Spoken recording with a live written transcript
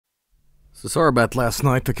So sorry about last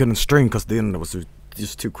night. I couldn't stream because the internet was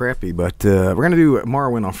just too crappy. But we're gonna do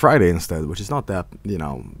Morrowind on Friday instead, which is not that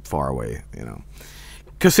far away.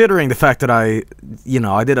 Considering the fact that I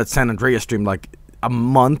did a San Andreas stream like a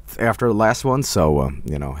month after the last one. So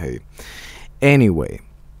hey. Anyway,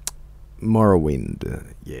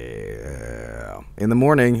 Morrowind. Yeah. In the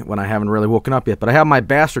morning when I haven't really woken up yet, but I have my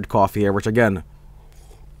bastard coffee here, which again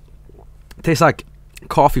tastes like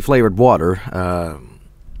coffee flavored water.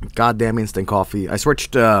 Goddamn instant coffee. I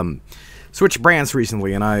switched brands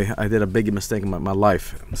recently, and I did a big mistake in my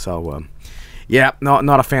life. So yeah,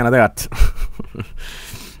 not a fan of that.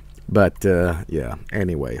 But yeah.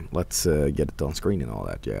 Anyway, let's get it on screen and all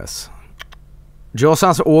that jazz. Joel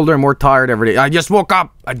sounds older and more tired every day. I just woke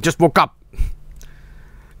up.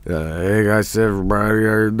 Hey guys, everybody,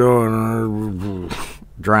 how you doing?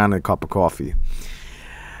 Drowning a cup of coffee.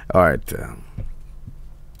 All right.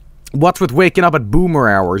 What's with waking up at boomer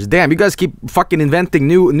hours? Damn, you guys keep fucking inventing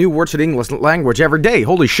new words in the English language every day.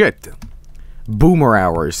 Holy shit. Boomer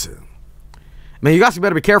hours. Man, you guys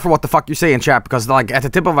better be careful what the fuck you say in chat, because like at the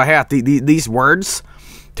tip of a hat, these words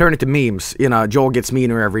turn into memes. Joel gets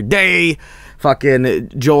meaner every day. Fucking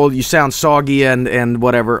Joel, you sound soggy and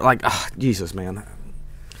whatever. Like, Jesus, man.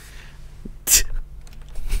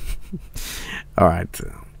 All right.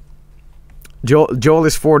 Joel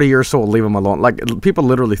is 40 years old. Leave him alone. Like, people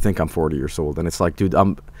literally think I'm 40 years old, and it's like, dude,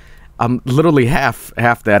 I'm literally half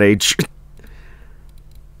that age.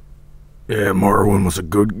 Yeah, Morrowind was a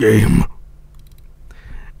good game.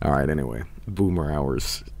 All right. Anyway, boomer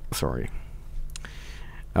hours. Sorry.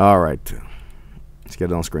 All right. Let's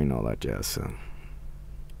get it on screen and all that jazz.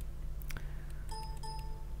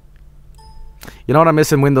 You know what I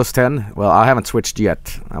miss in Windows 10? Well, I haven't switched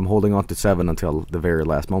yet. I'm holding on to 7 until the very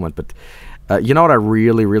last moment, but. You know what I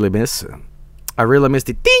really, really miss? I really miss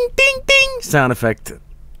the ding, ding, ding sound effect.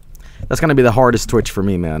 That's going to be the hardest Twitch for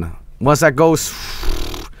me, man. Once that goes...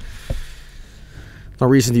 No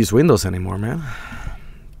reason to use Windows anymore, man.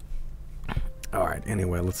 Alright,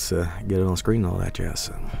 anyway, let's get it on screen and all that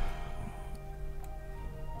jazz.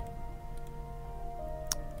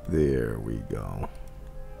 There we go.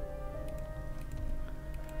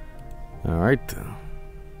 Alright.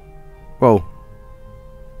 Whoa.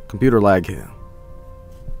 Computer lag here.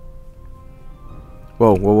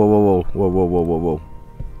 Whoa.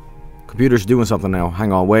 Computer's doing something now.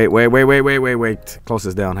 Hang on. Wait. Close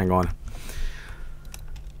this down. Hang on.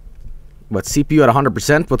 What, CPU at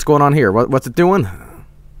 100%? What's going on here? What's it doing?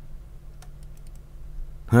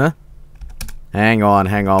 Huh? Hang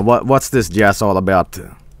on. What's this jazz all about?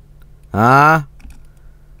 Huh?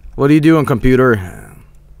 What are you doing, computer?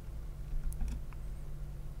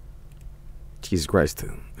 Jesus Christ.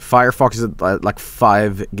 Firefox is at like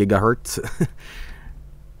 5 gigahertz.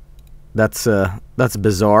 That's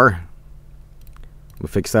bizarre. We'll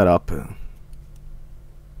fix that up.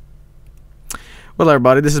 Well,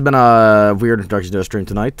 everybody, this has been a weird introduction to our stream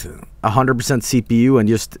tonight. 100% CPU and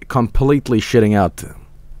just completely shitting out.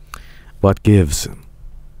 What gives?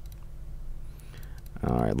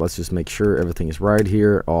 Alright, let's just make sure everything is right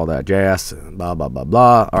here. All that jazz. Blah, blah, blah,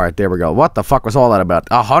 blah. Alright, there we go. What the fuck was all that about?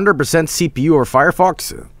 100% CPU or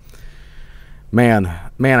Firefox? Man,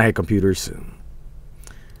 I hate computers.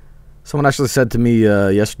 Someone actually said to me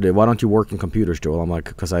yesterday, why don't you work in computers, Joel? I'm like,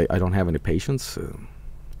 because I don't have any patience.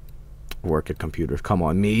 Work at computers. Come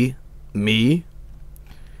on, me?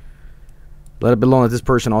 Let it be known that this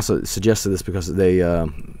person also suggested this because they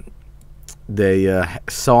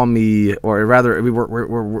saw me, or rather,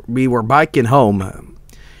 we were biking home,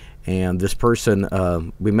 and this person,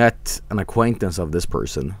 we met an acquaintance of this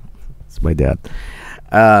person. It's my dad.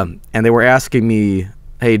 And they were asking me,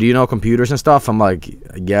 hey, do you know computers and stuff? I'm like,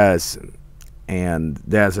 yes. And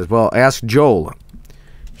Dad says, well, ask Joel.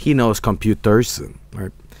 He knows computers.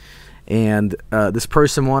 Right? And this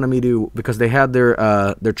person wanted me to, because they had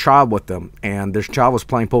their child with them, and their child was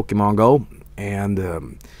playing Pokemon Go,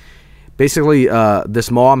 and basically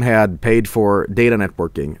this mom had paid for data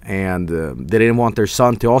networking, and they didn't want their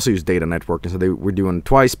son to also use data networking, so they were doing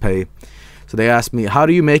twice pay. So they asked me, how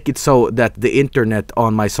do you make it so that the internet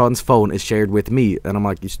on my son's phone is shared with me? And I'm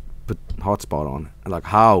like, you just put hotspot on. I'm like,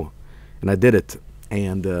 how? And I did it.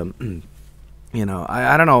 And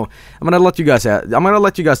I don't know. I'm gonna let you guys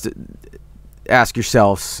ask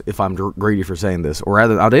yourselves if I'm greedy for saying this, or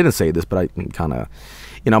rather, I didn't say this, but I kind of,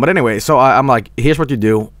 But anyway, so I'm like, here's what you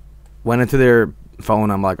do. Went into their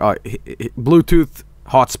phone. I'm like, oh, Bluetooth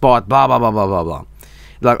hotspot, blah blah blah blah blah blah.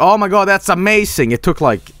 Like, oh my god, that's amazing. It took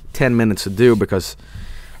like 10 minutes to do because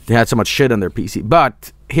they had so much shit on their PC.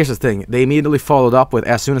 But here's the thing. They immediately followed up with,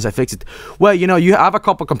 as soon as I fixed it, well, you have a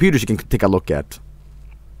couple computers you can take a look at.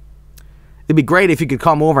 it'd be great if you could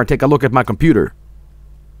come over and take a look at my computer.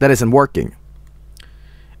 That isn't working.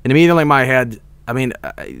 And immediately in my head, I mean,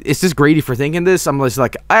 is this greedy for thinking this? I'm just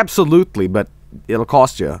like, absolutely, but it'll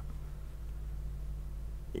cost you.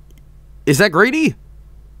 Is that greedy?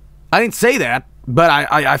 I didn't say that, but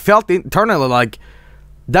I felt internally like,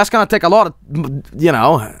 that's going to take a lot of, you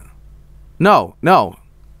know. No.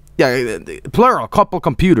 Yeah, plural, couple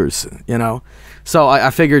computers, you know. So I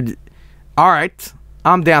figured, all right,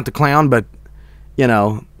 I'm down to clown, but, you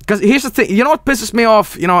know. Because here's the thing, you know what pisses me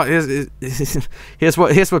off? You know, here's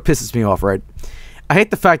what pisses me off, right? I hate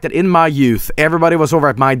the fact that in my youth, everybody was over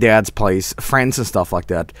at my dad's place, friends and stuff like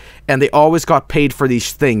that, and they always got paid for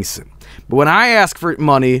these things. But when I ask for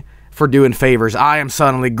money for doing favors, I am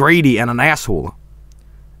suddenly greedy and an asshole.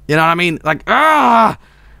 You know what I mean? Like,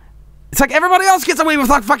 it's like everybody else gets away with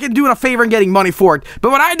like fucking doing a favor and getting money for it.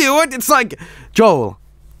 But when I do it, it's like, Joel,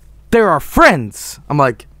 they're our friends. I'm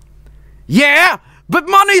like, yeah, but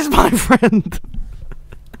money's my friend.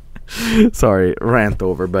 Sorry, rant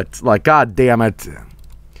over, but like, god damn it.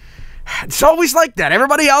 It's always like that.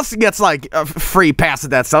 Everybody else gets like a free pass at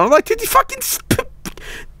that stuff. I'm like, did you fucking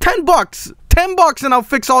 $10? $10 and I'll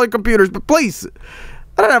fix all your computers, but please.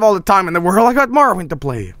 I don't have all the time in the world. I got Morrowind to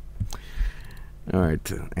play.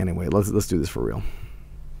 Alright, anyway, let's do this for real.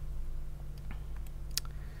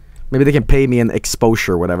 Maybe they can pay me an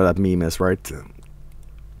exposure, whatever that meme is, right?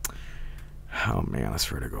 Oh man, I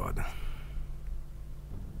swear to God.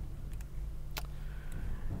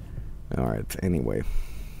 Alright, anyway.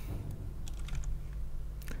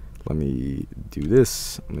 Let me do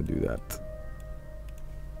this. I'm gonna do that.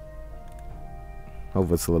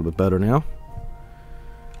 Hopefully it's a little bit better now.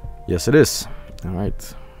 Yes, it is.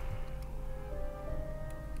 Alright.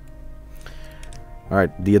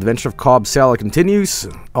 Alright, the adventure of Cobb Sally continues.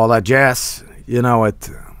 All that jazz. You know it.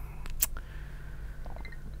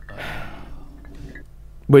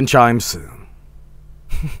 Wind chimes.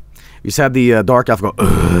 You said the dark elf go.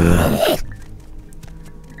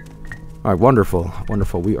 Alright, wonderful.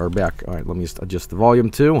 Wonderful. We are back. Alright, let me just adjust the volume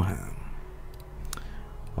too.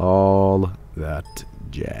 All that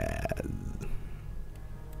jazz.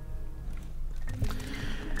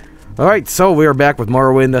 Alright, so we are back with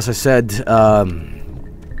Morrowind, as I said.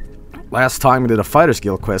 Last time we did a fighter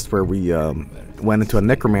skill quest where we went into a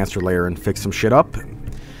necromancer lair and fixed some shit up.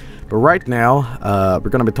 But right now, we're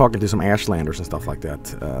going to be talking to some Ashlanders and stuff like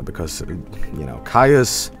that. Because, you know,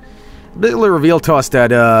 Caius basically revealed to us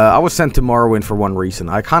that I was sent to Morrowind for one reason.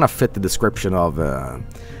 I kind of fit the description of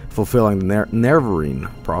fulfilling the Neverine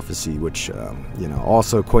prophecy, which, you know,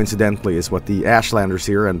 also coincidentally is what the Ashlanders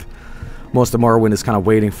here and most of Morrowind is kind of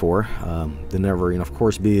waiting for. The Neverine, of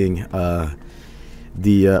course, being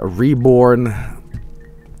the reborn,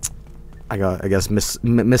 I guess,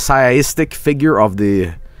 messiahistic figure of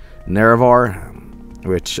the Nerevar,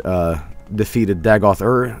 which defeated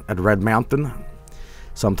Dagoth at Red Mountain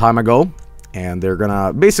some time ago. And they're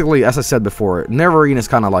gonna, basically, as I said before, Neverine is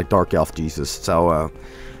kind of like Dark Elf Jesus. So,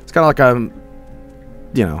 it's kind of like a,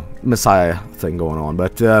 you know, messiah thing going on.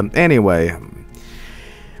 But anyway,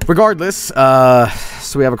 regardless,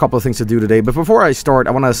 so we have a couple of things to do today. But before I start,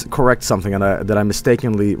 I want to correct something that I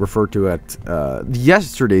mistakenly referred to at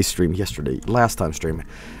last time's stream.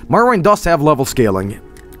 Morrowind does have level scaling,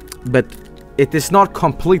 but it is not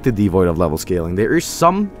completely devoid of level scaling. There is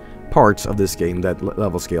some parts of this game that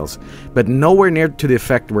level scales, but nowhere near to the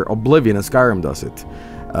effect where Oblivion and Skyrim does it.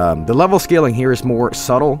 The level scaling here is more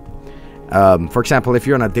subtle. For example, if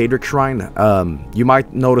you're on a Daedric Shrine, you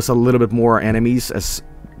might notice a little bit more enemies as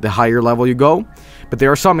the higher level you go, but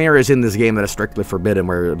there are some areas in this game that are strictly forbidden,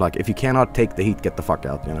 where like if you cannot take the heat, get the fuck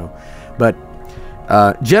out, you know. But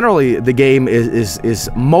generally the game is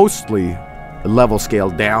mostly level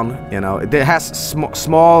scaled down, you know. It has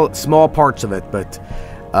small parts of it, but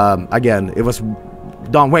again, it was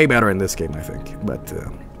done way better in this game, I think. But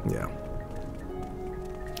yeah.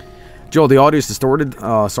 Joel, the audio is distorted.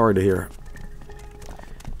 Sorry to hear.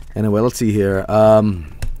 Anyway, let's see here.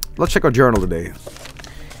 Let's check our journal today.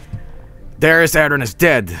 Darius Adrin is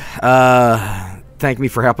dead. Thank me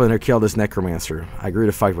for helping her kill this necromancer. I agree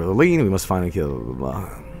to fight with Aline. We must find and kill. Blah, blah.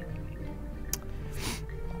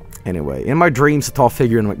 Anyway, in my dreams, a tall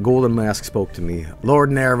figure in a golden mask spoke to me. Lord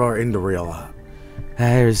Nerevar Indoril.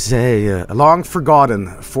 There's a long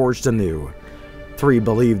forgotten, forged anew. 3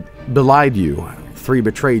 belied you. 3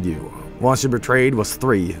 betrayed you. Once you betrayed was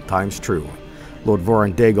 3 times true. Lord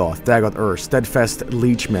Voran Dagoth steadfast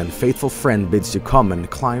leechman, faithful friend bids you come and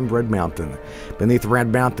climb Red Mountain. Beneath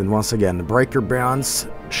Red Mountain once again, break your bonds,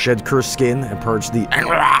 shed cursed skin, and purge the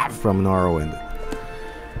from Morrowind.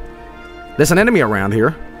 There's an enemy around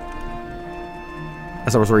here.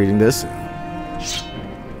 As I was reading this.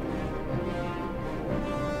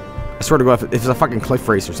 I swear to God, if it's a fucking cliff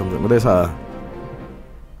race or something, but there's a...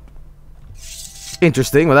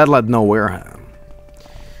 Interesting, well that led nowhere.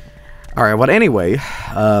 Alright, but anyway,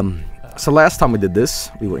 so last time we did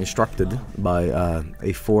this, we were instructed by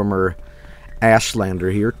a former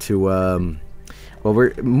Ashlander here to, well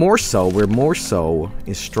we're more so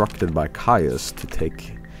instructed by Caius to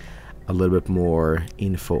take a little bit more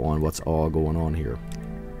info on what's all going on here.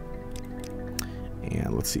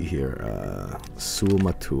 And let's see here,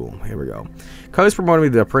 Sulmatul, here we go. Caius promoted me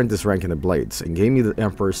to the apprentice rank in the Blades, and gave me the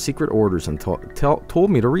Emperor's secret orders and told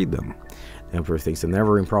me to read them. The Emperor thinks the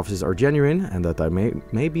Neverine prophecies are genuine, and that I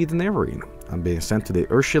may be the Neverine. I'm being sent to the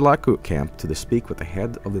Urshilaku camp to speak with the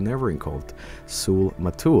head of the Neverine cult,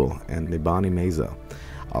 Sulmatul, and Nibani Meza.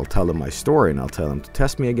 I'll tell them my story, and I'll tell them to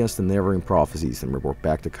test me against the Neverine prophecies and report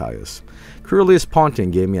back to Caius. Cruelius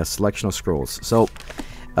Pontian gave me a selection of scrolls. So,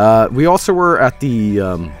 we also were at the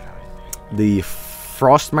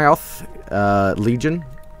Frostmouth Legion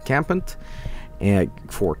campment and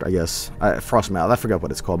fort, I guess. Frostmouth, I forgot what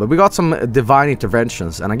it's called. But we got some divine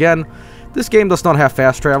interventions. And again, this game does not have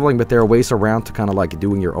fast traveling, but there are ways around to kind of like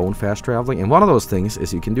doing your own fast traveling. And one of those things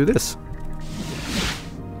is you can do this.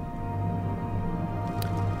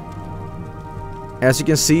 As you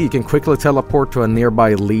can see, you can quickly teleport to a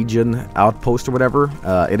nearby Legion outpost or whatever.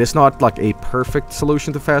 It is not like a perfect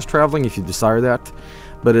solution to fast traveling if you desire that,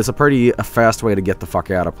 but it's a pretty fast way to get the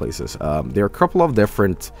fuck out of places. There are a couple of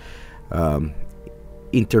different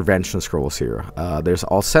intervention scrolls here. There's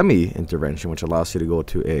Alchemy intervention, which allows you to go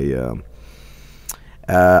to a,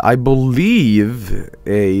 I believe,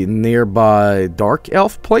 a nearby Dark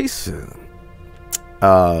Elf place.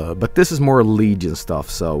 But this is more Legion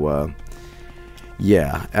stuff, so...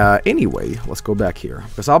 yeah, anyway, let's go back here.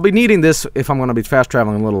 Because I'll be needing this if I'm going to be fast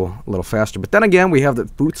traveling a little faster. But then again, we have the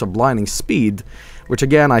Boots of Blinding Speed, which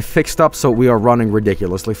again, I fixed up so we are running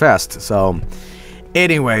ridiculously fast. So,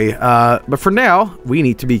 anyway, but for now, we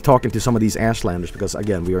need to be talking to some of these Ashlanders because,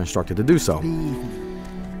 again, we are instructed to do so.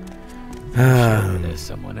 There's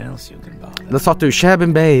someone else you can bother. Let's talk to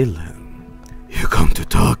Shabin Bale. You come to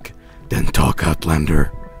talk, then talk,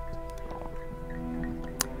 Outlander.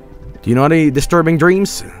 Do you know any disturbing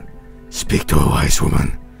dreams? Speak to a wise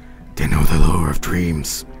woman. They know the lore of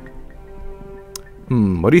dreams.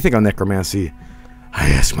 What do you think of necromancy? I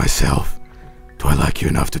ask myself, do I like you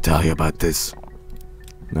enough to tell you about this?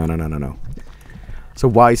 No. It's a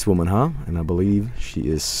wise woman, huh? And I believe she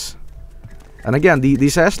is... And again,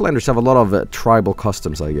 these Ashlanders have a lot of tribal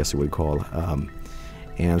customs, I guess you would call.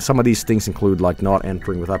 And some of these things include, like, not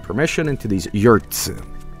entering without permission into these yurts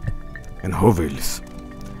and hovels.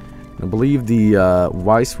 I believe the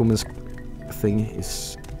wise woman's thing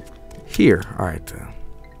is here. Alright.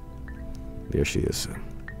 There she is.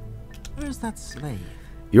 Where's that slave?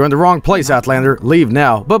 You're in the wrong place, Outlander. Leave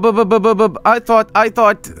now. I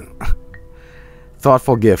thought...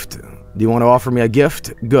 Thoughtful gift. Do you want to offer me a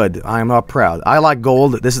gift? Good. I am not proud. I like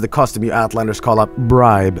gold. This is the custom you Outlanders call a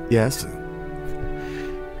bribe. Yes?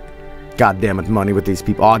 God damn it, money with these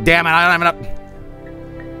people. Oh, damn it, I don't have enough...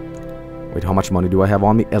 Wait, how much money do I have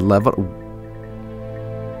on me? 11.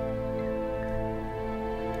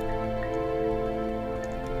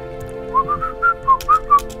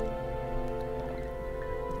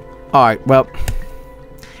 Alright, well,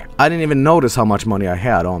 I didn't even notice how much money I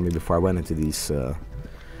had on me before I went into these, I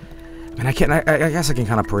mean, I guess I can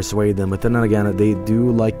kind of persuade them, but then again, they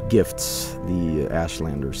do like gifts, the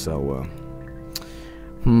Ashlanders, so,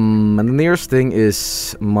 and the nearest thing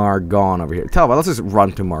is Margon over here. Tell me, let's just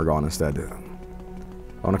run to Margon instead. I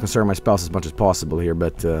want to conserve my spells as much as possible here,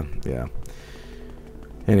 but, yeah.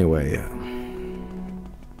 Anyway,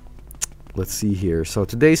 let's see here. So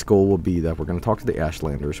today's goal will be that we're going to talk to the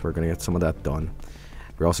Ashlanders. We're going to get some of that done.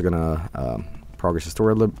 We're also going to progress the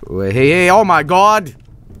story a little... Hey, oh my god!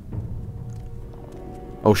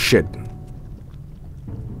 Oh shit.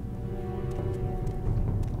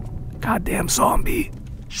 Goddamn zombie.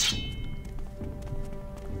 Shh.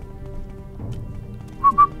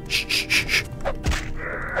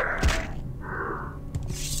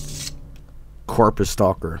 Corpus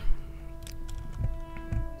Stalker.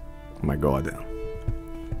 Oh my god.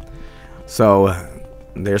 So,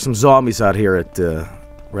 there's some zombies out here at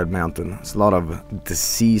Red Mountain. It's a lot of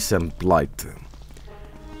disease and blight.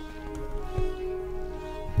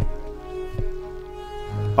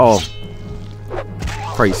 Oh.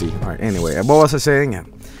 Crazy. Alright, anyway, what was I saying?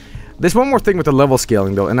 There's one more thing with the level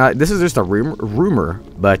scaling, though, and this is just a rumor,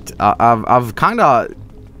 but I've kind of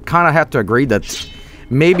had to agree that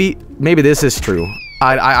maybe this is true.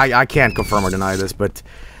 I can't confirm or deny this, but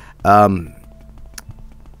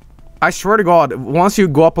I swear to God, once you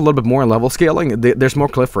go up a little bit more in level scaling, there's more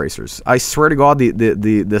cliff racers. I swear to God,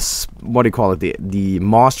 this what do you call it? The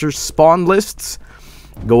monster spawn lists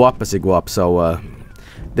go up as you go up. So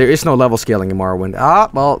there is no level scaling in Morrowind.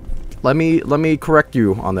 Well, let me correct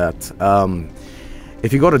you on that.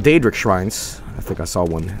 If you go to Daedric shrines, I think I saw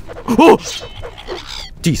one. Oh,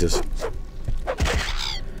 Jesus!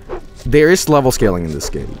 There is level scaling in this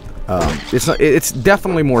game. It's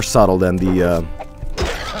definitely more subtle than the.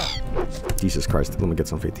 Jesus Christ, let me get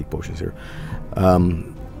some fatigue potions here.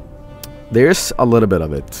 There's a little bit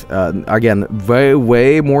of it. Again,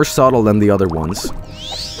 way more subtle than the other ones.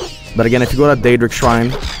 But again, if you go to Daedric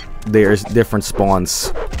Shrine, there's different spawns.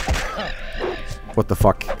 What the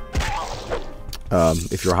fuck?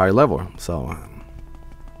 If you're high level, so...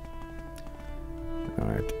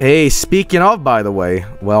 Alright. Hey, speaking of, by the way,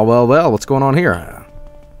 well, what's going on here?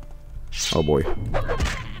 Oh boy.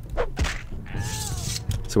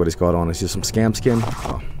 So what he's got on is just some scam skin.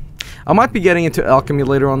 Oh. I might be getting into alchemy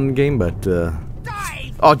later on in the game, but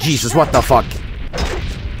oh Jesus, what the fuck?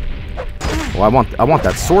 Well, I want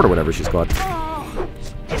that sword or whatever she's got.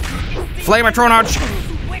 Flametron Arch!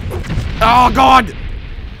 Oh God!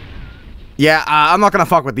 Yeah, I'm not gonna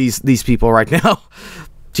fuck with these people right now.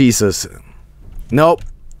 Jesus. Nope.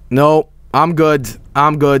 I'm good.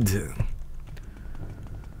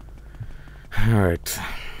 Alright.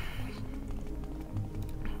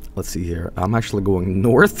 Let's see here. I'm actually going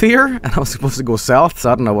north here, and I was supposed to go south,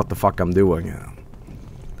 so I don't know what the fuck I'm doing.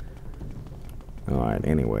 Alright,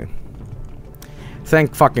 anyway.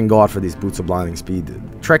 Thank fucking God for these boots of blinding speed.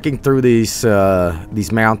 Trekking through these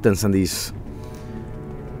mountains and these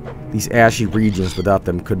ashy regions without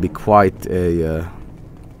them could be quite a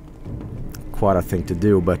thing to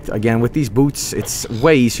do. But again, with these boots, it's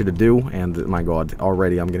way easier to do. And my God,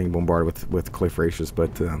 already I'm getting bombarded with cliff racers.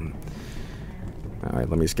 But alright,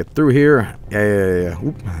 let me just get through here. Yeah.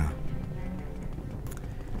 Oop.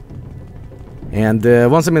 And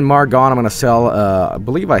once I'm in Margon, I'm going to sell, I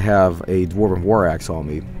believe I have a Dwarven War Axe on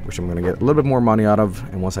me, which I'm going to get a little bit more money out of.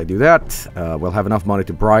 And once I do that, we'll have enough money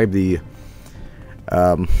to bribe the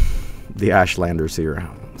Ashlanders here.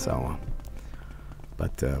 So,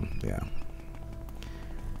 but, yeah.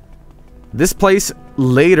 This place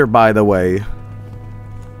later, by the way,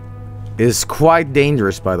 is quite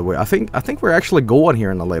dangerous, by the way. I think we're actually going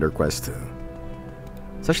here in the later quest.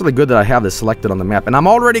 It's actually good that I have this selected on the map, and I'm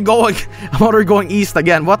already going east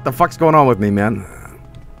again. What the fuck's going on with me, man?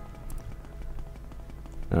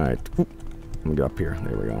 Alright. Let me go up here.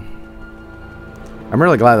 There we go. I'm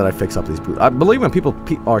really glad that I fixed up these boots. I believe when people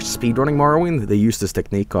are speedrunning Morrowind, they use this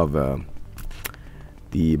technique of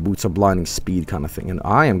the boots of blinding speed kind of thing. And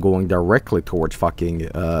I am going directly towards fucking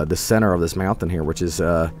the center of this mountain here, which is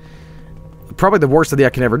probably the worst idea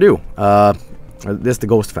I can ever do. This is the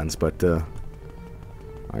ghost fence, but...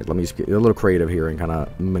 Alright, let me just get a little creative here and kind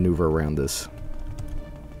of maneuver around this.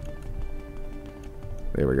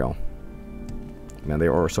 There we go. Man,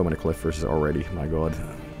 there are so many cliff verses already. My God.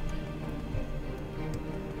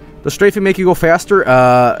 Does strafing make you go faster?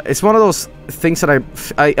 It's one of those things that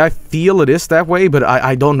I feel it is that way, but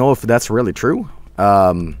I don't know if that's really true.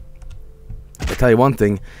 I'll tell you one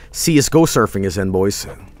thing. CSGO surfing is in, boys.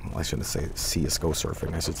 Well, I shouldn't say CSGO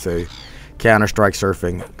surfing. I should say Counter-Strike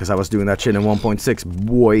surfing, because I was doing that shit in 1.6.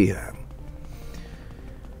 Boy.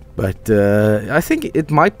 But I think it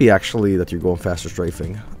might be actually that you're going faster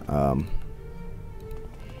strafing.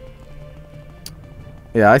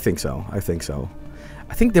 Yeah, I think so. I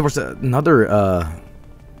think there was another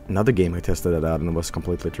game I tested it out, and it was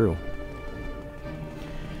completely true.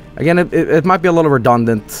 Again, it might be a little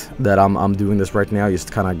redundant that I'm doing this right now,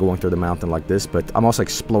 just kind of going through the mountain like this, but I'm also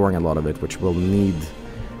exploring a lot of it, which we'll need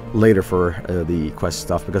later for the quest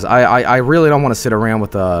stuff, because I really don't want to sit around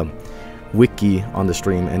with a wiki on the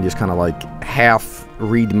stream and just kind of like half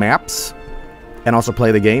read maps and also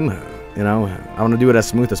play the game. You know, I want to do it as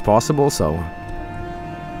smooth as possible. So,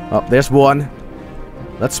 oh, there's one.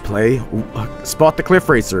 Let's play. Ooh, spot the cliff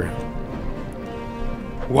racer.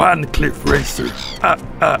 One cliff racer.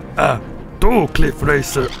 Two cliff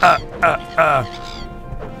racer.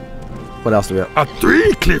 What else do we have? A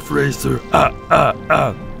three cliff racer.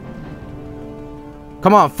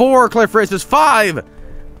 Come on, 4 cliff racers, 5!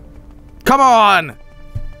 Come on!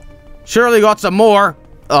 Surely got some more.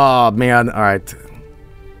 Oh, man, alright.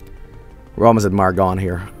 We're almost at Margon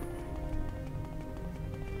here.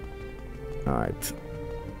 Alright.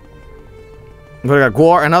 We got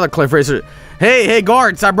Gwar, another cliff racer. Hey,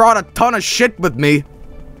 guards, I brought a ton of shit with me.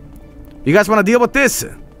 You guys want to deal with this?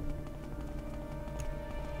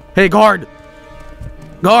 Hey, guard!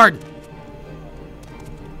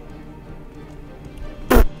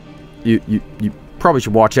 You probably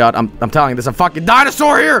should watch out. I'm telling you, there's a fucking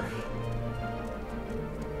dinosaur here!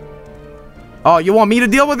 Oh, you want me to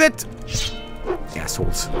deal with it?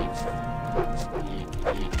 Assholes.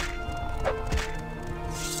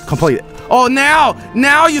 Complete it. Oh,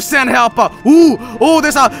 now you send help. Ooh,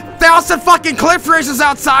 there's 1,000 fucking cliff races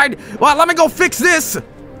outside. Well, let me go fix this.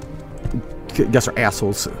 Guess are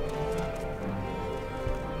assholes.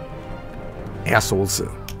 Assholes.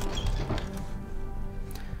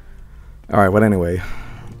 Alright, but anyway,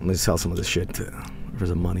 let me sell some of this shit for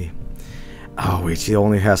some money. Oh, wait, she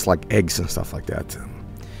only has like eggs and stuff like that.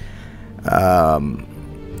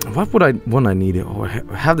 What would I need? Oh, I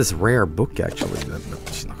have this rare book actually.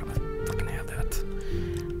 She's not gonna fucking have that.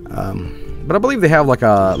 But I believe they have like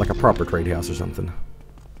a proper trade house or something.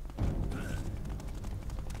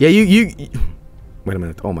 Yeah, you wait a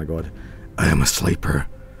minute. Oh my god. I am a sleeper,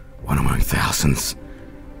 one among thousands.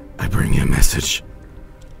 I bring you a message.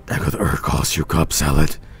 Dagoth calls you Cobb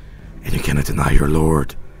Salad, and you cannot deny your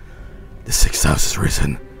lord. The sixth house is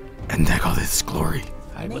risen, and Dagoth is glory.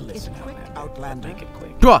 I will listen, Outlander. Make it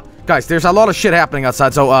quick. Guys, there's a lot of shit happening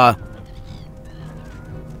outside, so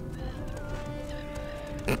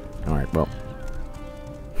alright, well.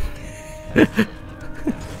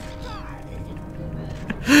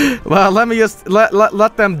 Well, let me just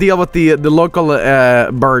let them deal with the local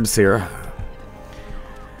birds here.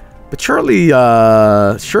 But surely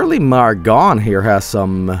Margon here has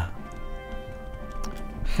some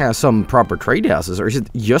proper trade houses, or is it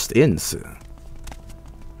just inns?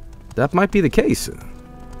 That might be the case. Okay,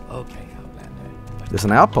 Outlander. There's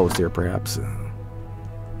an outpost here, perhaps.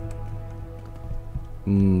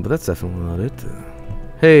 But that's definitely not it.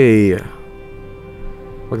 Hey,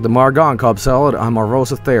 look at the Margon Cobb Salad. I'm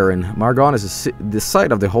Rosa Theron. Margon is the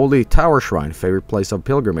site of the Holy Tower Shrine, favorite place of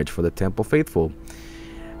pilgrimage for the Temple Faithful.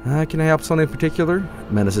 Can I help someone in particular?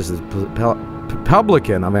 Menace is the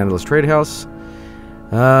publican of Vandal's Trade House.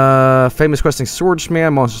 Famous questing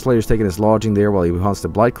swordsman. Monster Slayer is taking his lodging there while he hunts the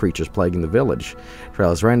blight creatures plaguing the village.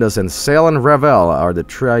 Tralis Rendas and Salen Ravel are the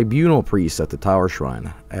tribunal priests at the Tower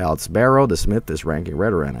Shrine. Alex Barrow, the smith, is ranking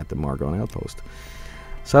Redoran at the Margon Outpost.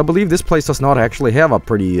 So I believe this place does not actually have a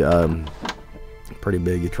pretty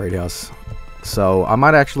big trade house. So I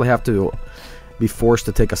might actually have to be forced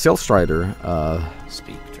to take a Silk Strider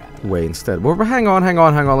way instead. Well, hang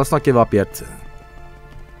on. Let's not give up yet.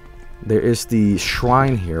 There is the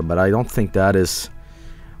shrine here, but I don't think that is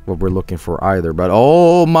what we're looking for either. But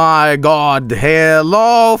oh my god,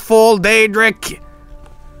 hello, full Daedric!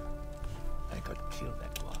 I could kill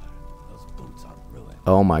that water. Those boots are ruined.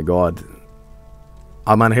 Oh my god.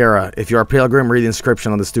 Amanhera, if you're a pilgrim, read the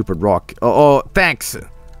inscription on the stupid rock. Oh, thanks!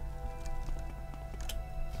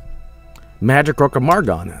 Magic Rock of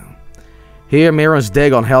Margon. Here, Mehrunes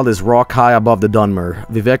Dagon held his rock high above the Dunmer.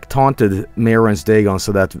 Vivek taunted Mehrunes Dagon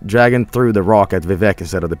so that Dragon threw the rock at Vivek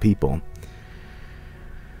instead of the people.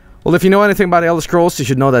 Well, if you know anything about Elder Scrolls, you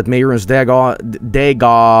should know that Mehrunes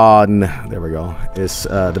Dagon, there we go, is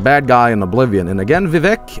the bad guy in Oblivion. And again,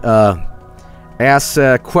 Vivek, as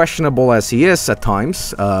questionable as he is at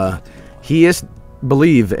times, he is,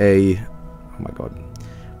 believe, oh my god.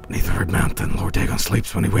 Beneath the Red Mountain, Lord Dagon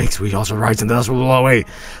sleeps. When he wakes, we also rise and the dust will blow away.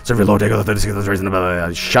 So every Lord Dagon, the 36th raising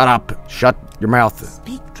above. Shut up! Shut your mouth!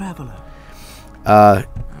 Speak, traveler.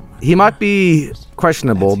 He might be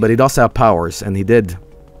questionable, but he does have powers, and he did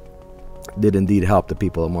indeed help the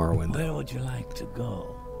people of Morrowind. Where would you like to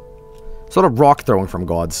go? Sort of rock throwing from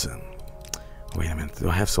gods. Wait a minute, do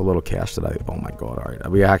I have so little cash that oh my god,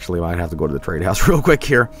 alright. We actually might have to go to the trade house real quick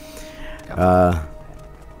here.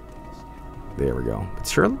 There we go. But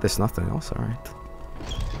surely there's nothing else, alright.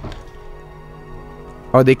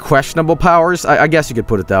 Are they questionable powers? I guess you could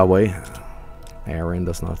put it that way. Aaron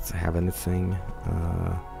does not have anything.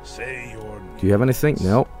 Say your name. Do you have anything?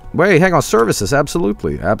 No. Wait, hang on. Services,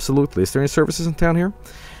 absolutely. Absolutely. Is there any services in town here?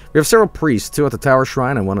 We have several priests, 2 at the Tower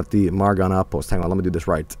Shrine and 1 at the Margon Outpost. Hang on, let me do this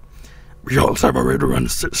right. We also have a Redoran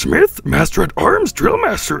Smith, Master at Arms, Drill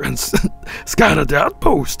Master, and Scout at the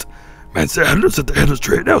Outpost. Man Sanders at the head of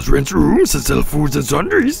Trade House rents rooms and sell foods and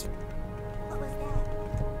sundries.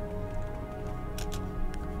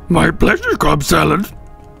 My pleasure, Cobb Salad.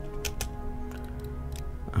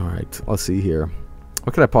 Alright, let's see here.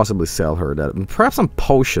 What could I possibly sell her? Perhaps some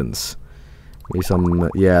potions. Maybe some,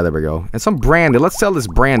 yeah, there we go. And some brandy. Let's sell this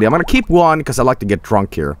brandy. I'm gonna keep 1 because I like to get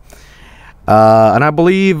drunk here. And I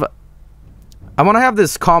believe I want to have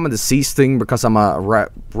this common disease thing because I'm right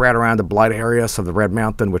around the blight areas of the Red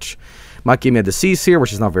Mountain, which might give me a disease here,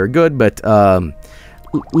 which is not very good, but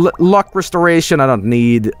luck restoration I don't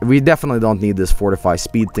need. We definitely don't need this fortified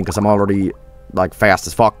speed thing because I'm already like fast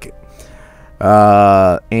as fuck.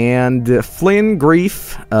 And Flynn,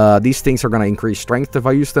 Grief. These things are gonna increase strength if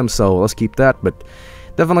I use them, so let's keep that. But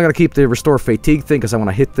definitely gonna keep the Restore Fatigue thing because I want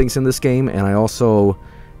to hit things in this game, and I also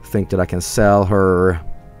think that I can sell her.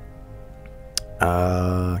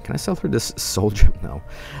 Can I sell her this Soul Gem? No.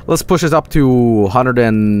 Let's push this up to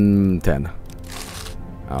 110.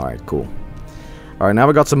 Alright, cool. Alright, now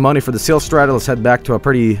we got some money for the Seal Strata. Let's head back to a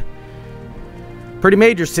pretty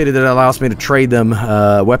major city that allows me to trade them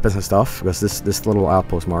weapons and stuff. Because this little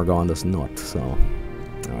outpost Margon does not, so...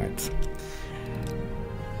 Alright.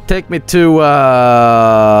 Take me to...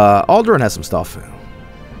 Alderaan has some stuff.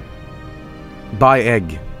 Buy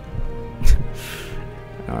egg.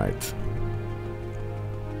 Alright.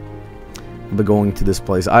 I'll be going to this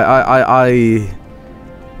place.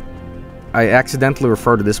 I accidentally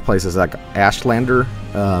refer to this place as like Ashlander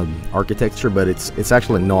architecture, but it's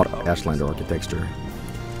actually not Ashlander architecture.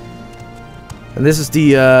 And this is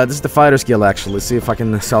the Fighters Guild actually. Let's see if I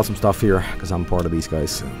can sell some stuff here because I'm part of these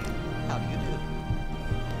guys. How do you do?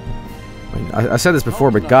 I mean, I said this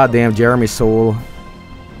before, but goddamn, Jeremy Soule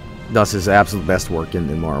does his absolute best work in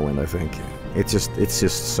Morrowind. I think it's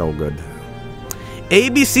just so good.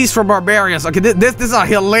 ABCs for Barbarians. Okay, this is a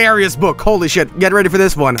hilarious book. Holy shit! Get ready for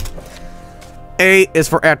this one. A is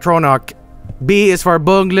for Atronach. B is for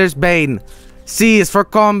Bungler's Bane. C is for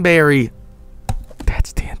Comberry.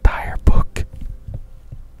 That's the entire book.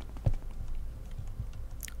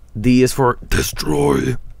 D is for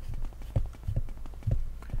Destroy.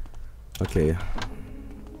 Okay.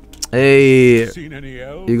 Hey, Seen any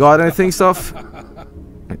elves? you got anything, stuff?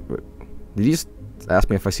 Did you just ask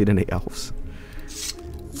me if I seen any elves?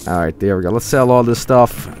 Alright, there we go. Let's sell all this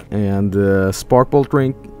stuff. And Sparkbolt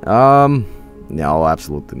drink. No,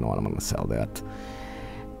 absolutely not. I'm gonna sell that.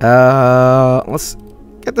 Let's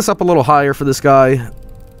get this up a little higher for this guy.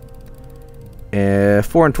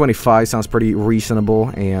 425 sounds pretty reasonable.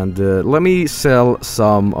 And let me sell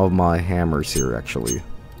some of my hammers here, actually.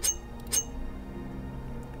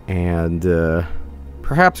 And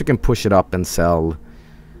perhaps we can push it up and sell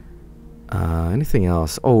anything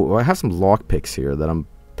else. Oh, I have some lockpicks here that I'm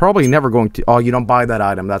probably never going to... Oh, you don't buy that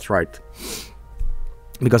item. That's right.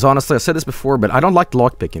 Because honestly, I said this before, but I don't like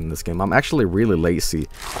lockpicking in this game. I'm actually really lazy.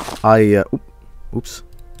 Oops.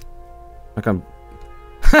 Like I'm...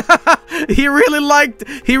 he really liked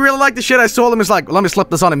the shit I sold him. He's like, let me slip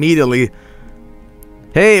this on immediately.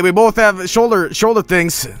 Hey, we both have shoulder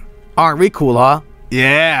things. Aren't we cool, huh?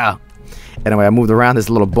 Yeah. Anyway, I moved around this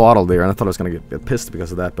little bottle there, and I thought I was gonna get pissed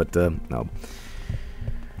because of that, but no.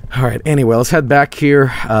 Alright, anyway, let's head back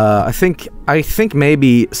here. I think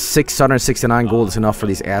maybe 669 gold is enough for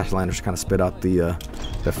these Ashlanders to kind of spit out the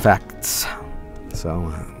facts.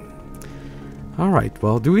 So, alright,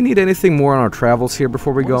 well, do we need anything more on our travels here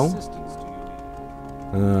before we go?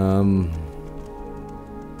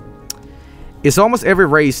 Is almost every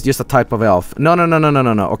race just a type of elf? No.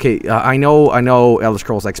 Okay, I know Elder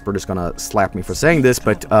Scrolls Expert is gonna slap me for saying this,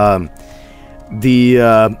 but the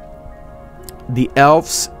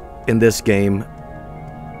elves in this game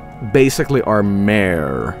basically are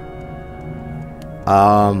mare.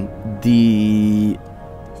 The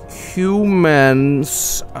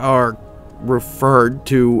humans are referred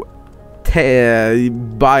to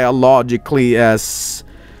biologically as...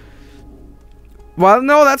 Well,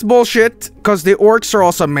 no, that's bullshit, because the orcs are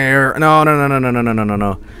also mare. No.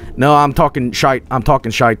 No, I'm talking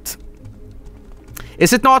shite.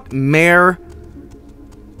 Is it not mare?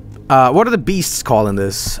 What are the beasts calling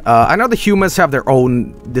this? I know the humans have their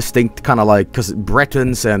own distinct kind of like, because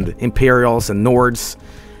Bretons and Imperials and Nords.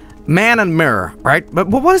 Man and mare, right? But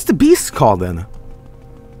what is the beast called then? You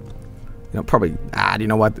know, probably, you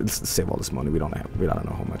know what? Let's save all this money. We don't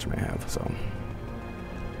know how much we have, so...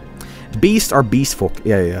 Beast are beast folk.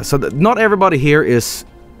 Yeah. So not everybody here is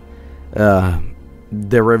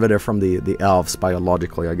derivative from the elves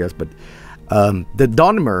biologically, I guess, but the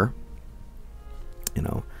Dunmer, you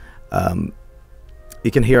know,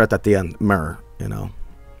 you can hear it at the end, mer, you know.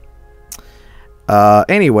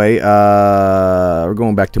 Anyway, we're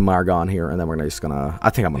going back to Margon here, and then we're just gonna... I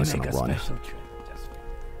think I'm gonna send a run.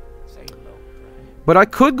 But I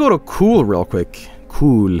could go to Cool real quick.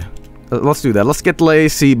 Cool. Let's do that. Let's get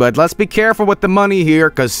lazy, but let's be careful with the money here,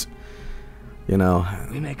 because, you know...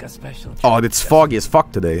 We make a special oh, it's foggy as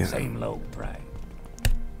fuck today. Same low price.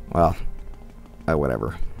 Well,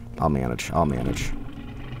 whatever. I'll manage.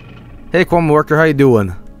 Hey, Quam Worker, how you doing?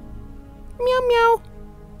 Meow, meow.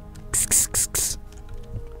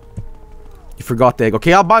 You forgot the egg.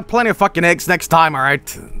 Okay, I'll buy plenty of fucking eggs next time,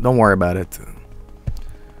 alright? Don't worry about it.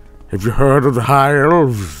 Have you heard of the High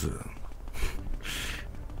Elves?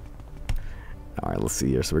 Alright, let's see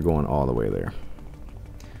here. So we're going all the way there.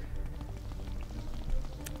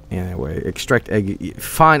 Anyway, extract egg.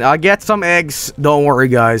 Fine, I'll get some eggs. Don't worry,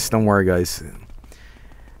 guys. Don't worry, guys.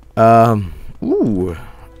 Ooh.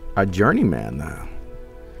 A journeyman.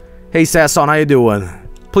 Hey, Sasson, how you doing?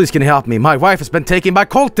 Please, can you help me? My wife has been taken by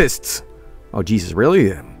cultists. Oh, Jesus, really?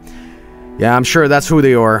 Yeah, I'm sure that's who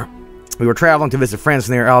they are. We were traveling to visit friends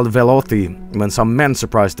near Alvelothi when some men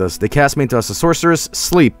surprised us. They cast me into a sorcerer's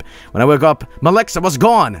sleep. When I woke up, Malexa was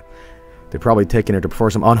gone. They're probably taking her to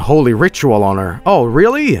perform some unholy ritual on her. Oh,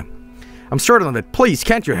 really? I'm certain of it. Please,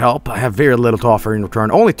 can't you help? I have very little to offer in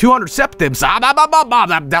return. Only 200 septims.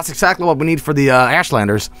 That's exactly what we need for the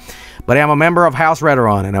Ashlanders. But I am a member of House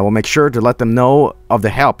Redoron, and I will make sure to let them know of the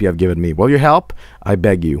help you have given me. Will you help? I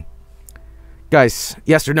beg you. Guys,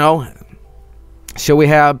 yes or no? Shall we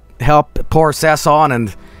help poor Sasson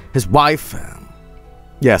and his wife?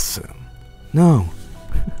 Yes. No.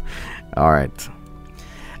 Alright.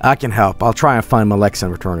 I can help. I'll try and find Malexa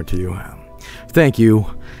and return her to you. Thank you.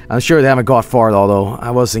 I'm sure they haven't got far, although I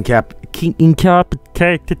was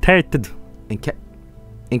incapacitated.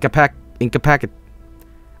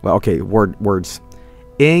 Well, okay, words.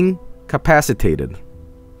 Incapacitated.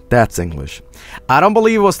 That's English. I don't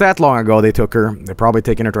believe it was that long ago they took her. They're probably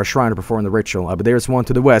taking her to a shrine to perform the ritual. But there's one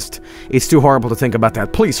to the west. It's too horrible to think about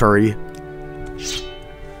that. Please hurry.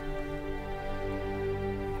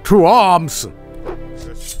 2 arms!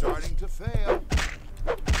 You're starting to fail.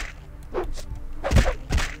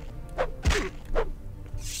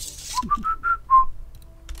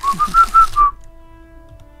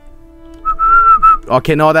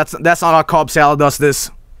 Okay, no, that's not how Cobb Salad does this.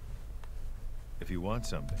 If you want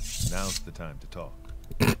something, now's the time to talk.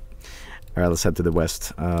 Alright, let's head to the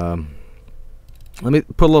west. Let me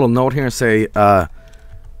put a little note here and say,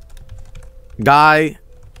 Guy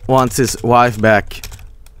wants his wife back.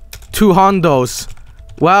 2 hondos.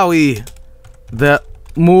 Wowie. The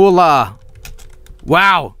moolah.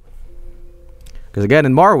 Wow. Because again,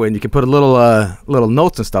 in Morrowind, you can put a little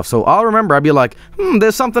notes and stuff. So I'll remember, I'd be like,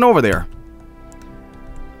 there's something over there.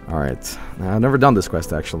 Alright. I've never done this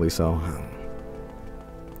quest, actually, so...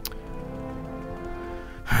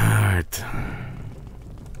 Alright.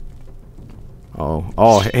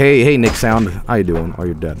 Oh, hey, Nick Sound. How you doing? Oh,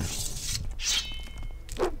 you're dead.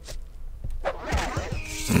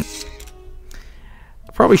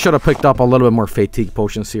 Probably should have picked up a little bit more fatigue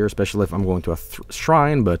potions here, especially if I'm going to a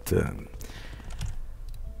shrine, but...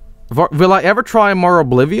 will I ever try more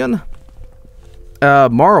Oblivion?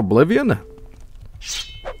 More Oblivion?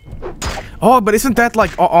 Oh, but isn't that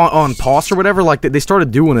like on pause or whatever? Like they started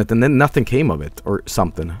doing it and then nothing came of it or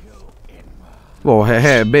something. Whoa,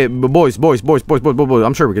 hey, boys.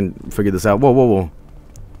 I'm sure we can figure this out. Whoa. What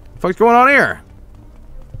the fuck's going on here?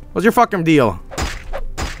 What's your fucking deal?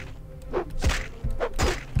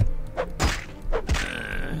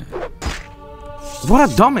 What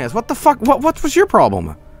a dumbass. What the fuck? What was your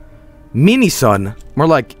problem? Mini son. More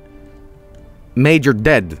like Major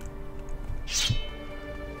Dead.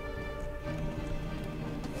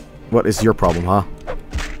 What is your problem, huh?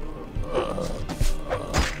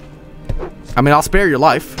 I mean, I'll spare your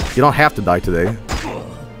life. You don't have to die today.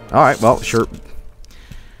 Alright, well, sure.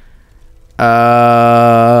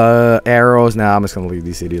 Arrows. Nah, I'm just gonna leave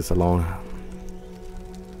these idiots alone.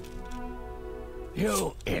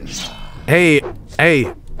 Hey.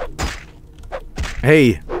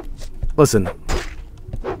 Listen.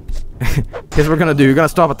 Here's what we're gonna do. You're gonna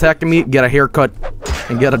stop attacking me, get a haircut,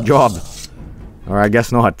 and get a job. Or I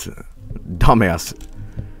guess not. Dumbass.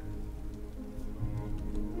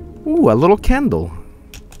 Ooh, a little candle.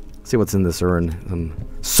 Let's see what's in this urn. Some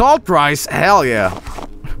salt rice? Hell yeah.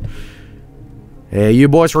 Hey, you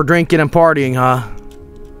boys were drinking and partying, huh?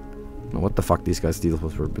 Oh, what the fuck these guys deals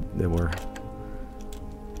were, but they were.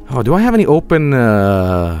 Oh, do I have any open,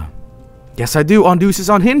 Yes, I do. Unduce's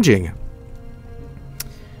unhinging.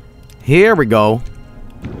 Here we go.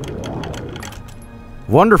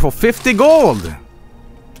 Wonderful, 50 gold!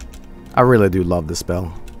 I really do love this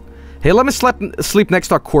spell. Hey, let me sleep next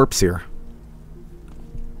to a corpse here.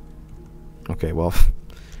 Okay, well...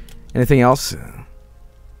 Anything else?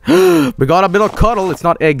 We got a bit of cuddle. It's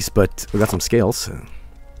not eggs, but we got some scales.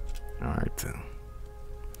 Alright.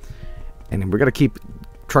 And we're gonna keep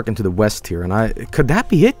trucking to the west here. And could that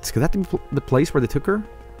be it? Could that be the place where they took her?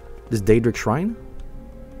 This Daedric Shrine?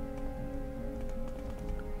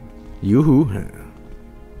 Yoo-hoo.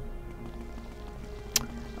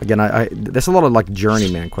 Again, there's a lot of, like,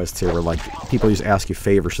 journeyman quests here where, like, people just ask you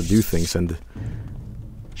favors to do things, and...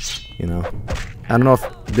 You know... I don't know if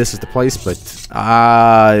this is the place, but...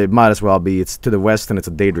 it might as well be. It's to the west, and it's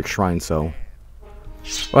a Daedric Shrine, so...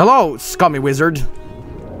 Well, hello, scummy wizard.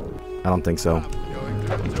 I don't think so.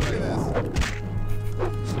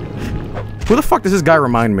 Who the fuck does this guy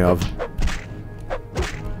remind me of?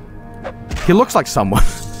 He looks like someone.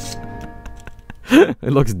 He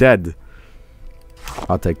looks dead.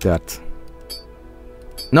 I'll take that.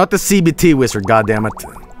 Not the CBT wizard, goddammit.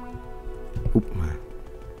 Oop.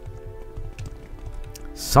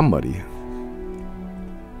 Somebody.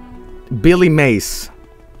 Billy Mace.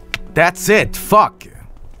 That's it. Fuck.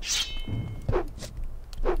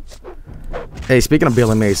 Hey, speaking of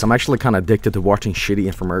Billy Mace, I'm actually kind of addicted to watching shitty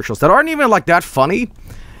infomercials that aren't even like that funny.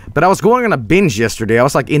 But I was going on a binge yesterday. I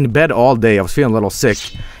was like in bed all day. I was feeling a little sick.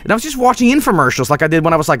 And I was just watching infomercials like I did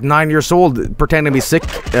when I was like 9 years old, pretending to be sick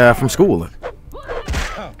from school.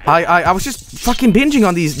 I was just fucking binging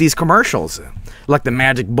on these commercials. Like the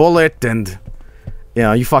Magic Bullet and, you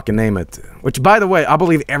know, you fucking name it. Which, by the way, I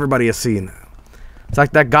believe everybody has seen. It's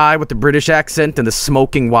like that guy with the British accent and the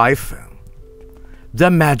smoking wife. The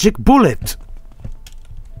Magic Bullet.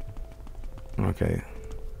 Okay.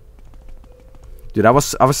 Dude, I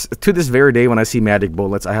was to this very day when I see Magic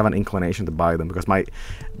Bullets, I have an inclination to buy them because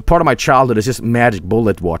part of my childhood is just Magic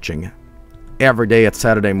Bullet watching every day at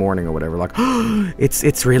Saturday morning or whatever. Like, oh,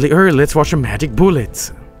 it's really early. Let's watch a Magic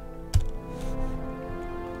Bullet.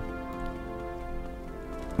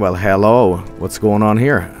 Well, hello. What's going on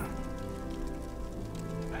here?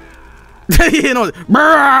 You know,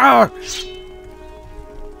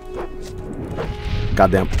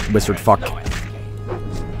 goddamn wizard fuck.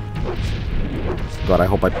 God, I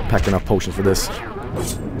hope I packed enough potions for this.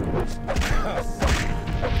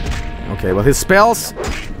 Okay, well, his spells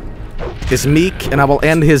is meek, and I will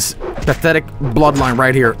end his pathetic bloodline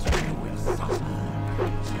right here.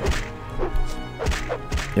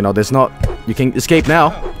 You know, there's not... You can escape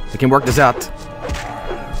now. We can work this out.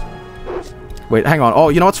 Wait, hang on. Oh,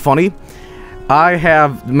 you know what's funny? I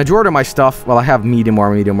have... The majority of my stuff... Well, I have medium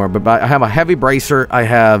armor, but I have a heavy bracer. I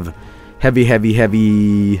have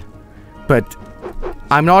heavy... But...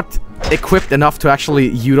 I'm not equipped enough to actually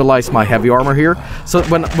utilize my heavy armor here. So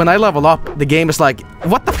when I level up, the game is like,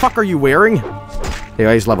 what the fuck are you wearing? Yeah,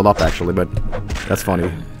 I just leveled up actually, but that's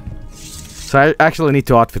funny. So I actually need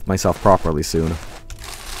to outfit myself properly soon.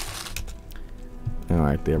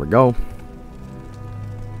 Alright, there we go.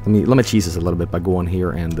 Let me cheese this a little bit by going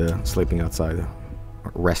here and sleeping outside.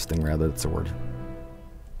 Or resting, rather, that's the word.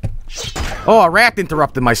 Oh, a rat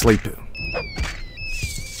interrupted my sleep.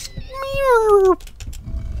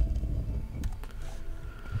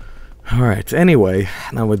 Alright, anyway,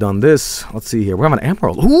 now we've done this. Let's see here. We have an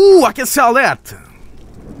emerald. Ooh, I can sell that!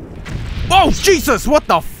 Oh, Jesus! What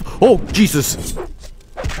the f... Oh, Jesus!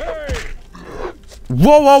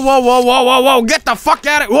 Whoa, whoa, whoa, whoa, whoa, whoa, whoa! Get the fuck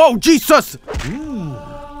out of it! Whoa, Jesus! Ooh.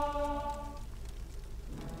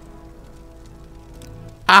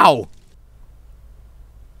 Ow!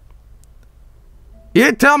 You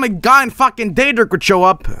didn't tell me Guy and fucking Daedric would show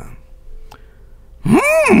up.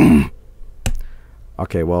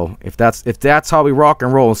 Okay, well, if that's how we rock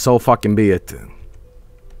and roll, so fucking be it.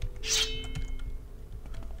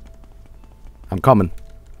 I'm coming.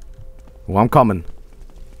 Oh, I'm coming.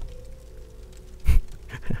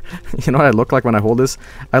 You know what I look like when I hold this?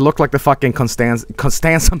 I look like the fucking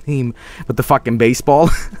Constanza meme with the fucking baseball.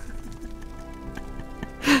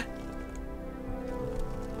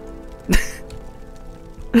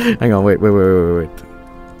 Hang on, wait.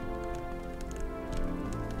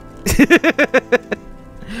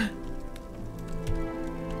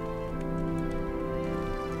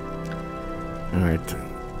 Alright.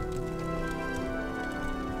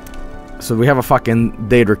 So we have a fucking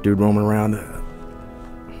Daedric dude roaming around.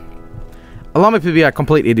 Allow me to be a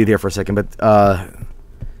complete idiot here for a second, but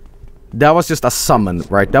that was just a summon,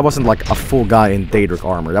 right? That wasn't like a full guy in Daedric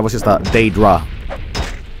armor. That was just a Daedra.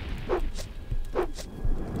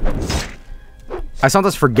 I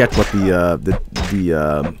sometimes forget what the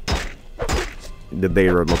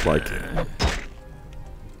Daedra looked like.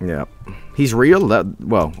 Yeah. He's real?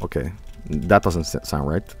 Well, okay. That doesn't sound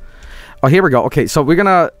right. Oh, here we go. Okay, so we're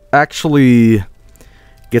gonna actually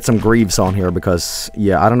get some greaves on here because,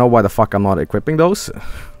 yeah, I don't know why the fuck I'm not equipping those.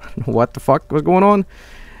 What the fuck was going on?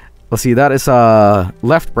 Let's see, that is a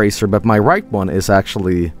left bracer, but my right one is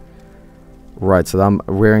actually right, so I'm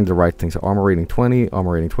wearing the right thing. So armor rating 20,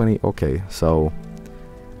 armor rating 20. Okay, so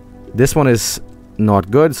this one is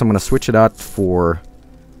not good, so I'm gonna switch it out for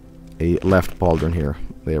a left pauldron here.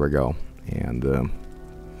 There we go. And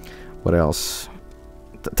what else?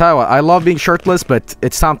 Tell you what, I love being shirtless, but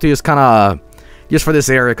it's time to just kind of just for this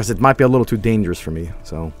area because it might be a little too dangerous for me.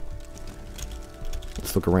 So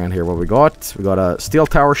let's look around here. What we got? We got a steel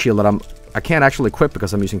tower shield that I can't actually equip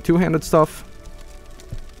because I'm using two-handed stuff.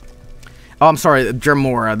 Oh, I'm sorry,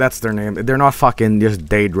 Dremora, that's their name. They're not fucking just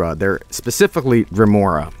Daedra. They're specifically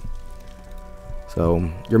Dremora.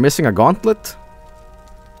 So, you're missing a gauntlet?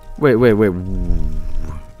 Wait. Ooh,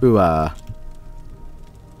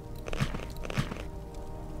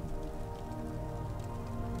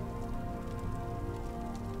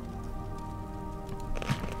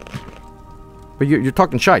 But you're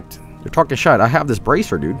talking shite. You're talking shite. I have this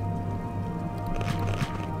bracer, dude.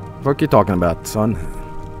 What are you talking about, son?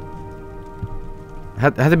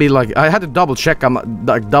 Had to be like, I had to double check. I'm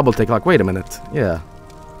like double take. Like, wait a minute. Yeah.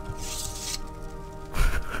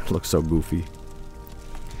 Looks so goofy.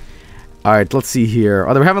 All right, let's see here.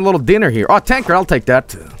 Oh, they're having a little dinner here. Oh, tanker, I'll take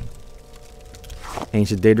that.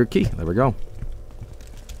 Ancient Daedra key. There we go.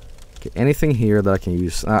 Okay, anything here that I can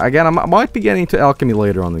use? Again, I might be getting into alchemy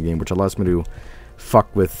later on in the game, which allows me to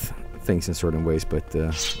fuck with things in certain ways. But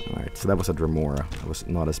alright, so that was a Dremora. That was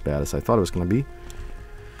not as bad as I thought it was gonna be.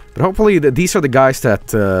 But hopefully these are the guys that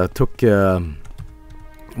took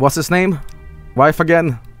what's his name? Wife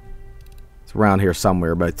again? It's around here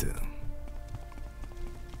somewhere, but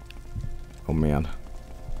oh man.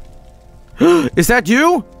 Is that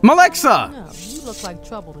you? Malexa! No, you look like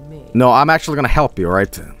trouble to me. No, I'm actually gonna help you,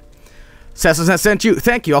 alright? Cessus has sent you.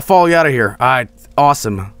 Thank you, I'll follow you out of here. Alright,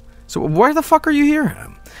 awesome. So where the fuck are you here?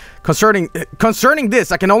 Concerning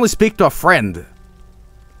this, I can only speak to a friend.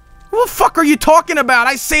 What the fuck are you talking about?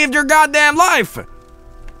 I saved your goddamn life!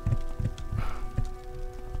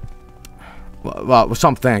 Well,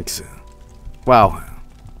 some thanks. Wow.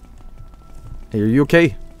 Hey, are you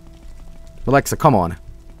okay? Alexa, come on.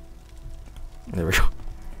 There we go.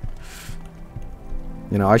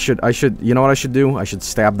 You know, you know what I should do? I should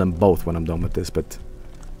stab them both when I'm done with this, but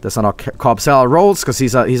that's not how Cobb Salad rolls, because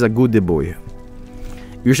he's a goody boy.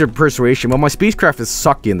 Use your persuasion. Well, my speechcraft is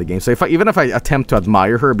sucky in the game, so even if I attempt to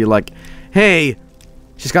admire her, be like, hey,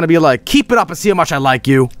 she's gonna be like, keep it up and see how much I like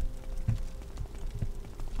you.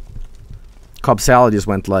 Cobb Salad just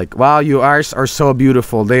went like, wow, you are so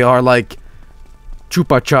beautiful. They are like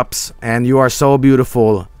chupa chups, and you are so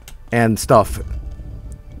beautiful and stuff.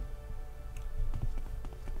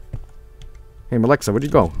 Hey, Alexa, where'd you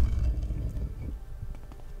go?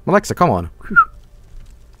 Alexa, come on. Whew.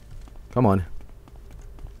 Come on.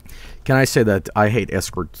 Can I say that I hate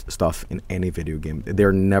escort stuff in any video game?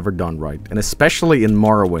 They're never done right. And especially in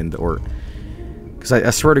Morrowind, or... Because I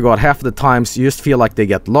swear to God, half of the times you just feel like they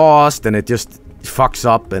get lost, and it just fucks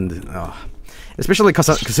up, and... especially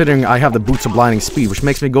considering I have the Boots of Blinding Speed, which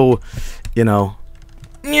makes me go, you know...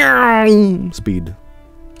 speed.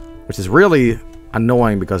 Which is really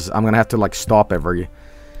annoying, because I'm gonna have to, like, stop every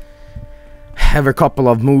couple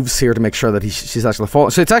of moves here to make sure that she's actually falling.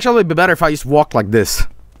 So it's actually be better if I just walk like this.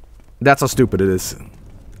 That's how stupid it is.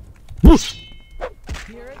 Whoosh!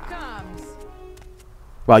 Here it comes.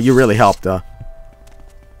 Wow, you really helped,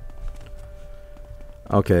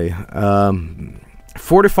 Okay,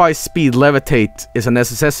 fortify speed levitate is a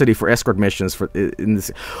necessity for escort missions in this.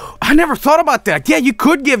 I never thought about that. Yeah, you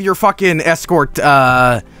could give your fucking escort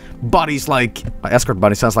buddies, like escort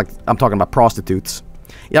buddies sounds like I'm talking about prostitutes.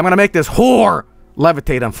 Yeah, I'm gonna make this whore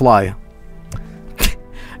levitate and fly.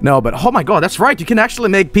 No, but oh my god, that's right. You can actually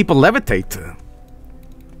make people levitate.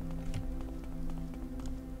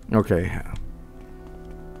 Okay.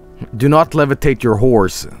 Do not levitate your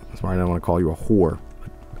horse. That's why I don't want to call you a whore.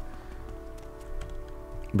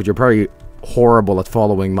 But you're probably horrible at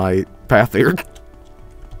following my path here.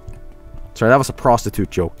 Sorry, that was a prostitute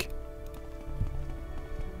joke.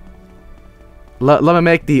 Let me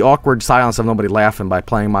make the awkward silence of nobody laughing by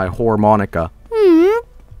playing my harmonica.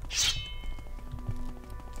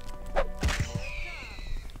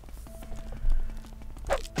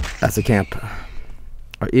 That's a camp.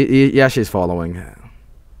 Yeah, she's following.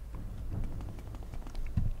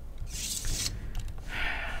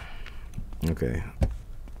 Okay.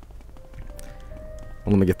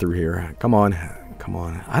 Well, let me get through here. Come on. Come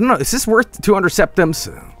on. I don't know. Is this worth 200 septims?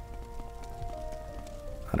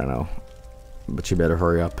 I don't know. But you better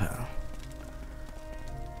hurry up.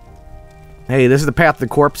 Hey, this is the path to the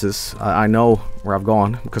corpses. I know where I've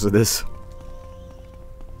gone because of this.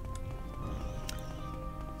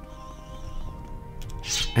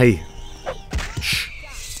 Hey.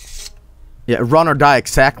 Shh. Yeah, run or die,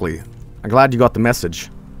 exactly. I'm glad you got the message.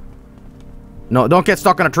 No, don't get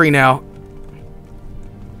stuck on a tree now.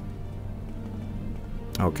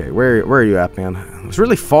 Okay, where are you at, man? It was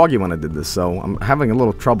really foggy when I did this, so I'm having a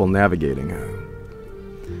little trouble navigating.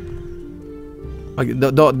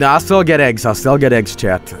 Okay, I'll still get eggs. I'll still get eggs,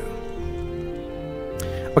 chat.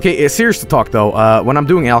 Okay, serious to talk, though. When I'm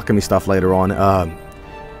doing alchemy stuff later on,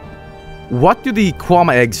 what do the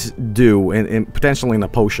Kwama eggs do, potentially in a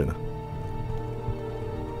potion?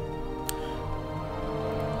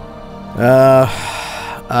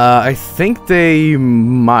 I think they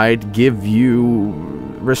might give you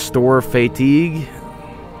restore fatigue.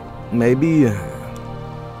 Maybe.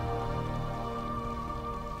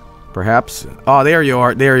 Perhaps. Oh, there you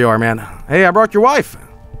are. There you are, man. Hey, I brought your wife.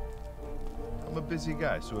 I'm a busy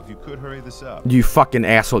guy, so if you could hurry this up. You fucking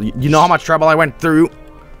asshole. You know how much trouble I went through?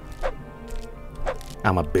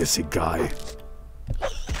 I'm a busy guy.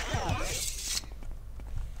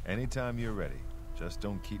 Anytime you're ready. Just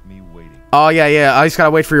don't keep me waiting. Oh, yeah. I just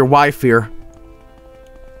gotta wait for your wife here.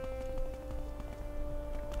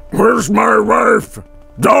 Where's my wife?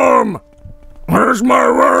 Dumb! Where's my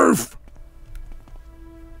wife?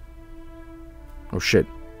 Oh, shit.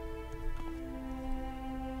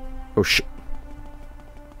 Oh, shit.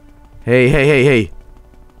 Hey.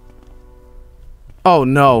 Oh,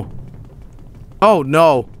 no. Oh,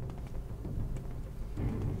 no.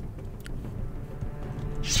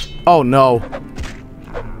 Oh, no.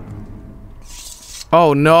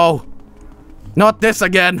 Oh, no. Not this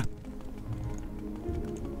again.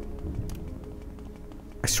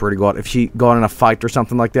 I swear to God, if she got in a fight or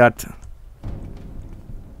something like that.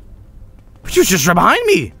 She was just right behind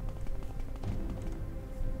me.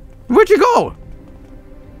 Where'd you go?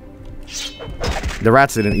 The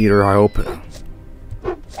rats didn't eat her, I hope.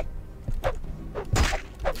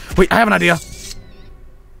 Wait, I have an idea.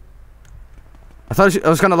 I thought I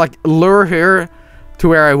was gonna, like, lure her to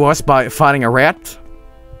where I was by fighting a rat.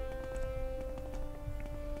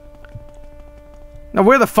 Now,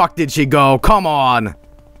 where the fuck did she go? Come on.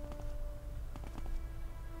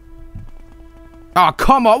 Oh,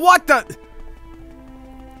 come on. What the?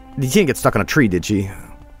 She didn't get stuck on a tree, did she?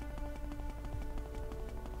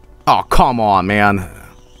 Oh, come on, man.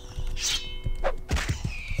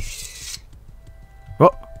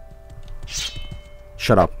 Oh.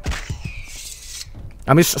 Shut up.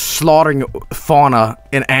 I'm just slaughtering fauna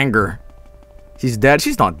in anger. She's dead.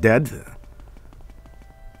 She's not dead.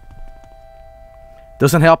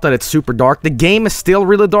 Doesn't help that it's super dark. The game is still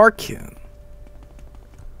really dark.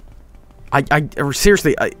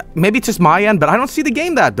 Seriously, maybe it's just my end, but I don't see the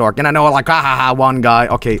game that dark. And I know, like, one guy.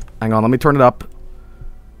 Okay, hang on, let me turn it up.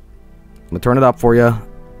 I'm gonna turn it up for you.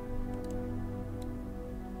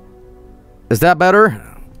 Is that better?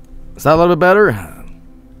 Is that a little bit better?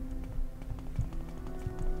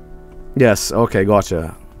 Yes, okay,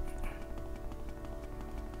 gotcha.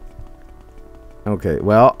 Okay,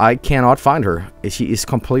 well, I cannot find her. She is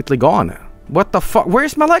completely gone. What the fuck?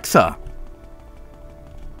 Where's Malexa?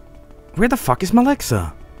 Where the fuck is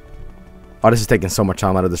Malexa? Oh, this is taking so much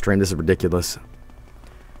time out of the stream. This is ridiculous.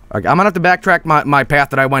 Okay, I'm gonna have to backtrack my path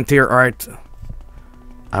that I went here. Alright.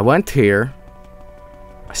 I went here.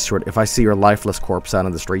 I swear, if I see your lifeless corpse out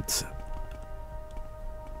on the streets.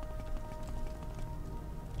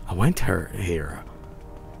 I went here.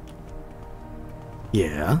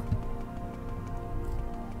 Yeah.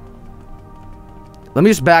 Let me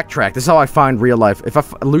just backtrack. This is how I find real life. If I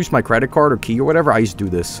lose my credit card or key or whatever, I used to do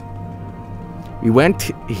this. We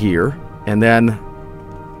went here, and then...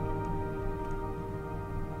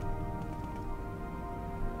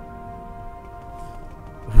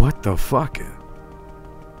 What the fuck?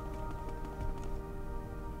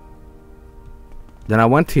 Then I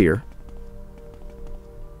went here.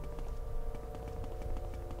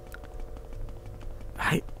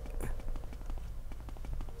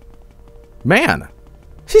 Man,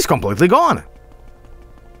 she's completely gone.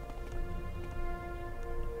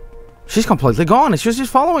 She's completely gone. She was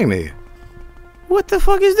just following me. What the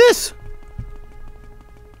fuck is this?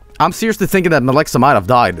 I'm seriously thinking that Malexa might have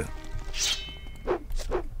died.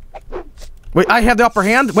 Wait, I have the upper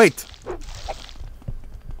hand? Wait.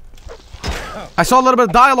 I saw a little bit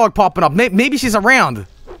of dialogue popping up. Maybe she's around.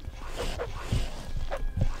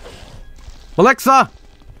 Malexa!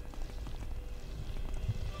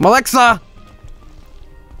 Malexa!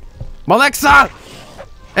 Malexa!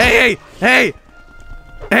 Hey! Hey!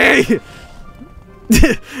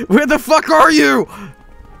 Where the fuck are you?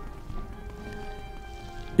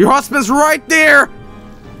 Your husband's right there!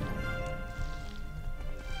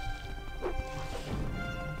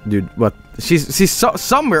 Dude, what? She's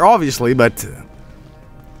somewhere, obviously, but...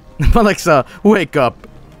 Alexa, wake up.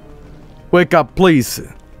 Wake up, please.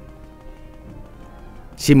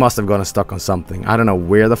 She must have gotten stuck on something. I don't know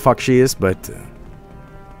where the fuck she is, but...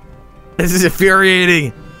 This is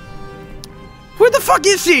infuriating. Where the fuck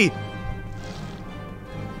is she?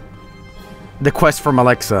 The quest from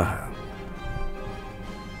Alexa.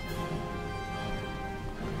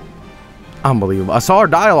 Unbelievable. I saw her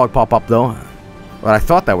dialogue pop up, though. But I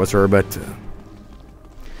thought that was her, but...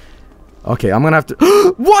 Okay, I'm gonna have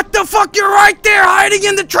to... What the fuck? You're right there, hiding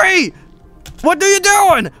in the tree! What are you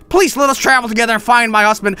doing? Please let us travel together and find my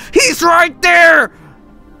husband. He's right there!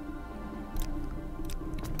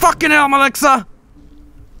 Fucking hell, Alexa!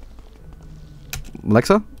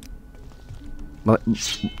 Alexa?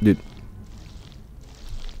 Dude.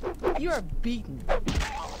 You're beaten.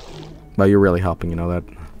 Well, you're really helping, you know that.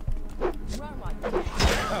 Run like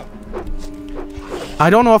I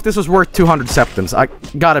don't know if this was worth 200 septims. I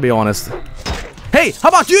gotta be honest. Hey, how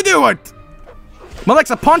about you do it?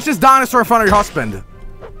 Alexa, punch this dinosaur in front of your husband.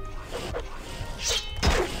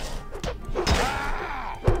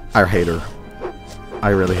 I hate her. I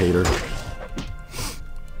really hate her.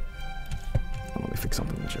 Let me fix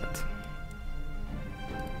something in the chat.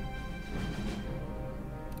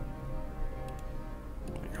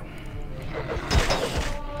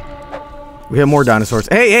 We have more dinosaurs.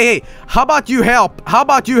 Hey, hey, hey! How about you help? How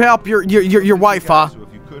about you help your wife, huh? So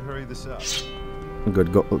if you could hurry this up.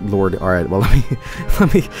 Good, go, Lord. All right. Well,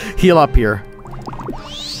 let me heal up here.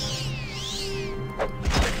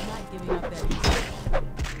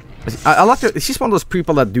 I like that. She's one of those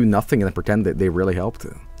people that do nothing and then pretend that they really helped.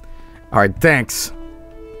 All right. Thanks.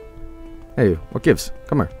 Hey, what gives?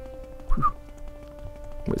 Come here.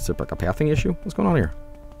 Wait, is there like a pathing issue? What's going on here?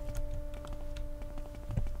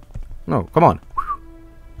 No, come on.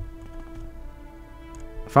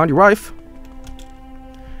 Found your wife.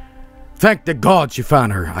 Thank the gods you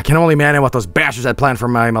found her. I can only imagine what those bastards had planned for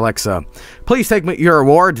my Alexa. Please take me your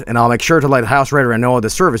reward, and I'll make sure to let House Raider know the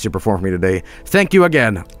service you performed for me today. Thank you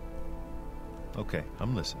again. Okay,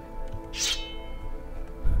 I'm listening. Listen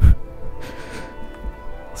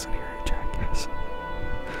here, you jackass.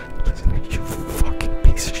 Listen here, you fucking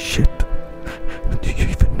piece of shit. Do you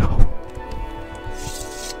even know?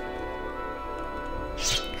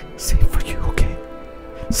 Same for you, okay?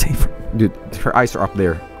 Same for... Dude, her eyes are up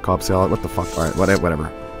there. Cobb salad. What the fuck? Alright,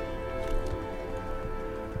 whatever.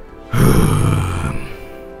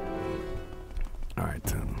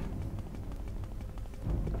 Alright.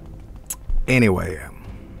 Anyway.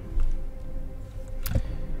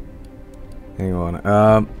 Hang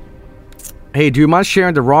on. Hey, do you mind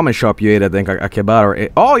sharing the ramen shop you ate at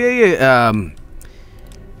Akihabara? Oh, yeah.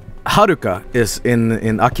 Haruka is in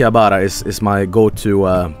Akihabara is my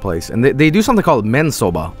go-to place. And they do something called men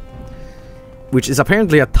soba, which is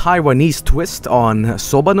apparently a Taiwanese twist on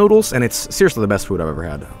soba noodles, and it's seriously the best food I've ever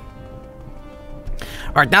had.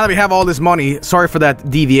 Alright, now that we have all this money, sorry for that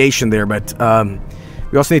deviation there, but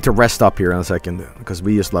we also need to rest up here in a second, because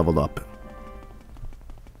we just leveled up.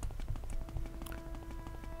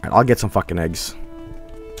 Alright, I'll get some fucking eggs.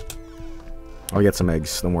 I'll get some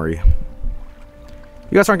eggs, don't worry.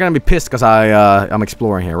 You guys aren't gonna be pissed because I'm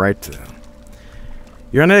exploring here, right?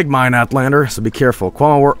 You're an egg mine, Outlander, so be careful.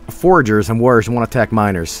 Quama foragers and warriors won't attack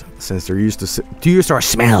miners, since they're used to our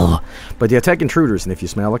smell. But they attack intruders, and if you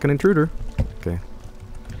smell like an intruder... Okay.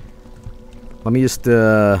 Let me just,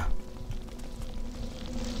 get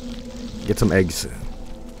some eggs.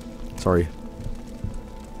 Sorry.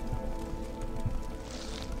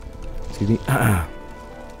 Excuse me.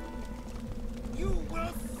 You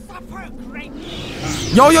will suffer great.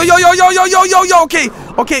 Yo,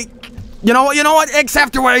 okay. You know what? Eggs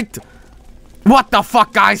have to wait. What the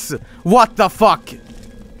fuck, guys? What the fuck?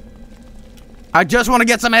 I just want to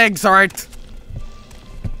get some eggs, alright?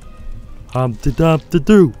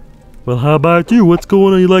 Humpty-dumpty-doo. Well, how about you? What's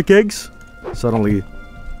going on? You like eggs? Suddenly,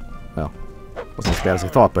 well, wasn't as bad as I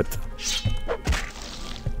thought, but...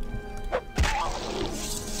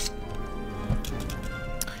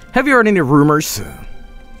 Have you heard any rumors?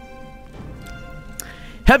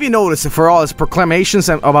 Have you noticed that for all his proclamations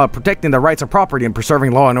about protecting the rights of property and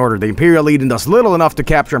preserving law and order, the Imperial Legion does little enough to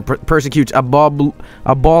capture and persecute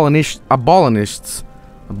abolitionists?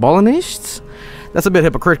 Abolitionists? That's a bit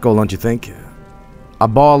hypocritical, don't you think?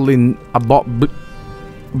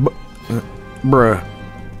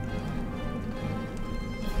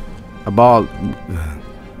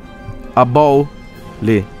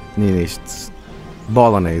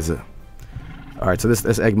 Bolognese. Alright, so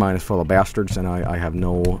this egg mine is full of bastards, and I have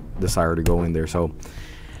no desire to go in there, so...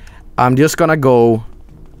 I'm just gonna go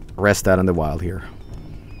rest out in the wild here.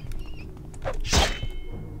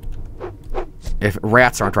 If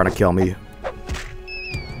rats aren't trying to kill me.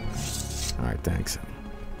 Alright, thanks.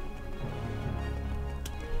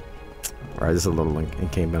 Alright, this is a little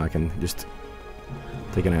encampment. I can just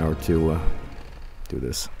take an hour to do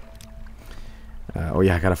this. Oh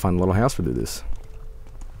yeah, I gotta find a little house to do this.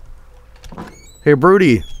 Hey,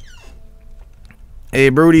 Broody. Hey,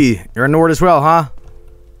 Broody. You're in Nord as well, huh?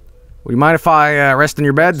 Would you mind if I rest in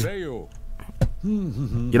your bed? You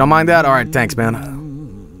don't mind that? Alright, thanks,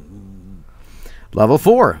 man. Level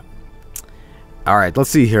 4. Alright, let's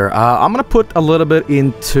see here. I'm gonna put a little bit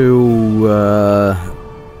into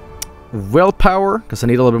willpower, because I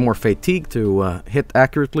need a little bit more fatigue to hit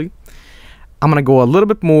accurately. I'm gonna go a little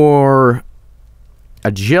bit more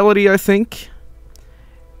agility, I think.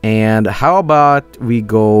 And how about we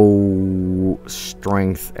go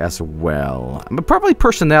strength as well? But probably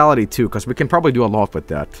personality too, because we can probably do a lot with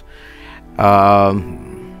that.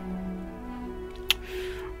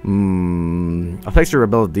 Affects your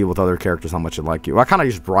ability to deal with other characters, how much they like you. Well, I kind of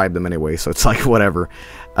just bribe them anyway, so it's like whatever.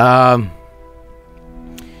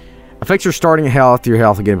 Affects your starting health, your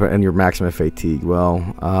health again, and your maximum fatigue. Well,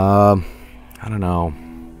 I don't know.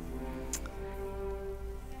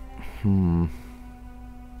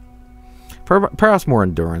 Perhaps more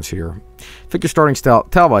endurance here. Pick your starting style.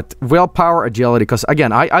 Tell what, willpower, agility, because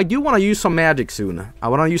again, I do want to use some magic soon. I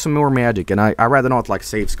want to use some more magic, and I rather not like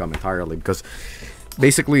save scum entirely, because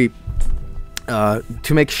basically,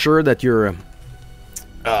 to make sure that your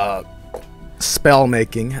spell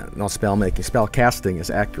casting is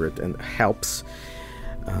accurate and helps.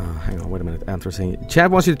 Hang on, wait a minute. Answer saying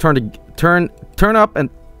Chad wants you to turn up and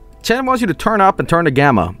turn the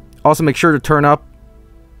gamma. Also, make sure to turn up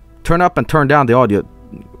and turn down the audio.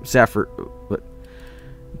 Zephyr,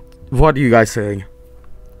 what are you guys saying?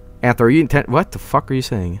 Anther, are you intent? What the fuck are you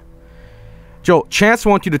saying? Joe, Chance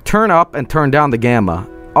wants you to turn up and turn down the gamma.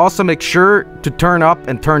 Also, make sure to turn up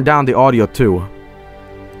and turn down the audio too.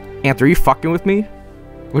 Anther, are you fucking with me?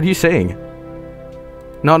 What are you saying?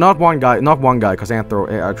 No, not one guy, because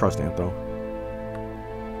Anther, I trust Anther.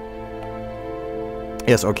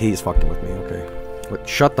 Yes, okay, he's fucking with me, okay. But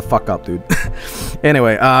shut the fuck up, dude.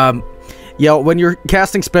 Anyway, yeah, when you're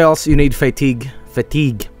casting spells, you need fatigue.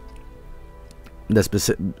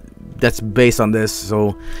 That's based on this,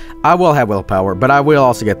 so I will have willpower, but I will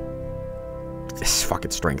also get this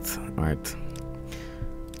fucking strength. All right.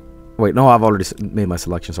 Wait, no, I've already made my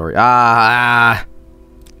selection. Sorry.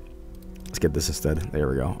 Let's get this instead. There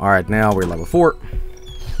we go. All right, now we're level 4.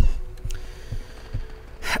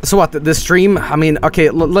 So what? This stream? I mean, okay,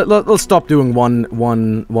 let's stop doing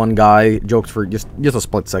one guy jokes for just a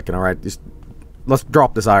split second. All right, just let's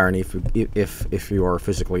drop this irony if you are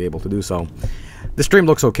physically able to do so. The stream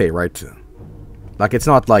looks okay, right? Like, it's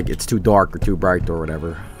not like it's too dark or too bright or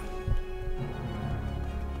whatever.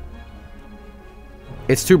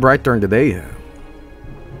 It's too bright during the day.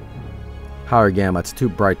 Higher gamma, it's too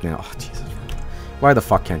bright now. Oh, Jesus. Why the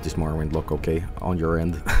fuck can't this Morrowind look okay on your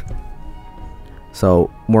end?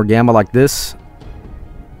 So, more gamma like this.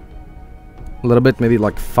 A little bit, maybe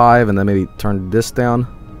like 5, and then maybe turn this down.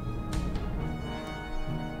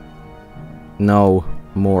 No,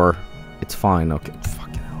 more. It's fine, okay.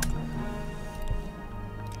 Fucking hell.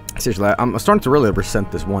 Seriously, I'm starting to really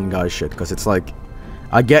resent this one guy shit, because it's like,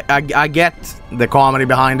 I get the comedy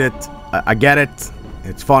behind it. I get it.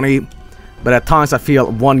 It's funny. But at times I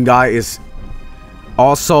feel one guy is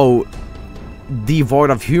also devoid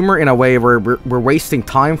of humor in a way where we're wasting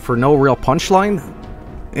time for no real punchline.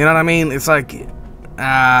 You know what I mean? It's like,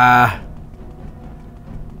 I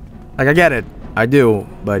get it. I do,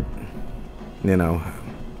 but, you know.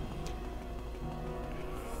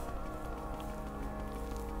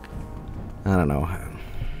 I don't know.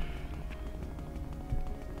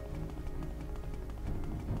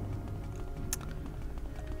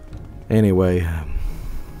 Anyway,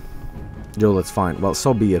 Joe, that's fine. Well,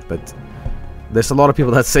 so be it, but there's a lot of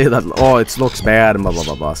people that say that, oh, it looks bad and blah blah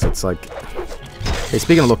blah blah. So it's like, hey,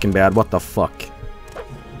 speaking of looking bad, what the fuck?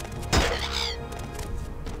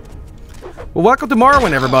 Well, welcome to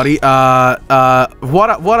Morrowind, everybody.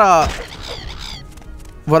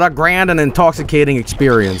 What a grand and intoxicating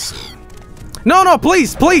experience. No,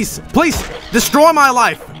 please, destroy my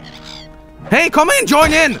life. Hey, come in,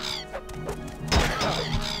 join in.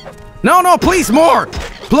 No, please, more,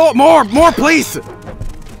 please.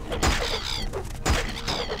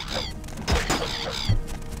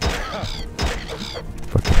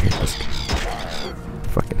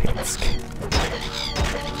 Fucking hate this game.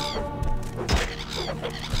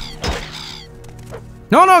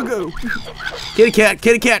 No, go. Kitty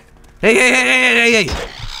cat. Hey.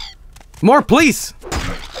 More, please.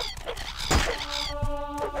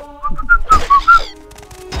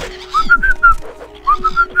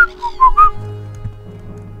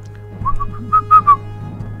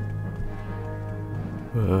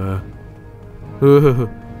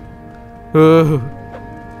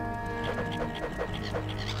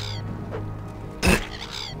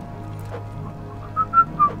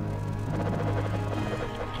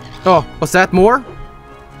 Oh, was that more?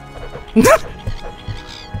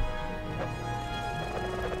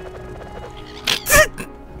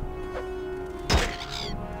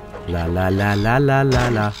 La la la la la la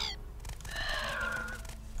la.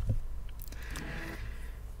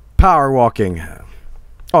 Power walking.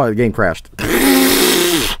 Oh, the game crashed.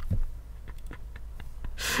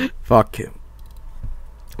 Fuck him.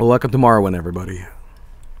 Well, welcome to Morrowind, everybody.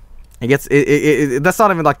 It gets that's not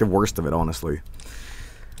even like the worst of it, honestly.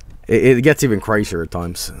 It gets even crazier at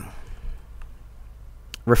times.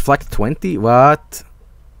 Reflect 20? What?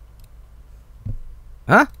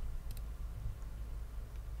 Huh?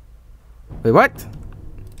 Wait, what?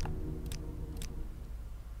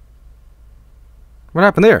 What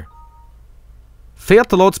happened there? Failed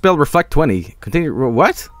to load spell reflect 20. Continue.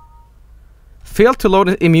 What? Failed to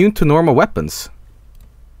load immune to normal weapons.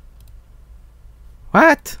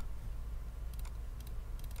 What?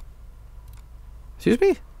 Excuse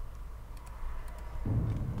me?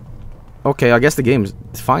 Okay, I guess the game's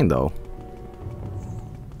fine though.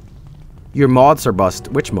 Your mods are bust.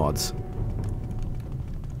 Which mods?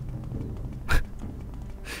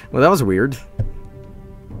 Well, that was weird.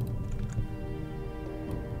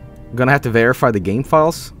 Gonna have to verify the game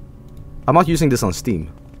files. I'm not using this on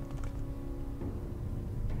Steam.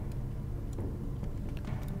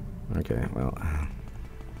 Okay, well,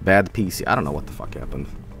 bad PC. I don't know what the fuck happened.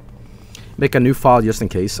 Make a new file just in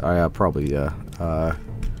case. I probably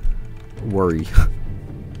worry.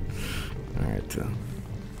 All right.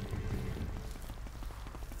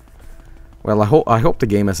 Well, I hope the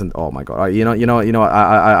game isn't. Oh my god! You know.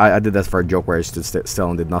 I did that for a joke where I stood still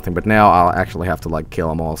and did nothing, but now I'll actually have to like kill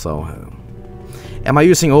them all. So, am I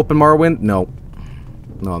using open Morrowind? No,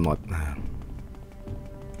 no, I'm not.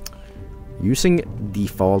 Using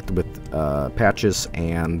default with patches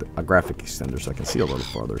and a graphic extender, so I can see a little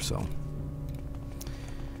farther. So,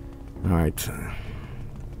 all right.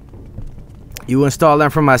 You install them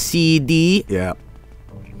from a CD? Yeah.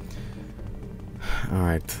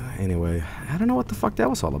 Alright, anyway. I don't know what the fuck that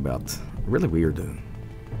was all about. Really weird.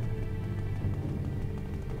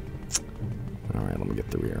 Alright, let me get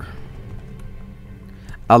through here.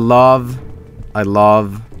 I love the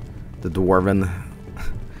Dwarven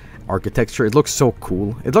architecture. It looks so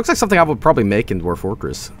cool. It looks like something I would probably make in Dwarf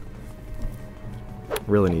Fortress.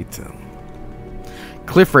 Really neat.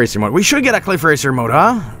 Cliff Racer mode. We should get a Cliff Racer mode,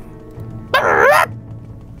 huh? Alright.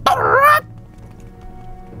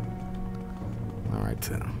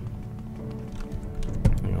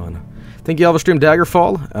 Hang on. Think you ever stream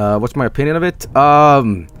Daggerfall? What's my opinion of it? I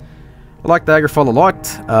like Daggerfall a lot.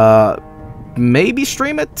 Maybe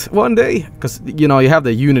stream it one day. Because, you know, you have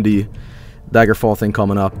the Unity Daggerfall thing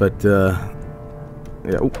coming up, but,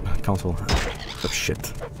 yeah, oop, console. Oh,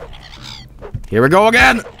 shit. Here we go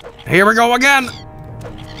again! Here we go again!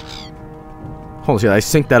 Holy shit, I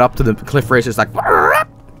synced that up to the Cliff Racer. It's like,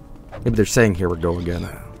 maybe they're saying here we go again.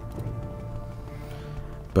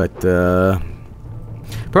 But,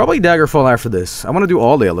 probably Daggerfall after this. I want to do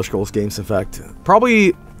all the Elder Scrolls games, in fact.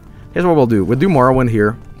 Probably, here's what we'll do. We'll do Morrowind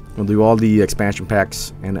here. We'll do all the expansion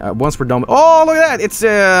packs. And once we're done with, oh, look at that! It's,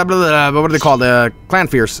 blah, blah, blah, what are they called? Clan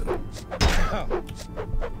Fierce.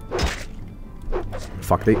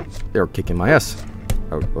 Fuck, they're kicking my ass.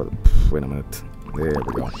 Oh, wait a minute. There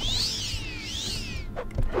we go.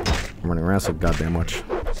 I'm running around so goddamn much.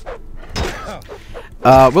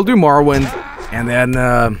 We'll do Morrowind, and then,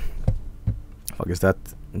 fuck is that?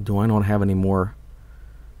 Do I not have any more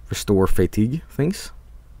restore fatigue things?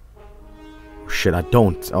 Oh, shit, I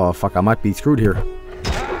don't. Oh, fuck, I might be screwed here.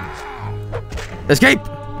 Escape!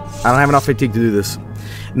 I don't have enough fatigue to do this.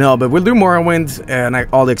 No, but we'll do Morrowind, and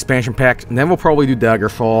all the expansion packs, and then we'll probably do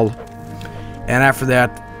Daggerfall. And after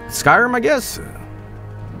that, Skyrim, I guess?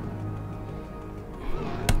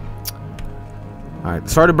 Alright,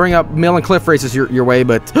 sorry to bring up Mill and Cliff Races your way,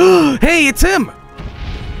 but... hey, it's him!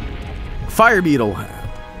 Fire Beetle.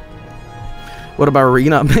 What about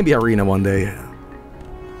Arena? Maybe Arena one day.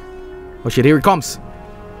 Oh shit, here he comes.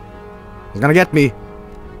 He's gonna get me.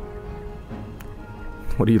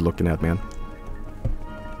 What are you looking at, man?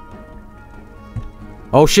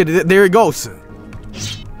 Oh shit, there he goes.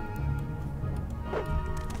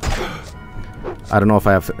 I don't know if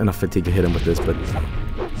I have enough fatigue to hit him with this, but...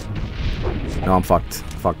 no, I'm fucked.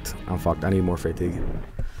 I'm fucked. I need more fatigue.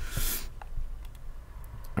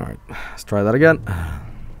 Alright, let's try that again.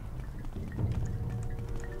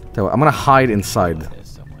 I'm gonna hide inside.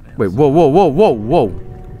 Wait, whoa.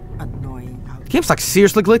 Annoying. Game's like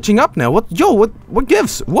seriously glitching up now. What? Yo, what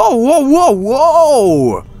gives?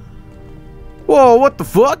 Whoa! Whoa, what the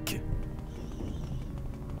fuck?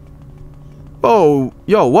 Oh,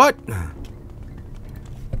 yo, what?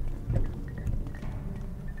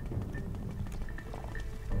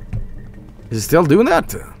 Is it still doing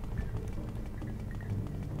that? A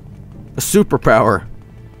superpower.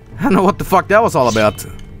 I don't know what the fuck that was all about.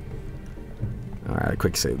 Alright,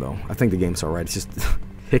 quick save though. I think the game's alright. It's just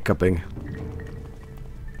hiccuping.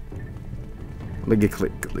 Let me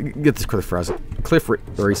get this cliff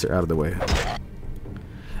eraser out of the way.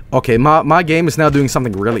 Okay, my game is now doing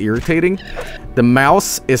something really irritating. The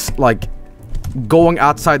mouse is like going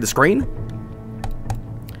outside the screen.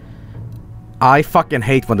 I fucking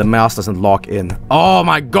hate when the mouse doesn't lock in. Oh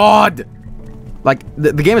my god! Like,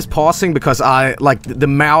 the game is pausing because the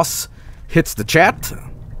mouse hits the chat.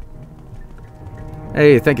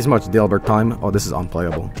 Hey, thank you so much, Delbert Time. Oh, this is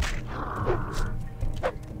unplayable.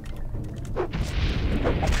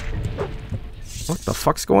 What the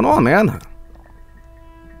fuck's going on, man?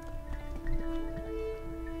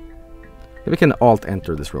 Maybe we can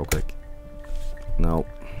alt-enter this real quick. No.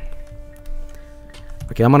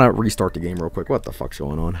 Okay, I'm gonna restart the game real quick. What the fuck's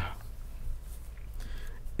going on?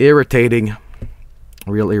 Irritating.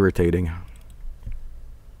 Real irritating.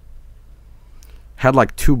 Had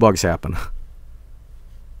like 2 bugs happen.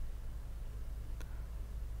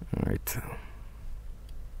 Alright.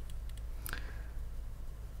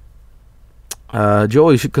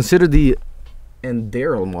 Joel, you should consider the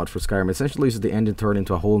Enderal mod for Skyrim. It essentially uses the engine turned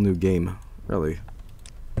into a whole new game. Really?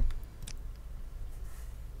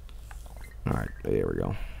 Alright, there we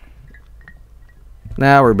go.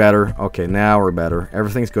 Now we're better. Okay, now we're better.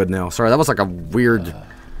 Everything's good now. Sorry, that was like a weird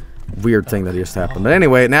thing that just happened. But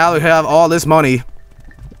anyway, now we have all this money.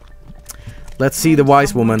 Let's see the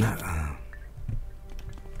wise woman.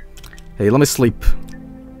 Hey, let me sleep.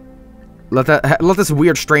 Let this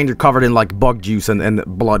weird stranger covered in like bug juice and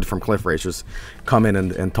blood from cliff racers come in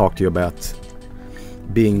and talk to you about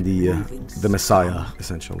being the Messiah,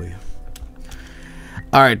 essentially.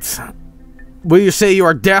 Alright. Will you say you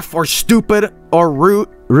are deaf or stupid or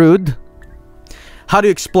rude? How do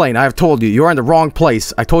you explain? I have told you, you are in the wrong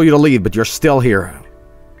place. I told you to leave, but you're still here.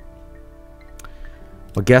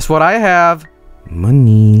 Well, guess what I have?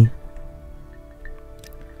 Money.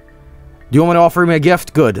 Do you want me to offer me a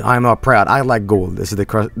gift? Good. I am not proud. I like gold. This is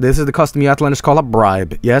the custom you Outlanders call a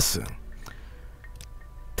bribe. Yes.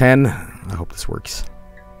 10. I hope this works.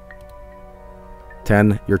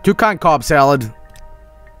 10. You're too kind, Cobb Salad.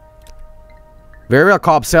 Very well,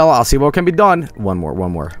 Cobb Salad. I'll see what can be done. One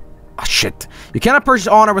more. Ah, shit. You cannot purchase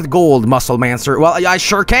honor with gold, Muscle Mancer. Well, I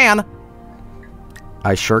sure can.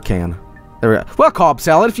 I sure can. There we go. Well, Cobb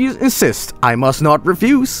Salad, if you insist, I must not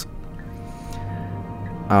refuse.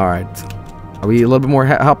 Alright. Are we a little bit more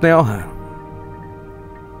help now?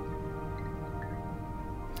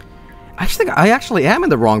 I think I actually am in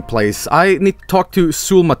the wrong place. I need to talk to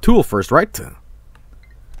Sul Matul first, right?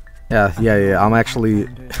 Yeah. I'm actually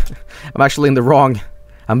in the wrong.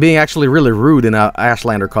 I'm being actually really rude in a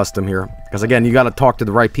Ashlander custom here. Because again, you gotta talk to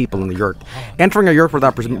the right people in the yurt. Entering a yurt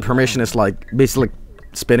without permission is like basically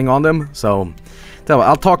spitting on them. So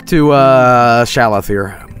I'll talk to Shalath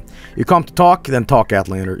here. You come to talk, then talk,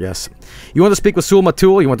 Atlander. Yes. You want to speak with Sul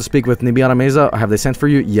Matul? You want to speak with Nibiana Meza? Have they sent for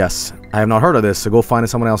you? Yes. I have not heard of this, so go find it.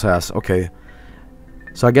 Someone else has. Okay.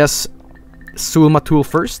 So I guess Sul Matul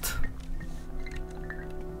first.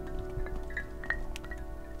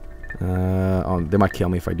 Oh, they might kill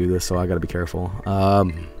me if I do this, so I gotta be careful.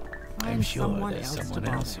 I'm sure there's someone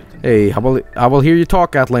else who can... Hey, I will hear you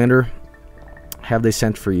talk, Atlander. Have they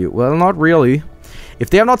sent for you? Well, not really. If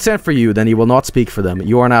they have not sent for you, then you will not speak for them.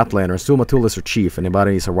 You are an Outlander. Sul Matul is her chief.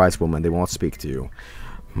 Anybody is a wise woman. They won't speak to you.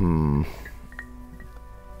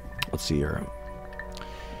 Let's see here.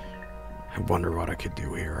 I wonder what I could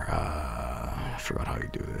do here. I forgot how you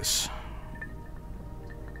do this.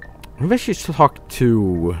 Maybe I should talk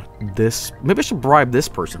to this. Maybe I should bribe this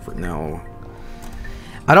person for... No.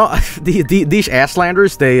 I don't... These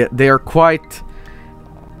Ashlanders, they are quite...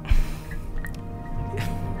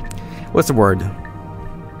 What's the word?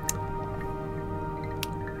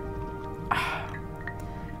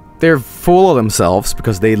 They're full of themselves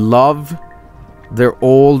because they love their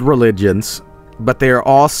old religions, but they're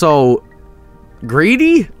also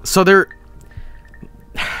greedy, so they're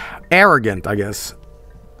arrogant, I guess.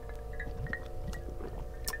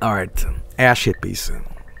 Alright, ash hippies.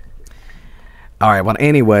 Alright, well,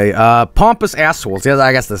 anyway, pompous assholes. Yeah,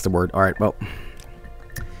 I guess that's the word. Alright, well.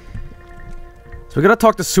 So we're gonna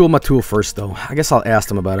talk to Sul Matul first, though. I guess I'll ask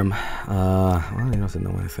them about him. Well, he doesn't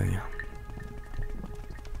know anything.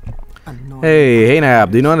 Hey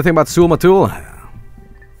Nab, do you know anything about Sul Matul?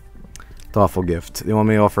 Thoughtful gift. Do you want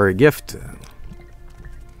me to offer a gift?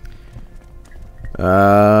 Why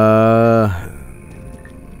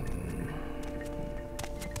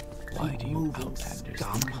do you Outlanders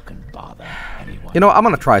fucking bother anyone? You know, I'm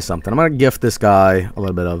gonna try something. I'm gonna gift this guy a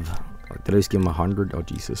little bit of... Did I just give him 100? Oh,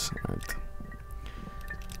 Jesus. Alright.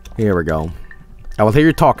 Here we go. I will hear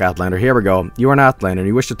you talk, Outlander. Here we go. You are an Outlander, and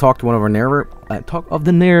you wish to talk to one of our talk of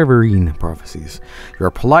the Neverine prophecies. You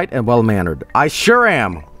are polite and well-mannered. I sure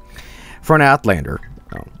am, for an Outlander.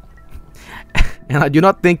 Oh. And I do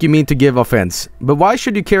not think you mean to give offense. But why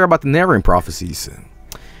should you care about the Neverine prophecies?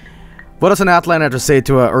 What does an Outlander have to say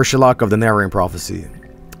to a Urshulak of the Neverine prophecy?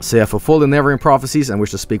 Say I fulfill the Neverine prophecies and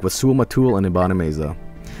wish to speak with Sul Matul and Ibane Mesa.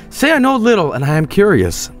 Say I know little and I am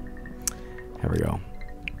curious. Here we go.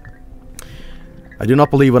 I do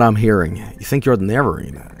not believe what I'm hearing. You think you're the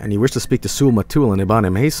Neverine, and you wish to speak to Sul Matul and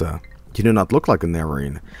Ibane Mesa. You do not look like a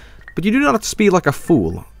Neverine, but you do not speak like a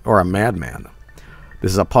fool or a madman.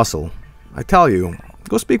 This is a puzzle. I tell you,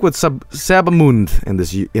 go speak with Sabamund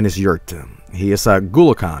in his yurt. He is a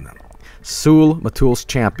Gulakan, Sul Matul's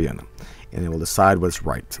champion, and he will decide what's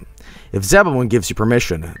right. If Zabamund gives you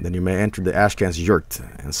permission, then you may enter the Ashkan's yurt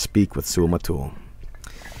and speak with Sul Matul.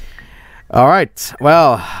 Alright,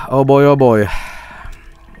 well, oh boy.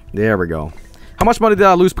 There we go. How much money did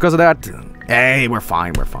I lose because of that? Hey, we're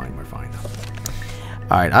fine.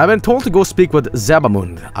 Alright, I've been told to go speak with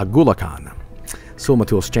Zabamund, a Gulakan, Sul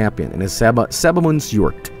Matul's champion, in his Zabamund's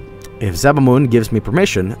yurt. If Zabamund gives me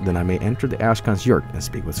permission, then I may enter the Ashkan's yurt and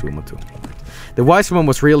speak with Sul Matul. The wise woman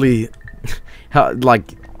was really,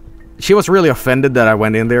 like, she was really offended that I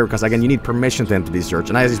went in there, because again, you need permission to enter these yurts.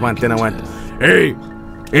 And I just went in and went, Hey,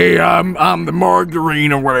 I'm the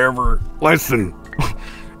margarine or whatever. Listen,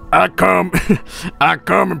 I come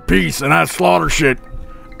in peace and I slaughter shit.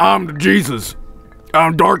 I'm the Jesus.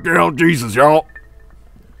 I'm Dark Hell Jesus, y'all.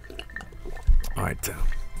 Alright,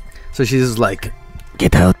 so she's just like,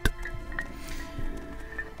 get out.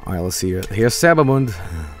 Alright, let's see here. Here's Sabamund.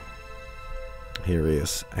 Here he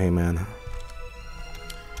is. Hey, man.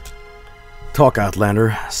 Talk,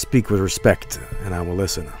 Outlander. Speak with respect, and I will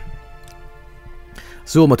listen.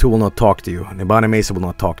 Sul Matul will not talk to you. Ibane Mesa will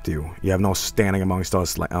not talk to you. You have no standing amongst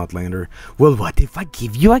us, Outlander. Well, what if I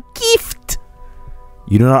give you a gift?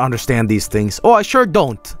 You do not understand these things. Oh, I sure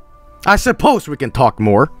don't. I suppose we can talk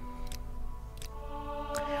more.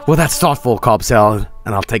 Well, that's thoughtful, Cobb Salad,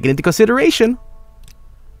 and I'll take it into consideration.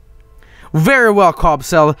 Very well, Cobb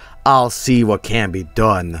Salad. I'll see what can be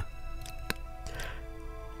done.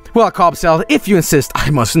 Well, Cobb Salad, if you insist, I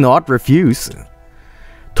must not refuse.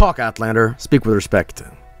 Talk, Outlander. Speak with respect.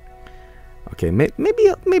 Okay,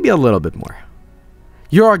 maybe a little bit more.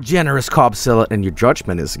 You are generous, Cobb Salad, and your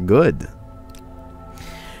judgment is good.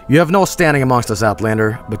 You have no standing amongst us,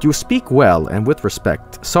 Outlander, but you speak well and with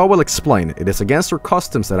respect. So I will explain. It is against our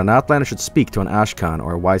customs that an Outlander should speak to an Ashkan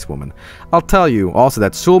or a wise woman. I'll tell you also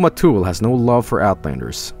that Sul Matul has no love for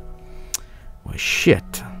Outlanders. Well,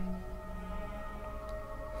 shit.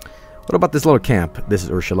 What about this little camp? This is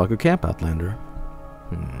Urshulaku Camp, Outlander.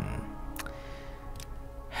 Oh,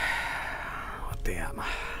 damn.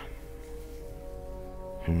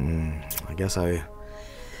 I guess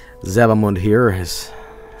Zabamund here is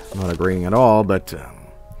not agreeing at all, but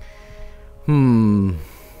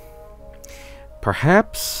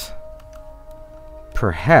perhaps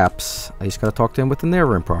I just gotta talk to him with the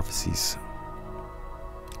Neverine prophecies.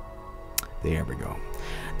 There we go.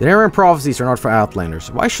 The Neverine prophecies are not for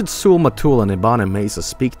Outlanders. Why should Sul Matul and Ibane Mesa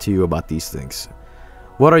speak to you about these things?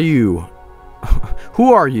 What are you?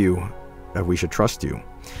 Who are you that we should trust you?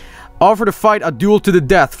 Offer to fight a duel to the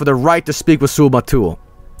death for the right to speak with Sul Matul.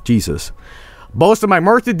 Jesus. Boast of my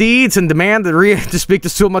murder deeds and demand to speak to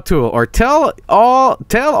Sul Matul, or tell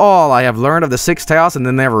all I have learned of the 6 tales and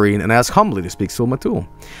the Neverine, and ask humbly to speak Sul Matul.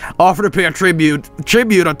 Offer to pay a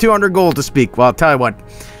tribute of 200 gold to speak. Well, I'll tell you what,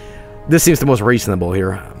 this seems the most reasonable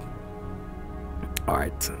here.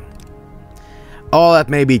 Alright. All that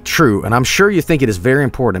may be true, and I'm sure you think it is very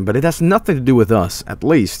important, but it has nothing to do with us, at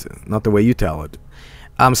least, not the way you tell it.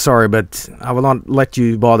 I'm sorry, but I will not let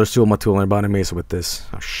you bother Sul Matul and Ibane Mesa with this.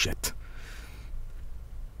 Oh, shit.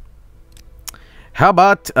 How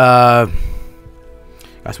about, guys,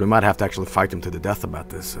 we might have to actually fight him to the death about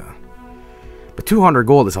this. But 200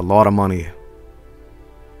 gold is a lot of money.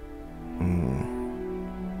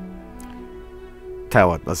 Tell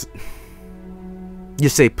what, let's... You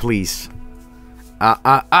say please.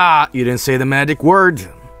 You didn't say the magic word.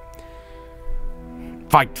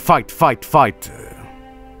 Fight.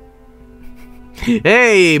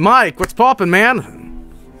 Hey, Mike, what's poppin', man?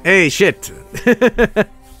 Hey, shit.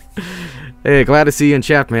 Hey, glad to see you in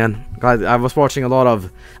chat, man. I was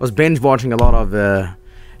binge watching a lot of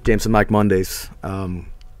James and Mike Mondays. I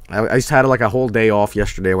just had like a whole day off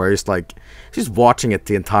yesterday where I just watching it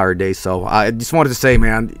the entire day. So I just wanted to say,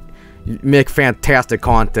 man, you make fantastic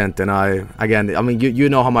content, and I mean, you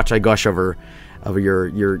know how much I gush over of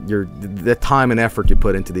the time and effort you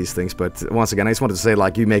put into these things. But once again, I just wanted to say,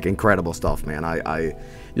 like, you make incredible stuff, man. I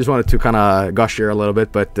just wanted to kind of gush here a little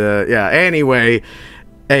bit, but yeah. Anyway,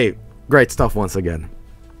 hey, great stuff once again.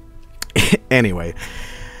 Anyway,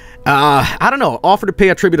 I don't know. Offer to pay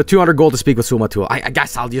a tribute of 200 gold to speak with Sumatul. I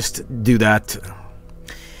guess I'll just do that.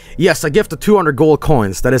 Yes, a gift of 200 gold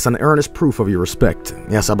coins. That is an earnest proof of your respect.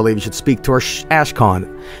 Yes, I believe you should speak to our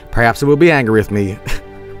Ashcon. Perhaps it will be angry with me.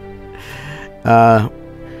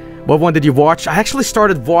 What one did you watch? I actually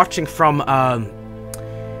started watching from,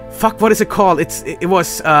 fuck, what is it called? It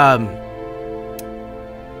was that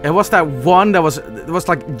one that was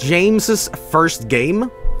like James's first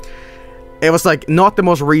game. It was like not the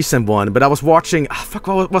most recent one, but I was watching, fuck,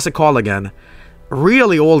 what was it called again?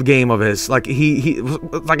 Really old game of his, like he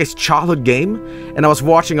like his childhood game, and I was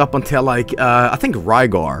watching up until like I think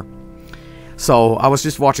Rygar. So I was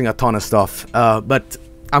just watching a ton of stuff, but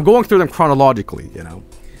I'm going through them chronologically, you know,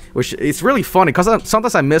 which it's really funny because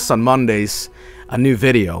sometimes I miss on Mondays a new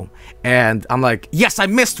video, and I'm like, yes, I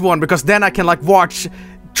missed one, because then I can like watch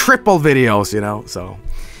triple videos, you know. So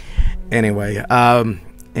anyway,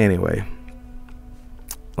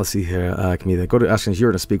 let's see here. Can you go to Ashken's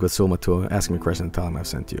Yurt and speak with Sumatul, ask me a question and tell him I've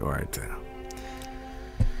sent you. Alright.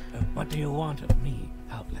 What do you want of me,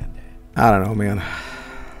 Outlander? I don't know, man.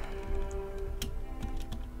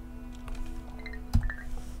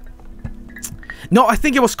 No, I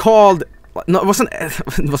think it was called... No, it wasn't...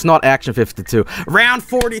 It was not Action 52. Round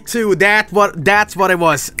 42! That's what it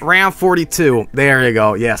was. Round 42. There you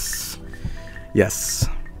go. Yes. Yes.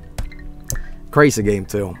 Crazy game,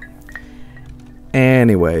 too.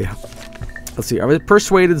 Anyway, let's see. I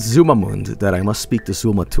persuaded Zumamund that I must speak to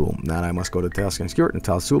Sumatul. Now I must go to Taskin's Yurt and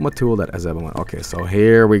tell Sumatul that as everyone. Okay, so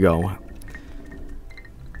here we go.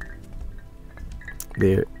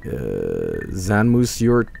 There, Zanmu's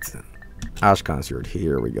Yurt, Ashkan's Yurt.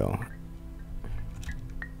 Here we go.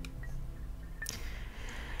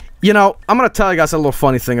 You know, I'm gonna tell you guys a little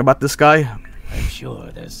funny thing about this guy. I'm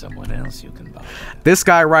sure there's someone else you can bother. This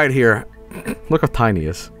guy right here. Look how tiny he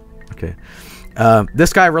is. Okay.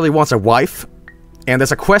 This guy really wants a wife, and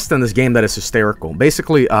there's a quest in this game that is hysterical.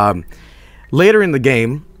 Basically, later in the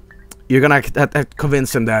game, you're gonna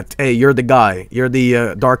convince him that, hey, you're the guy, you're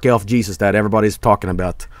the dark elf Jesus that everybody's talking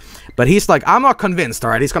about. But he's like, I'm not convinced.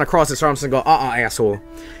 All right, he's gonna cross his arms and go, asshole.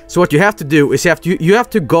 So what you have to do is you have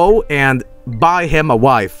to go and buy him a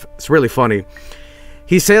wife. It's really funny.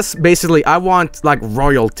 He says basically, I want like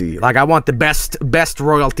royalty, like I want the best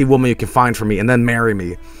royalty woman you can find for me, and then marry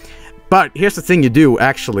me. But here's the thing you do,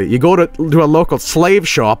 actually. You go to a local slave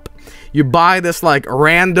shop, you buy this, like,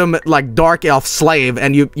 random, like, dark elf slave,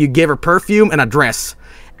 and you give her perfume and a dress.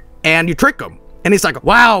 And you trick him. And he's like,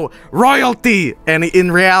 wow, royalty! And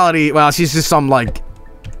in reality, well, she's just some, like,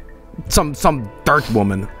 some dirt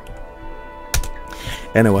woman.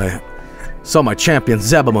 Anyway, so my champion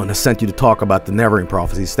Zebamon has sent you to talk about the Neverwing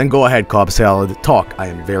prophecies. Then go ahead, Cobb Salad. Talk. I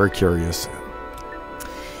am very curious.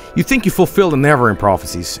 You think you fulfill the Neverwing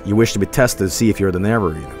prophecies. You wish to be tested to see if you're the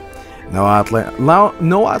Neverwing. No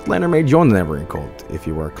Outlander may join the Neverwing cult. If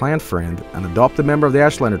you were a clan friend, an adopted member of the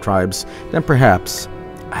Ashlander tribes, then perhaps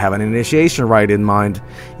I have an initiation rite in mind.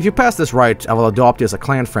 If you pass this rite, I will adopt you as a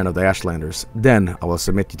clan friend of the Ashlanders. Then I will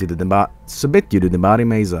submit you to the Nembari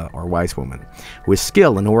Mesa, or wise woman, who is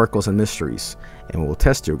skilled in oracles and mysteries, and will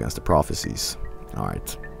test you against the prophecies.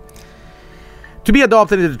 Alright. To be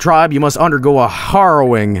adopted into the tribe, you must undergo a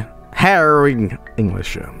harrowing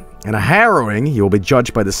English. In a harrowing, you will be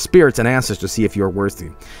judged by the spirits and ancestors to see if you are worthy.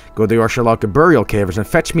 Go to the Orshalaka burial cavers and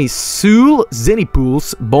fetch me Sul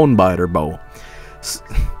Zinipul's bonebiter bow.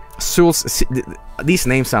 Sul's... These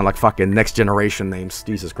names sound like fucking next generation names.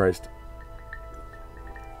 Jesus Christ.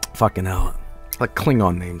 Fucking hell. Like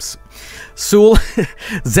Klingon names. Sul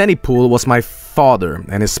Zenipul was my father,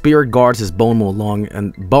 and his spirit guards his bone mold long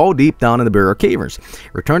and bow deep down in the burial cavers.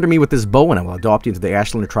 Return to me with this bow, and I will adopt you into the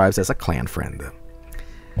Ashlander tribes as a clan friend.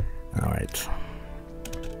 Alright.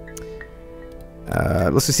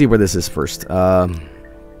 Let's just see where this is first.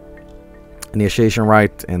 Initiation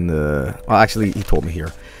rite and the... Well, actually, he told me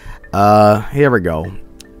here. Here we go.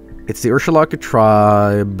 It's the Urshalaka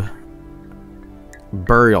tribe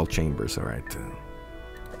burial chambers, alright.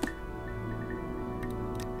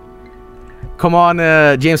 Come on,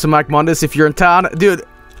 James and Mike Mundus, if you're in town. Dude,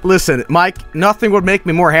 listen, Mike, nothing would make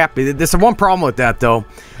me more happy. There's one problem with that, though.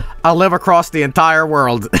 I live across the entire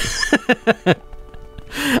world.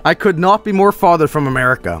 I could not be more farther from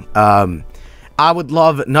America. I would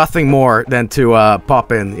love nothing more than to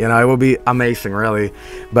pop in. You know, it would be amazing, really.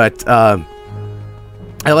 But I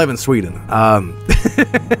live in Sweden.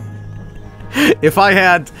 If I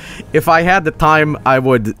had If I had the time, I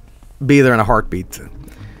would be there in a heartbeat.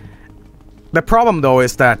 The problem, though,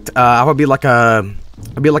 is that I would be like a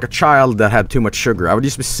child that had too much sugar. I would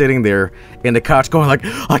just be sitting there in the couch going like,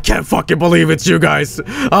 I can't fucking believe it's you guys.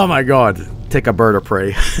 Oh my god. Take a bird of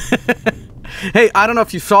prey. Hey, I don't know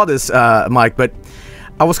if you saw this, Mike, but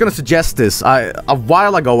I was gonna suggest this. A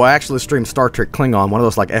while ago, I actually streamed Star Trek Klingon, one of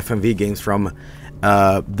those like FMV games from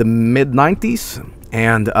the mid-90s.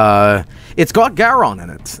 And it's got Garon in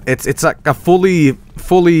it. It's like a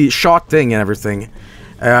fully shot thing and everything.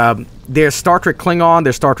 There's Star Trek Klingon,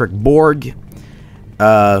 there's Star Trek Borg.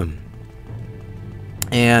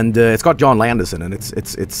 And it's got John Landis in it.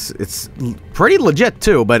 It's pretty legit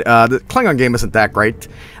too, but the Klingon game isn't that great.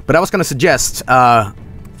 But I was gonna suggest that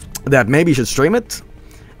maybe you should stream it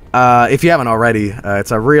if you haven't already.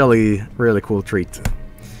 It's a really cool treat.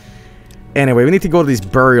 Anyway, we need to go to these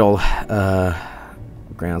burial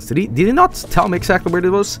grounds. Did he not tell me exactly where it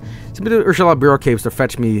was? It's a bit of Ursula Bureau Caves to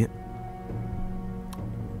fetch me.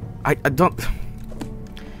 I don't.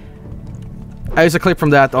 I use a clip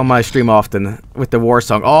from that on my stream often with the war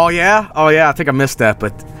song. Oh yeah, I think I missed that,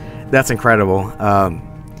 but that's incredible.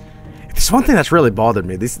 It's one thing that's really bothered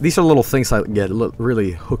me. These are little things I get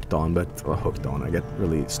really hooked on, I get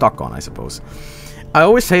really stuck on, I suppose. I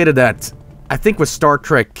always hated that. I think with Star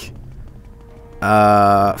Trek.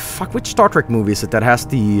 Fuck, which Star Trek movie is it that has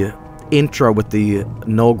the intro with the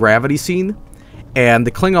no gravity scene, and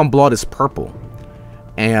the Klingon blood is purple,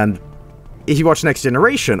 and if you watch Next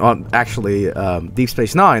Generation, actually Deep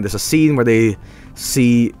Space Nine, there's a scene where they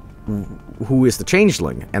see who is the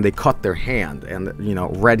changeling, and they cut their hand, and you know,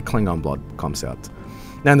 red Klingon blood comes out.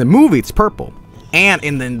 Now in the movie, it's purple, and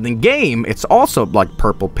in the game, it's also like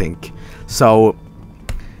purple pink. So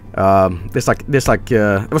there's like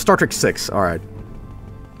it was Star Trek 6. All right,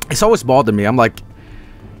 it's always bothered me. I'm like,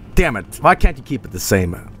 damn it, why can't you keep it the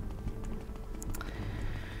same?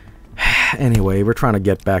 Anyway, we're trying to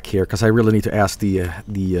get back here because I really need to ask the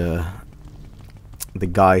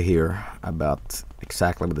guy here about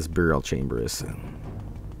exactly what this burial chamber is.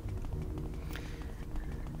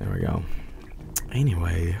 There we go.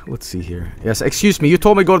 Anyway, let's see here. Yes, excuse me, you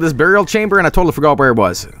told me to go to this burial chamber and I totally forgot where it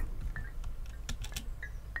was.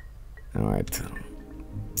 Alright.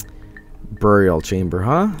 Burial chamber,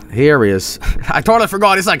 huh? Here he is. I totally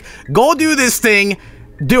forgot. He's like, go do this thing.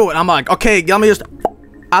 Do it. I'm like, okay, let me just...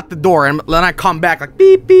 at the door, and then I come back like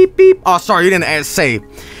beep beep beep. Oh, sorry, you didn't say.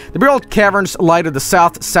 The burial caverns lie to the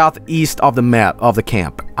southeast of the map of the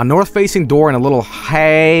camp. A north-facing door and a little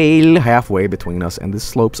hail halfway between us and the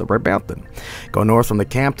slopes of Red Mountain. Go north from the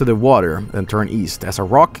camp to the water, then turn east. There's a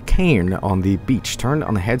rock cairn on the beach. Turn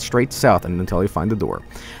on the head straight south and until you find the door.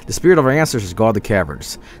 The spirit of our ancestors guard the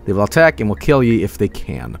caverns. They will attack and will kill you if they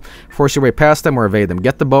can. Force your way past them or evade them.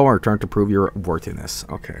 Get the bow and return to prove your worthiness.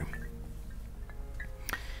 Okay.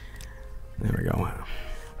 There we go.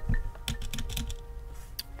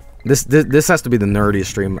 This has to be the nerdiest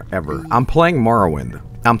stream ever. I'm playing Morrowind.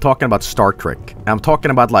 I'm talking about Star Trek. I'm talking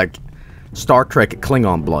about like Star Trek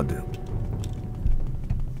Klingon blood.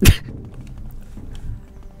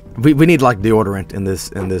 we need like deodorant in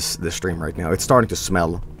this stream right now. It's starting to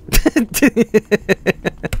smell.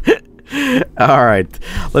 All right,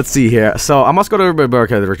 let's see here. So I must go to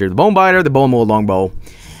the bone biter, the bone mold longbow.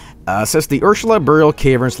 Says the Ursula burial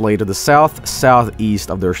caverns lay to the southeast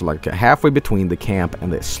of the Ursula, halfway between the camp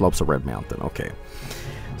and the slopes of Red Mountain. Okay,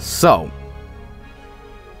 so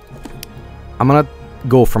I'm gonna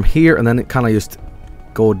go from here and then it kind of just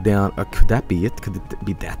go down. Could that be it? Could it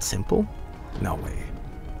be that simple? No way.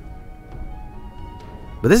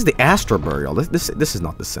 But this is the Astro burial. This is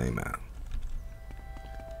not the same, man.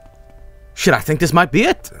 Shit, I think this might be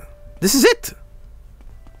it. This is it.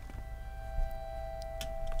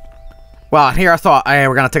 Well, here I thought, hey,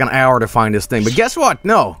 we're gonna take an hour to find this thing, but guess what?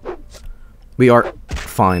 No, we are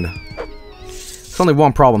fine. There's only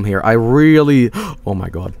one problem here. I really, oh my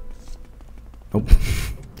god, oh.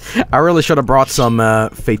 I really should have brought some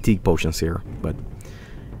fatigue potions here, but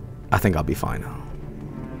I think I'll be fine.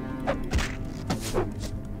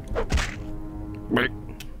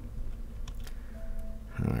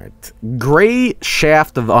 All right, Gray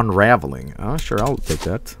Shaft of Unraveling. Oh, sure, I'll take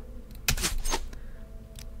that.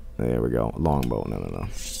 There we go. Longbow. No.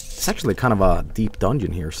 It's actually kind of a deep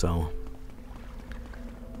dungeon here, so.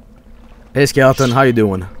 Hey, Skeleton. How you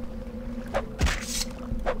doing?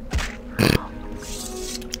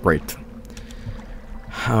 Great.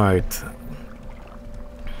 Alright.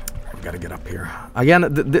 We gotta get up here. Again,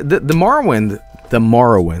 the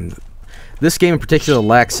Morrowind. This game in particular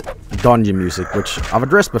lacks dungeon music, which I've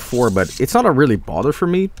addressed before, but it's not a really bother for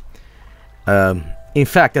me. In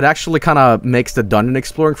fact, it actually kind of makes the dungeon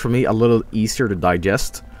exploring for me a little easier to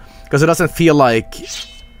digest. Because it doesn't feel like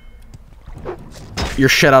you're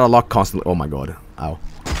shit out of luck constantly. Oh my god. Ow.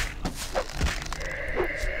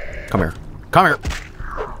 Come here. Come here!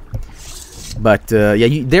 But,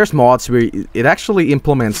 yeah, there's mods where it actually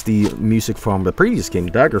implements the music from the previous game,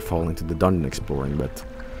 Daggerfall, into the dungeon exploring, but...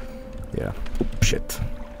 Yeah. Oh, shit.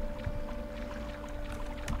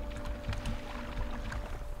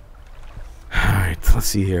 Alright, let's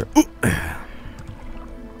see here. Ooh.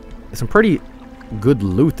 There's some pretty good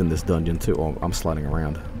loot in this dungeon, too. Oh, I'm sliding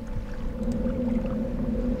around.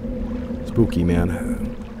 Spooky,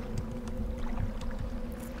 man.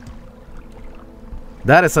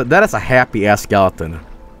 That is a happy-ass skeleton.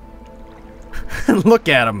 Look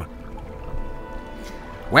at him.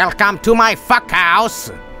 Welcome to my fuck house.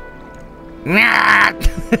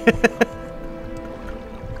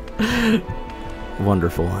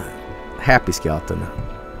 Wonderful. Happy skeleton.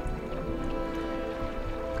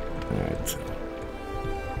 Alright.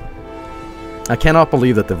 I cannot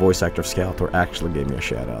believe that the voice actor of Skeletor actually gave me a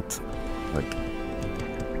shout out. Like,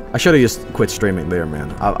 I should have just quit streaming there,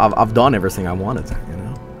 man. I've done everything I wanted, you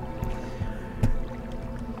know?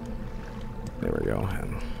 There we go.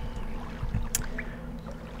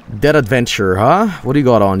 Dead Adventure, huh? What do you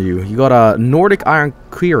got on you? You got a Nordic Iron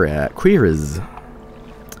Cuirass.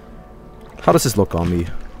 How does this look on me?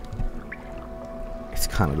 It's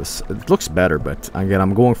kind of this. It looks better, but again,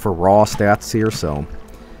 I'm going for raw stats here, so.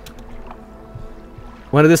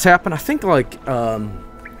 When did this happen? I think like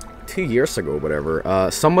 2 years ago, whatever.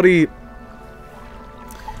 Somebody.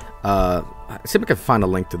 See if I can find a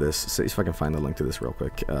link to this. See if I can find a link to this real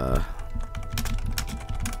quick. I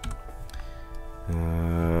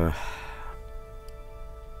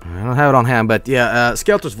don't have it on hand, but yeah,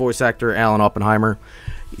 Skeletor's voice actor, Alan Oppenheimer,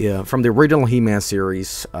 yeah, from the original He-Man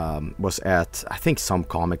series, was at, I think, some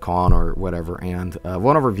Comic-Con or whatever, and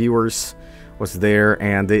one of our viewers was there,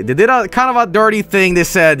 and they did a kind of a dirty thing. They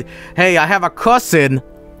said, hey, I have a cousin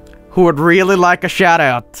who would really like a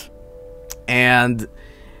shout-out. And,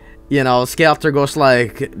 you know, Skeletor goes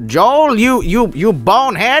like, Joel, you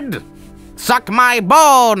bonehead, suck my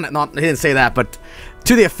bone. No, he didn't say that, but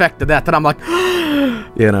to the effect of that, and I'm like,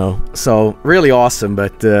 you know, so really awesome,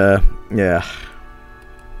 but yeah.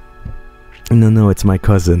 No, it's my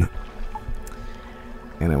cousin.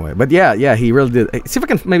 Anyway, but yeah, he really did. Hey, see if I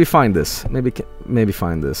can maybe find this. Maybe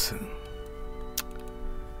find this.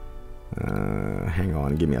 Hang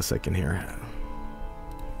on, give me a second here.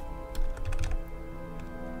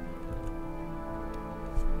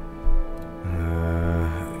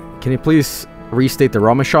 Can you please restate the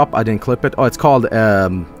ramen shop? I didn't clip it. Oh, it's called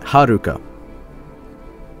Haruka.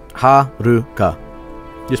 Haruka.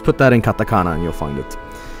 Just put that in katakana and you'll find it.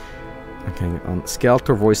 Okay, on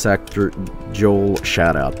Skeletor voice actor Joel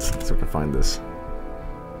shoutout. So we can find this.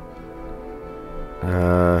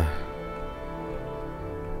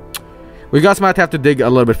 We guys might have to dig a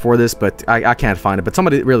little bit for this, but I can't find it. But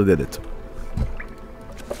somebody really did it.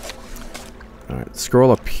 Alright,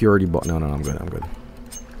 scroll up purity bot. No, I'm good.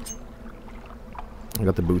 I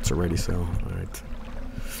got the boots already, so alright.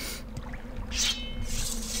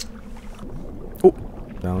 Oh,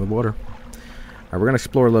 down in the water. Alright, we're gonna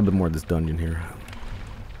explore a little bit more of this dungeon here.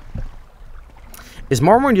 Is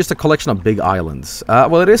Morrowind just a collection of big islands?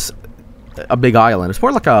 Well, it is a big island. It's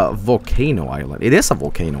more like a volcano island. It is a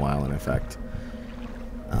volcano island, in fact.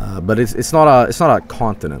 But it's not a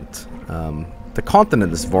continent. The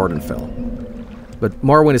continent is Vardenfell. But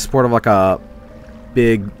Morrowind is sort of like a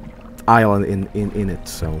big island in it,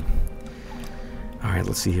 so. Alright,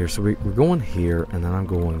 let's see here. So we're going here, and then I'm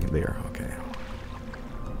going there. Okay.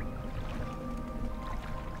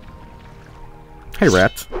 Hey,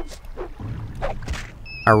 rat.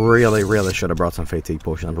 I really should have brought some fatigue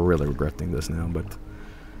potion. I'm really regretting this now, but.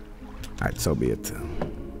 Alright, so be it.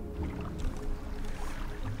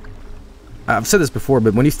 I've said this before,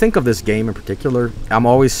 but when you think of this game in particular, I'm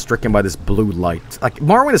always stricken by this blue light. Like,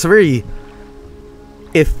 Morrowind is a very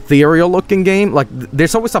ethereal looking game. Like,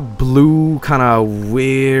 there's always a blue kind of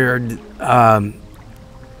weird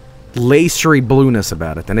lasery blueness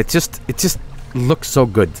about it, and it just looks so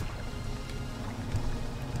good.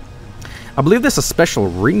 I believe there's a special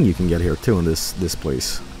ring you can get here too in this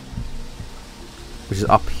place, which is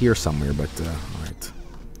up here somewhere, but all right.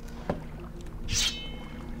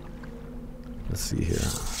 Let's see here.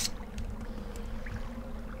 There's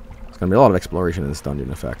gonna be a lot of exploration in this dungeon,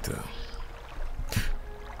 in fact.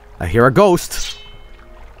 I hear a ghost.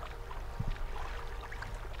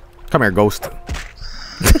 Come here, ghost.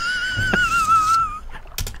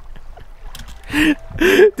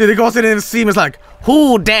 Dude, Dude, he goes in and see him, is like,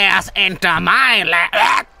 who dares enter my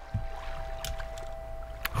land?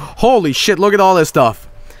 Holy shit, look at all this stuff.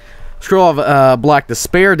 Scroll of Black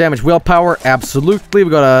Despair, damage willpower, absolutely. We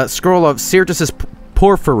got a scroll of Syrtis'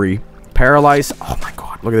 Porphyry, paralyze. Oh my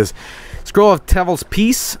god, look at this. Scroll of Tevil's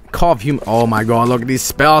Peace, Call of Human. Oh my god, look at these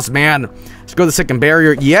spells, man. Scroll of the second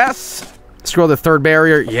barrier, yes. Scroll of the third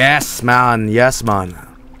barrier, yes, man, yes, man.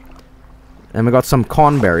 And we got some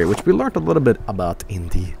con barrier, which we learned a little bit about in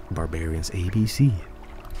the Barbarians ABC.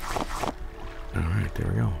 Alright,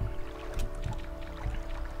 there we go.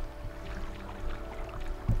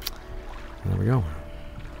 There we go.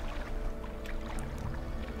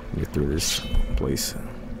 Get through this place. So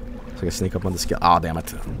I can sneak up on the skill. Ah, damn it.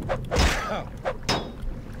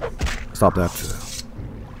 Stop that.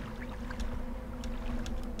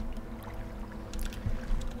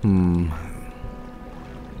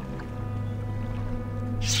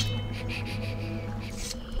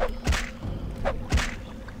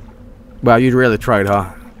 Wow, you'd really tried,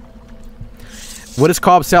 huh? What is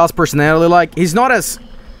Cobb Sal's personality like? He's not as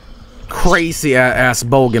crazy as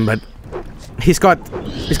Bogan, but he's got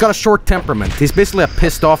a short temperament. He's basically a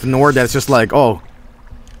pissed off Nord that's just like, oh,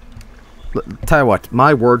 tell you what,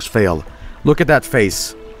 my words fail. Look at that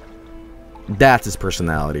face. That's his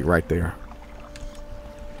personality right there.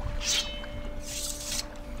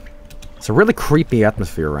 It's a really creepy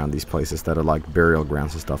atmosphere around these places that are like burial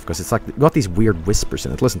grounds and stuff, because it's like got these weird whispers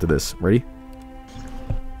in it. Listen to this. Ready?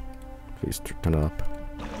 Please turn it up.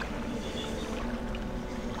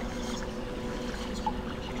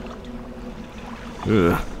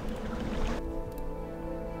 Ugh.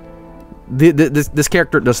 This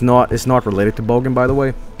character is not related to Bogan, by the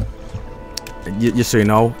way. Just so you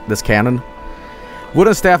know, this canon.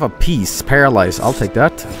 Wooden Staff of Peace, paralyzed. I'll take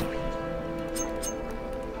that.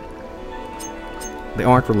 They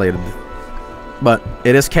aren't related, but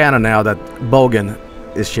it is canon now that Bogan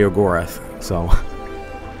is Sheogorath. So,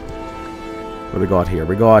 what do we got here?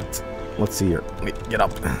 We got, let's see here. Let me get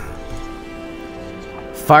up.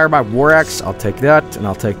 Fire by War Axe, I'll take that, and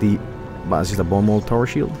I'll take the, it's just a Bone Mold Tower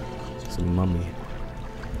Shield. It's a mummy.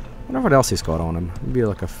 I wonder what else he's got on him. Maybe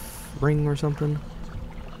like a ring or something.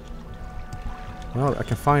 Well, I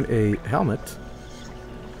can find a helmet.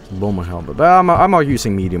 It's a Boma helmet, but I'm not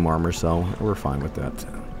using medium armor, so we're fine with that.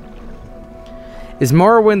 Is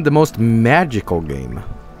Morrowind the most magical game?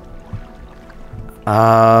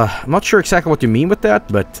 I'm not sure exactly what you mean with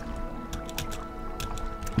that, but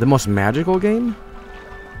the most magical game?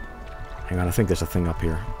 Hang on, I think there's a thing up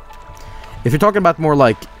here. If you're talking about more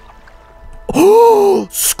like... Oh!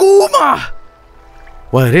 Skooma!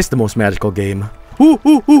 Well, it is the most magical game. Ooh,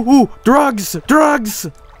 ooh, ooh, ooh! Drugs! Drugs!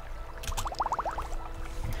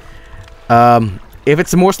 If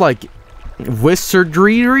it's the most, like,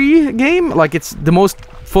 wizardry game, like it's the most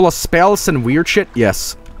full of spells and weird shit,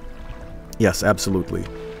 yes. Yes, absolutely.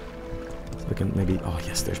 So I can maybe... Oh,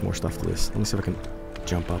 yes, there's more stuff to this. Let me see if I can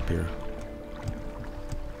jump up here.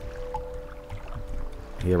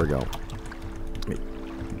 Here we go. Let me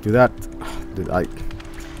do that. Dude, I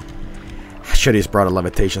should have just brought a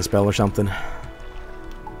levitation spell or something.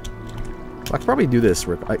 I could probably do this.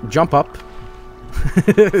 I jump up.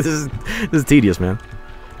 this is tedious, man.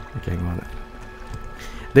 Okay, hang on.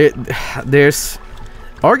 There's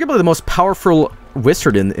arguably the most powerful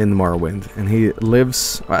wizard in Morrowind, and he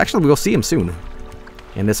lives. Well, actually, we'll see him soon.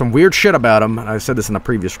 And there's some weird shit about him. I said this in a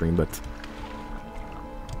previous stream, but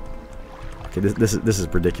okay, this is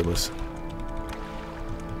ridiculous.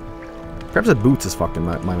 Perhaps the boots is fucking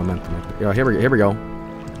my momentum. Yeah, here we go.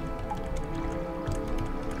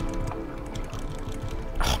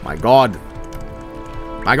 Oh my god.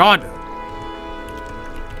 My god.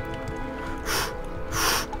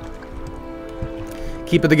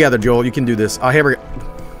 Keep it together, Joel. You can do this. Oh, here we go.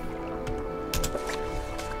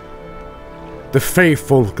 The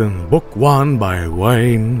Faefolken, Book 1 by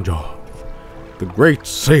Wayne Job. The great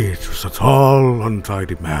sage was a tall,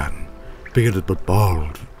 untidy man, bearded but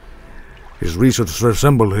bald. His research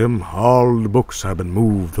resembled him. All the books have been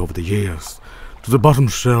moved over the years to the bottom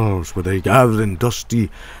shelves where they gathered in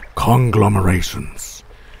dusty conglomerations.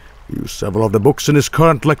 He used several of the books in his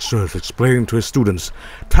current lectures, explaining to his students,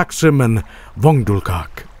 Taksim and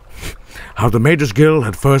Vongdulkak, how the Mages Guild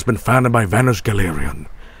had first been founded by Vargskelethor.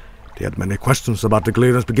 They had many questions about the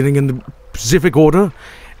Galerians beginning in the Pacific Order,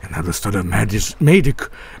 and how the study of magic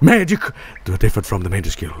differed from the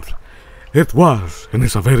Mages Guild. It was, and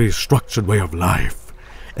is a very structured way of life,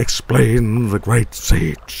 explained the great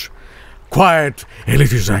sage. Quiet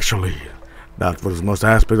elitists, actually. That was most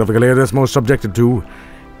aspect of Galerians most subjected to.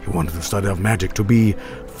 He wanted the study of magic to be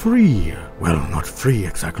free. Well, not free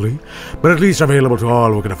exactly, but at least available to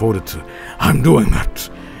all who can afford it. I'm doing that.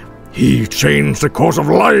 He changed the course of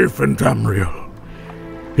life in Tamriel.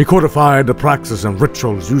 He codified the practices and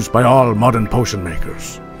rituals used by all modern potion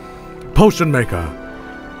makers. Potion maker,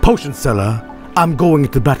 potion seller, I'm going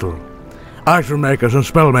into battle. Item makers and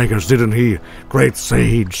spell makers, didn't he, great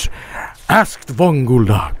sage? Asked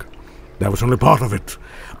Vonguldak. That was only part of it.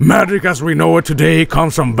 Magic as we know it today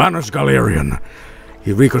comes from Vargskelethor.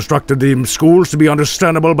 He reconstructed the schools to be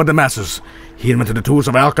understandable by the masses. He invented the tools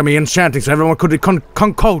of alchemy and enchanting so everyone could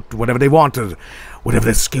concoct whatever they wanted, whatever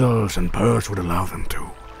their skills and purse would allow them to,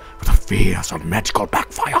 with the fears of magical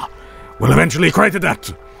backfire. Well, eventually he created that.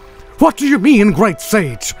 What do you mean, great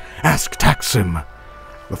sage? Asked Taksim.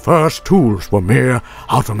 The first tools were more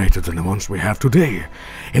automated than the ones we have today.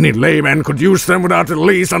 Any layman could use them without the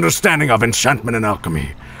least understanding of enchantment and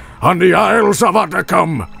alchemy. On the Isles of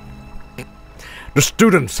Atacum, the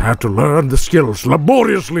students had to learn the skills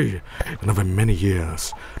laboriously, and over many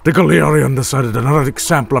years, the Galerian decided another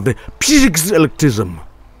example of the pixelectism.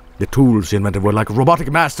 The tools he invented were like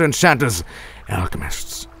robotic master enchanters and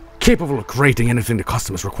alchemists, capable of creating anything the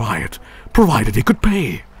customers required, provided he could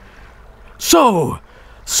pay. So,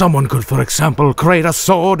 someone could, for example, create a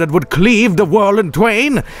sword that would cleave the world in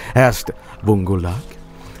twain? Asked Vonguldak.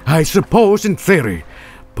 I suppose in theory,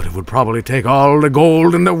 but it would probably take all the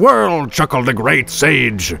gold in the world, chuckled the great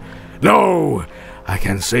sage. No, I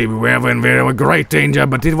can say we were ever in very great danger,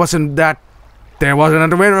 but it wasn't that. There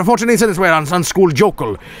wasn't a very unfortunate incident where an unschooled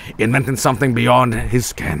yokel invented something beyond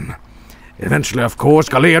his ken. Eventually, of course,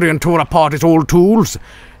 Galerian tore apart his old tools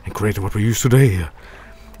and created what we use today.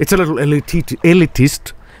 It's a little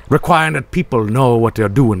elitist, requiring that people know what they're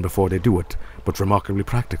doing before they do it, but remarkably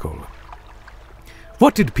practical.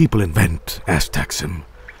 What did people invent? Asked Taksim.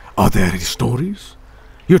 Are there any stories?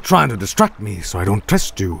 You're trying to distract me, so I don't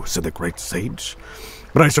trust you, said the great sage.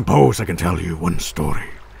 But I suppose I can tell you one story,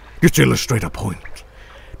 just to illustrate a point.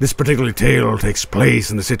 This particular tale takes place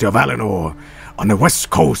in the city of Alinor, on the west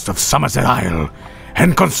coast of Somerset Isle,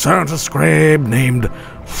 and concerns a scribe named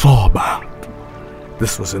Thorbald.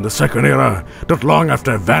 This was in the Second Era, not long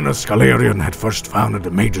after Vinesauce had first founded the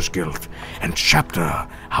Mages Guild, and chapter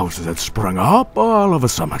houses had sprung up all over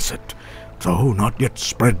Somerset, though not yet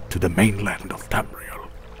spread to the mainland of Tamriel.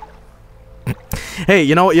 Hey,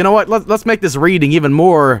 you know what? Let's make this reading even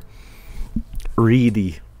more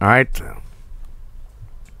reedy. All right.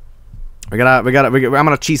 I'm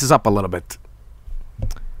gonna cheese this up a little bit.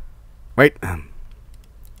 Wait.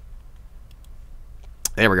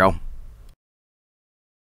 There we go.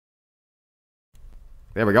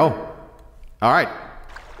 There we go. All right.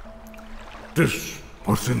 This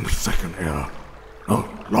was in the Second Era,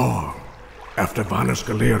 not long after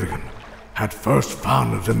Vargskelethor had first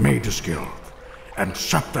founded the Mages Guild, and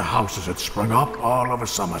chapter houses had sprung up all over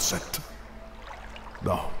Somerset,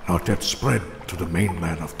 though not yet spread to the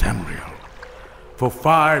mainland of Tamriel. For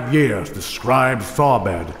 5 years, the scribe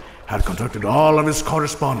Thorbald had conducted all of his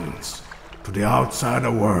correspondence to the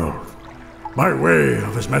outsider world by way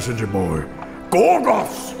of his messenger boy,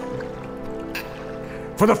 Gorgos.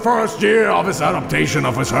 For the first year of his adaptation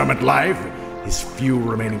of his hermit life, his few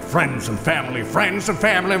remaining friends and family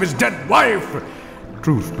of his dead wife,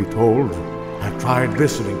 truth be told, had tried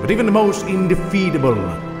visiting, but even the most indefeatable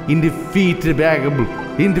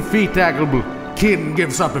kin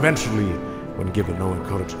gives up eventually when given no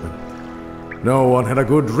encouragement. No one had a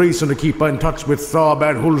good reason to keep in touch with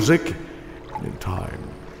Thorbald Hulzik, and in time,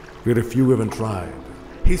 very few even tried.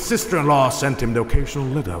 His sister-in-law sent him the occasional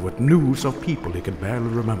letter with news of people he could barely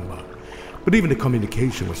remember, but even the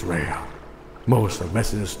communication was rare. Most of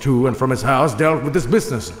messages to and from his house dealt with his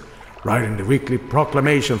business, writing the weekly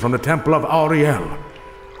proclamation from the Temple of Auriel.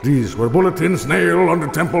 These were bulletins nailed on the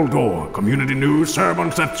temple door, community news,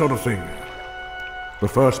 sermons, that sort of thing. The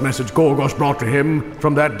first message Gorgos brought to him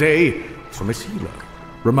from that day was from his healer,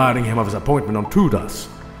 reminding him of his appointment on Tudas.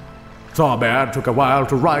 Thorbald took a while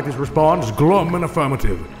to write his response, glum and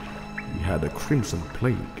affirmative. He had a crimson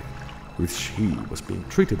plague, which he was being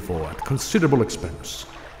treated for at considerable expense.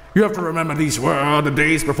 You have to remember these were the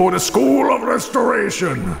days before the School of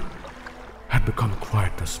Restoration had become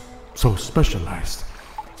quite so specialized.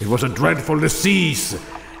 It was a dreadful disease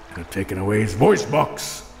and had taken away his voice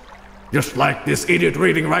box. Just like this idiot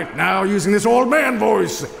reading right now using this old man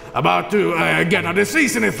voice, about to get a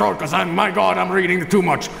disease in his throat because my God, I'm reading too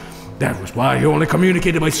much. That was why he only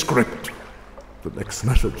communicated by script. The next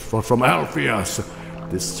message was from Alpheus,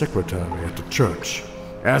 the secretary at the church,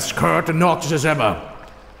 as curt and noxious as ever.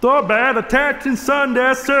 Thorbald attaching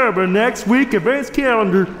Sunday server next week events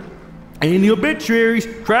calendar. And the obituaries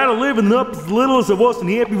try to liven up as little as I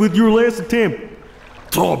wasn't happy with your last attempt.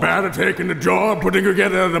 Thorbat had taken the job putting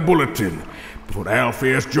together the bulletin before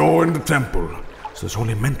Alpheus joined the temple. So his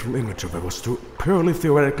only mental image of it was purely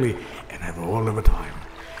theoretically and have all of the time.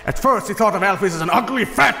 At first he thought of Alpheus as an ugly,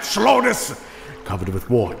 fat Schlodus covered with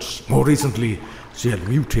warts. More recently, she had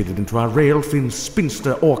mutated into a rail-thin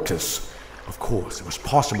spinster Orcus. Of course, it was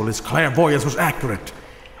possible his clairvoyance was accurate,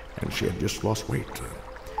 and she had just lost weight.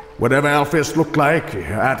 Whatever Alpheus looked like,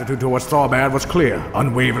 her attitude towards Thorbat was clear,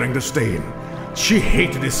 unwavering disdain. She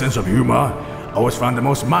hated his sense of humor, always found the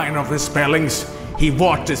most minor of his spellings. He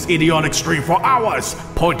watched his idiotic stream for hours,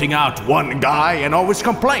 pointing out one guy and always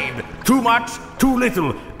complained. Too much, too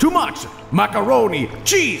little, too much, macaroni,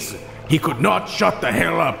 cheese. He could not shut the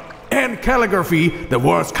hell up. And calligraphy, the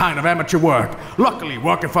worst kind of amateur work. Luckily,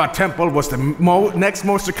 working for a temple was the next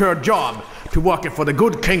most secure job to working for the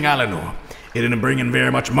good King Alinor. It didn't bring in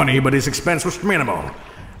very much money, but his expense was minimal.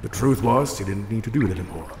 The truth was, he didn't need to do it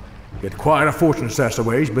anymore. He had quite a fortune stashed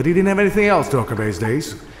away, but he didn't have anything else to occupy his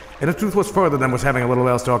days. And the truth was further than was having a little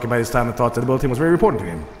else to occupy his time and thought that the bulletin was very important to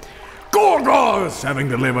him. Gorgos, having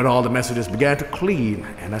delivered all the messages, began to clean,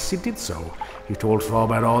 and as he did so, he told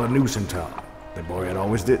Thorbat all the news in town. The boy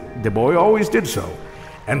always did so,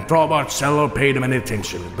 and Thorbat seldom paid him any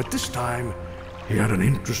attention. But this time, he had an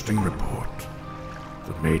interesting report.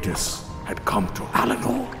 The magus had come to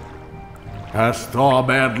Alinor. As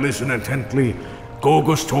Thorbat listened intently,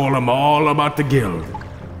 Gorgos told him all about the guild,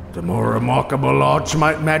 the more remarkable Lord's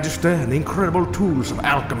Magister, and the incredible tools of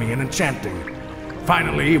alchemy and enchanting.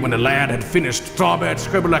 Finally, when the lad had finished, Thorbat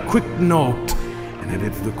scribbled a quick note and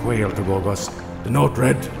handed it to the quill to Gorgos. The note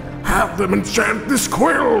read, "Have them enchant this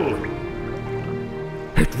quill."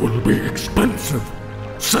 "It will be expensive,"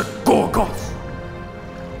 said Gorgos.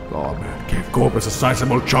 Thorbat gave Gorgos a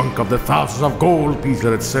sizable chunk of the thousands of gold pieces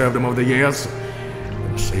that had served him over the years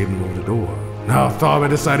and saved him over the door. Now Thorbat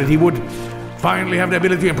decided he would finally have the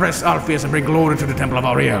ability to impress Alpheus and bring glory to the Temple of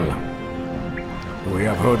Auriel. The way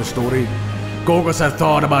I've heard the story, Gorgos had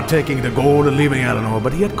thought about taking the gold and leaving Alinor,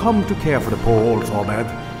 but he had come to care for the poor old Thorbat.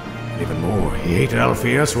 And even more, he hated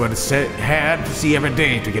Alpheus, who had to see every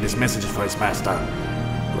day to get his messages for his master.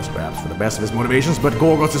 It was perhaps for the best of his motivations, but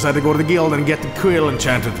Gorgos decided to go to the guild and get the quill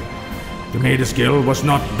enchanted. The Magus Guild was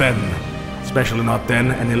not then, especially not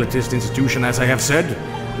then, an elitist institution, as I have said.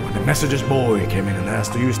 When the messenger's boy came in and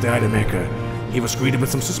asked to use the item maker, he was greeted with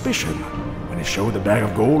some suspicion. When he showed the bag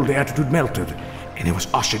of gold, the attitude melted, and he was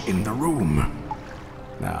ushered in the room.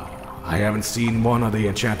 Now, I haven't seen one of the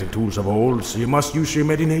enchanting tools of old, so you must use your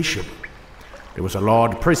imagination. There was a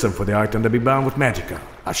large prism for the item to be bound with magicka,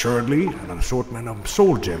 assuredly an assortment of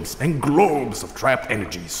soul gems and globes of trapped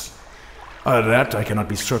energies. Other than that, I cannot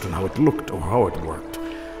be certain how it looked or how it worked.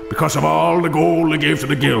 Because of all the gold they gave to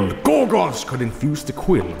the guild, Gorgos could infuse the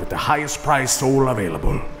quill with the highest prize soul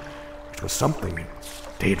available, which was something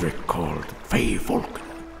Daedric called Fey Vulcan.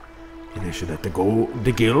 In addition that the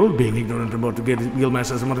guild, being ignorant about the guild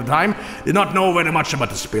masters at the time, did not know very much about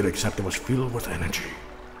the spirit except it was filled with energy.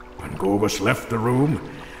 When Gorgos left the room,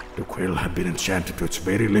 the quill had been enchanted to its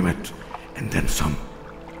very limit, and then some.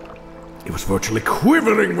 It was virtually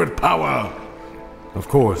quivering with power. Of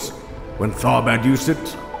course, when Thorbat used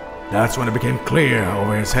it, that's when it became clear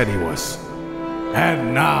over his head he was.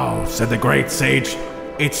 "And now," said the great sage,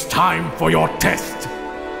 "it's time for your test."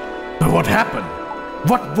 But what happened?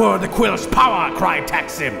 What were the quill's power? Cried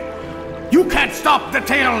Taksim. "You can't stop the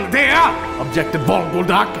tale there," objected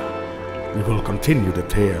Volguldak. "We will continue the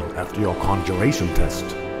tale after your conjuration test,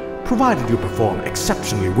 provided you perform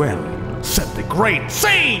exceptionally well," said the great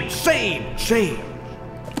sage.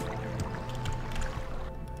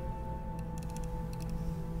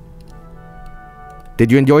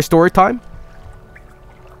 Did you enjoy story time?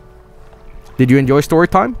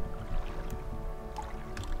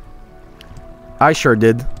 I sure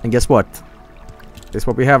did. And guess what? This is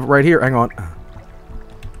what we have right here. Hang on.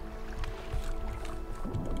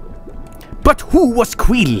 But who was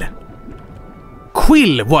Quill?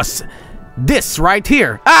 Quill was this right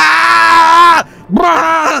here. Ah!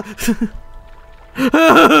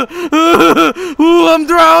 Ooh, I'm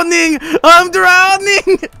drowning!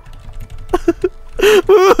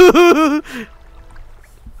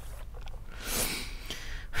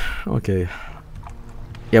 Okay.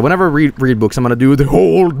 Yeah, whenever I read books, I'm gonna do the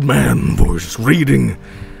Old man voice reading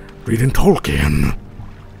Tolkien.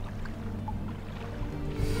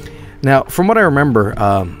 Now, from what I remember,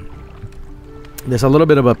 there's a little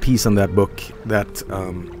bit of a piece in that book that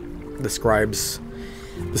describes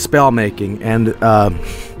the spell making, and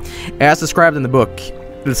as described in the book,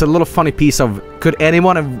 it's a little funny piece of, could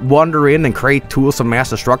anyone wander in and create tools of mass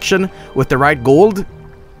destruction with the right gold?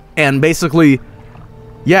 And basically,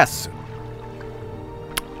 yes.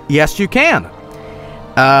 Yes, you can.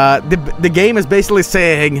 The game is basically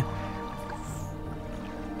saying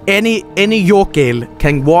any Yokel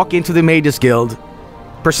can walk into the Mages Guild,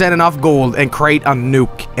 present enough gold, and create a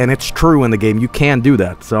nuke. And it's true in the game. You can do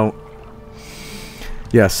that. So,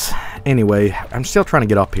 yes. Anyway, I'm still trying to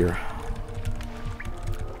get up here.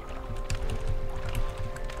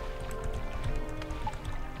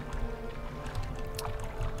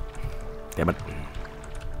 Damn it.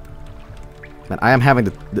 Man, I am having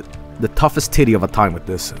the toughest titty of a time with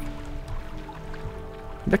this.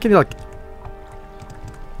 Can you, like,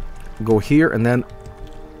 go here and then...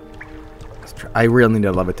 Let's try. I really need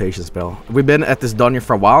a levitation spell. We've been at this dungeon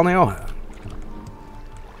for a while now.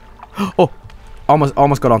 Oh!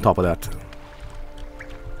 Almost got on top of that.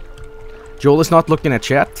 Joel is not looking at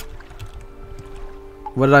chat.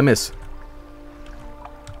 What did I miss?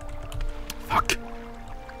 Fuck.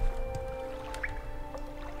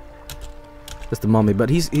 That's the mummy, but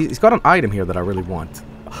he's got an item here that I really want.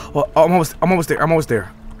 Oh, I'm almost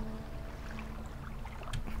there.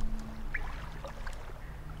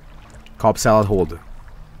 Cobb salad hold.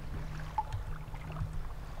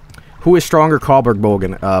 Who is stronger, Cobb or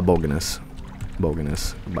Boganus?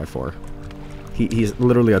 Boganus, by far. He's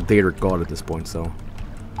literally a Daedric god at this point, so.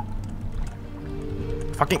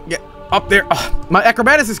 Fucking get up there. Ugh, my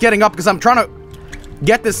acrobatics is getting up because I'm trying to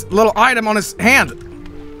get this little item on his hand.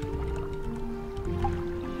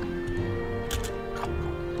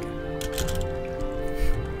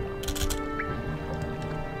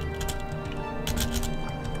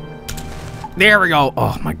 There we go.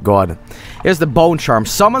 Oh my god. Here's the bone charm.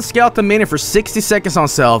 Summon skeleton minion for 60 seconds on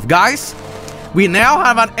self. Guys, we now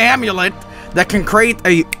have an amulet that can create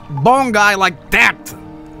a bone guy like that.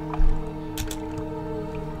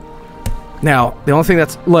 Now, the only thing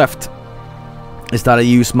that's left is that I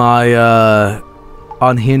use my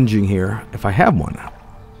unhinging here, if I have one.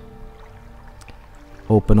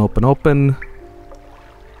 Open, open, open.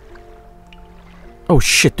 Oh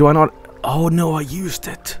shit, do I not? Oh no, I used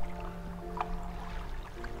it.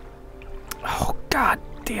 Oh, god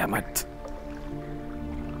damn it.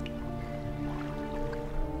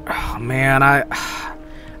 Oh, man, I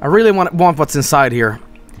really want what's inside here.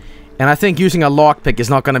 And I think using a lockpick is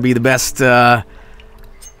not going to be the best,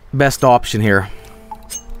 best option here.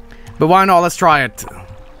 But why not? Let's try it.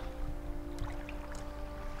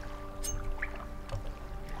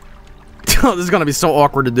 This is going to be so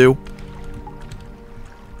awkward to do.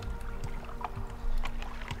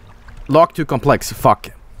 Lock too complex. Fuck.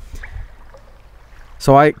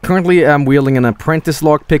 So I currently am wielding an apprentice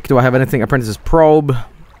lockpick. Do I have anything? Apprentice's probe.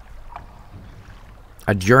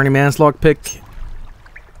 A journeyman's lockpick.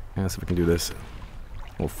 Let's see if we can do this.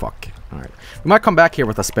 Oh fuck. Alright. We might come back here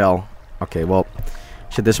with a spell. Okay, well.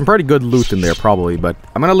 Shit, there's some pretty good loot in there probably, but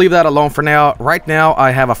I'm gonna leave that alone for now. Right now I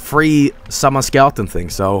have a free summon skeleton thing,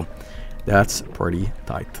 so that's pretty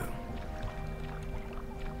tight.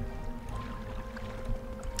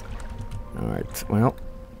 Alright, well.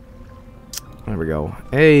 There we go.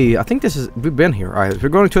 Hey, I think this is... We've been here. Alright, we're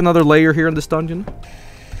going to another layer here in this dungeon.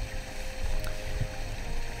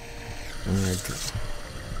 Alright.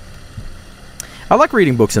 I like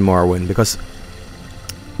reading books in Morrowind because...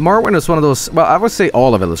 Morrowind is one of those... Well, I would say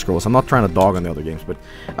all of Elder Scrolls. I'm not trying to dog on the other games, but...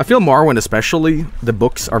 I feel Morrowind especially, the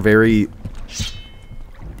books are very...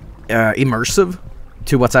 immersive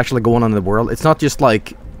to what's actually going on in the world. It's not just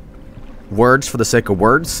like... words for the sake of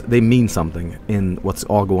words. They mean something in what's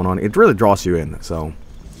all going on. It really draws you in, so...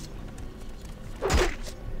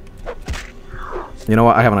 You know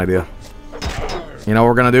what? I have an idea. You know what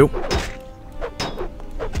we're gonna do?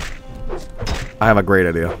 I have a great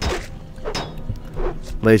idea.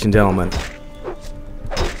 Ladies and gentlemen.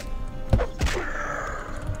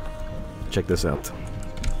 Check this out.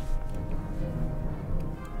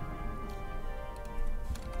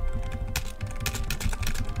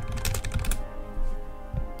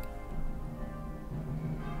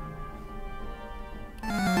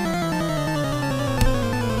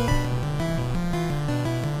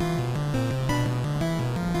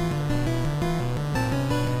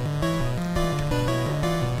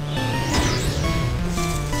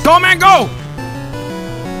 Go, man, go!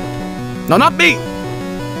 No, not me!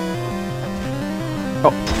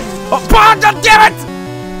 Oh. Oh, God damn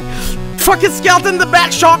it! Fucking skeleton in the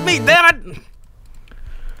back shot me, damn it!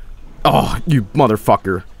 Oh, you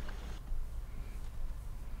motherfucker.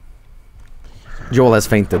 Joel has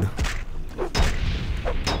fainted.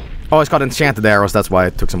 Oh, it's got enchanted arrows, that's why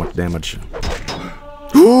it took so much damage.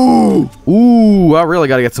 Ooh, I really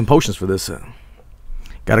gotta get some potions for this.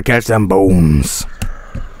 Gotta catch them bones.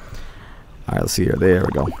 Alright, let's see here. There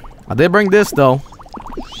we go. I did bring this, though.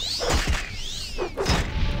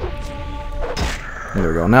 There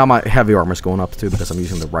we go. Now my heavy armor's going up, too, because I'm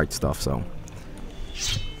using the right stuff, so...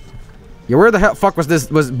 Yeah, where the hell fuck was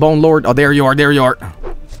this? Was Bone Lord? Oh, there you are. There you are.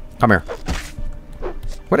 Come here.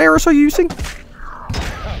 What arrows are you using?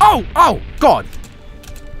 Oh! Oh! God!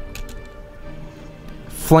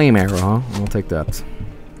 Flame arrow, huh? I'll take that.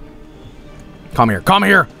 Come here. Come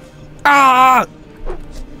here! Ah!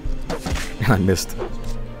 I missed.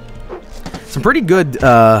 Some pretty good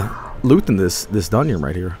loot in this dungeon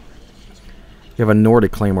right here. You have a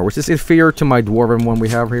Nordic claymore, which is inferior to my dwarven one we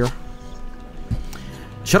have here.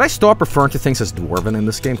 Should I stop referring to things as dwarven in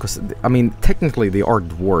this game? Because, I mean, technically they are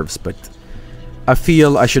dwarves, but I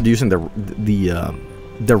feel I should use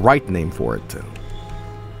the right name for it.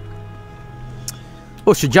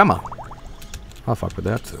 Oh, Shijama. I'll fuck with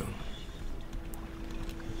that. There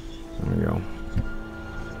we go.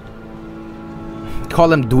 Call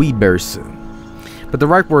them dweebers. But the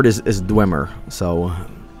right word is dwemer, so,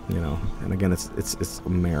 you know, and again, it's a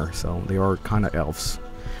mare, so they are kind of elves.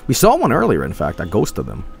 We saw one earlier, in fact. I ghosted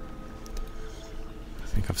them. I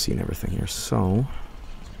think I've seen everything here. So,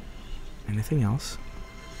 anything else?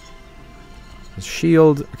 The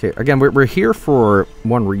shield. Okay, again, we're here for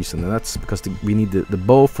one reason, and that's because we need the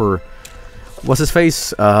bow for... What's his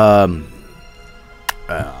face?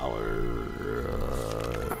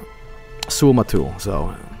 Sulmatul.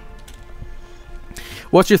 So,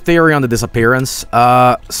 what's your theory on the disappearance?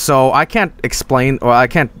 So I can't explain, or I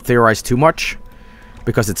can't theorize too much,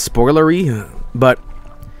 because it's spoilery, but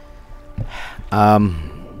oh,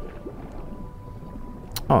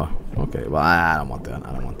 okay, well, I don't want that.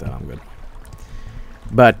 I don't want that. I'm good.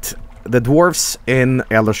 But the dwarves in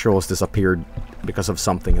Elder Scrolls disappeared because of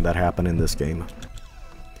something that happened in this game.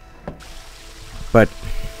 But,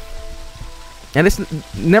 and it's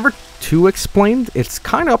never too explained. It's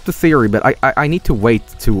kind of up to theory, but I need to wait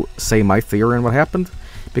to say my theory on what happened,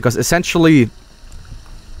 because essentially,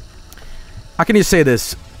 how can you say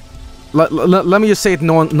this? Let me just say it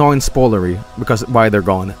non-spoilery, because why they're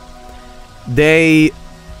gone. They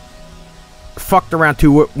fucked around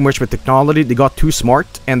too much with technology. They got too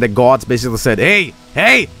smart, and the gods basically said, "Hey,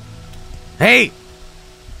 hey, hey,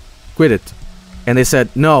 quit it." And they said,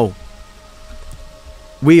 "No,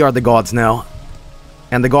 we are the gods now."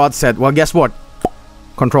 And the gods said, "Well, guess what?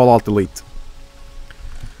 Control Alt Delete."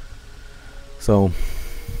 So.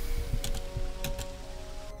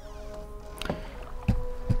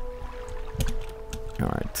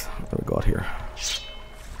 Alright, what do we got here?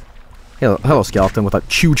 Hello, skeleton with a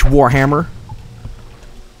huge warhammer.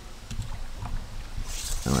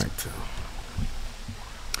 Alright.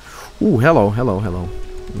 Ooh, hello.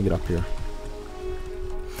 Let me get up here.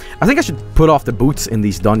 I think I should put off the boots in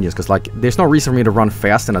these dungeons, because, like, there's no reason for me to run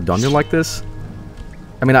fast in a dungeon like this.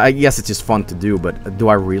 I mean, I guess it's just fun to do, but do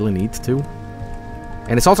I really need to?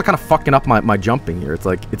 And it's also kind of fucking up my jumping here. It's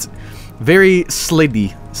like, it's very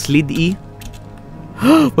sliddy. Sliddy?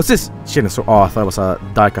 What's this? Shit, oh, I thought it was a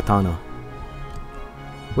Daikatana.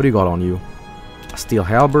 What do you got on you? A steel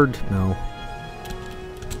halberd? No.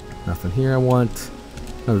 Nothing here I want.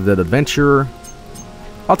 Another dead adventurer.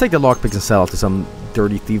 I'll take the lockpicks and sell it to some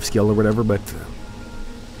dirty thief skill or whatever, but...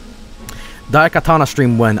 Daikatana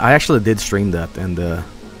stream when? I actually did stream that, and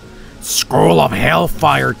Scroll of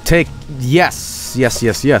Hellfire, take... Yes! Yes.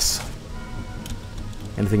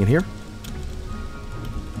 Anything in here?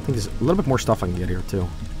 I think there's a little bit more stuff I can get here too.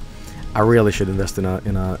 I really should invest in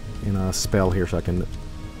a spell here so I can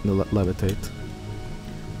levitate.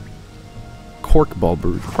 Cork ball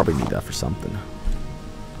brood. Probably need that for something.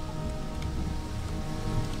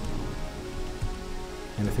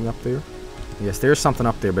 Anything up there? Yes, there's something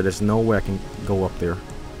up there, but there's no way I can go up there.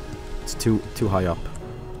 It's too high up.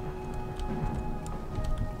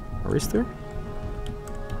 Or is there?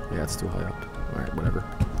 Yeah, it's too high up. Alright, whatever.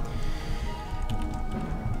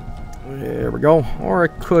 There we go. Or I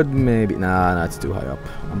could maybe... Nah, it's too high up.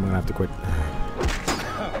 I'm gonna have to quit.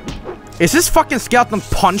 Is this fucking skeleton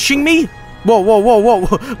punching me? Whoa.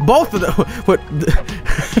 Both of them. What?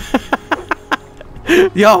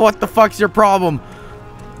 Yo, what the fuck's your problem?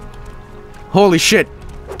 Holy shit.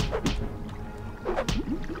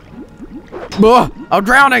 Ugh, I'm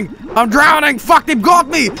drowning! Fuck, they got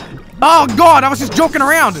me! Oh god, I was just joking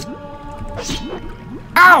around!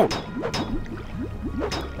 Ow!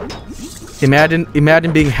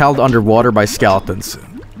 Imagine being held underwater by skeletons.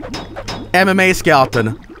 MMA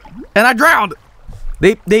skeleton. And I drowned!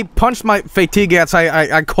 They punched my fatigue as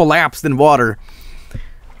I collapsed in water.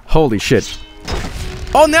 Holy shit.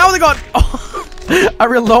 Oh, now they got... Oh, I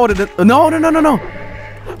reloaded it. No, no, no, no, no.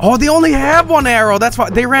 Oh, they only have one arrow. That's why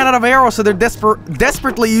they ran out of arrows, so they're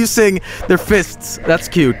desperately using their fists. That's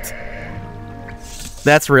cute.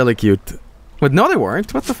 That's really cute. But no, they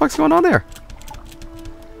weren't. What the fuck's going on there?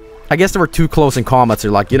 I guess they were too close in combat, so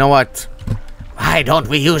they're like, you know what? Why don't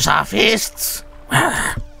we use our fists?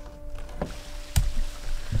 Okay,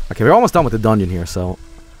 we're almost done with the dungeon here, so...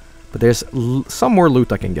 But there's some more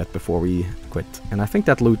loot I can get before we quit. And I think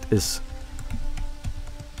that loot is...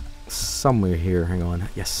 somewhere here. Hang on.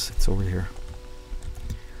 Yes, it's over here.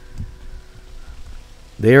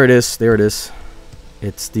 There it is. There it is.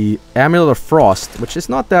 It's the Amulet of Frost, which is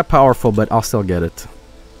not that powerful, but I'll still get it.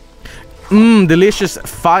 Mmm, delicious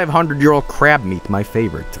 500-year-old crab meat, my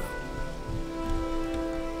favorite.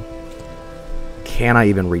 Can I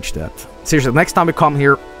even reach that? Seriously, next time we come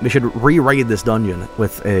here, we should re-raid this dungeon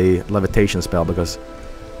with a levitation spell, because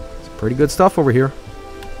it's pretty good stuff over here.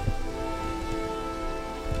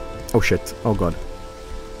 Oh shit. Oh god.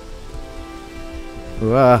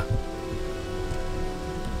 There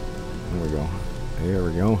we go. There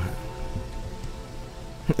we go.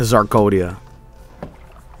 Zarkodia.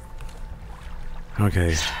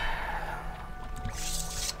 Okay.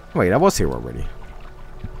 Wait, I was here already.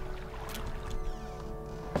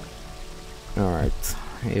 Alright.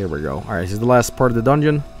 Here we go. Alright, this is the last part of the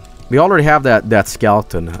dungeon. We already have that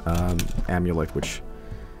skeleton amulet, which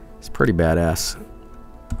is pretty badass.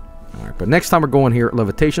 Alright, but next time we're going here,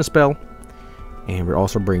 levitation spell. And we're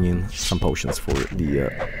also bringing some potions for the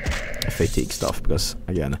fatigue stuff. Because,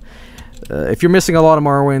 again, if you're missing a lot of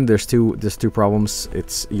Morrowind, there's two problems.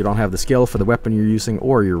 It's you don't have the skill for the weapon you're using,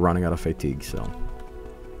 or you're running out of fatigue, so...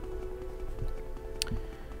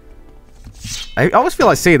 I always feel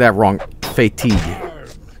I say that wrong. Fatigue.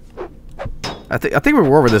 I think we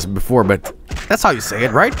were over this before, but that's how you say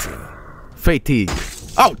it, right? Fatigue.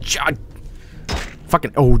 Oh, God.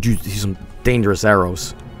 Fucking... Oh, dude, these are some dangerous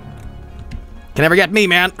arrows. Can never get me,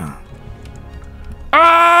 man.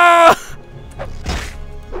 Ah!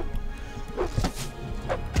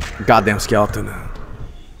 Goddamn skeleton.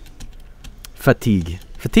 Fatigue.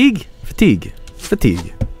 Fatigue? Fatigue.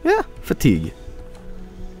 Fatigue. Yeah, fatigue.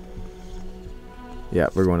 Yeah,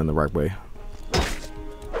 we're going in the right way.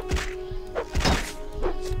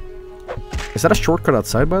 Is that a shortcut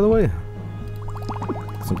outside, by the way?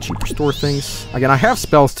 Some cheaper store things. Again, I have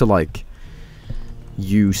spells to, like,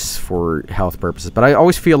 use for health purposes, but I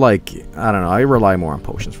always feel like, I don't know, I rely more on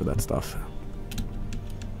potions for that stuff.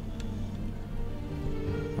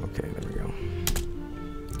 Okay, there we go.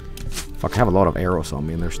 Fuck, I have a lot of arrows on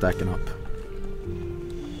me and they're stacking up.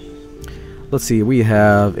 Let's see, we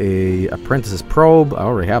have a apprentice's probe. I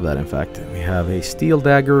already have that, in fact. We have a steel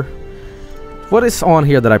dagger. What is on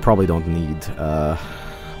here that I probably don't need?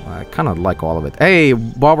 I kind of like all of it. Hey,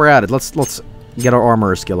 while we're at it, let's get our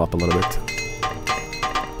armor skill up a little bit.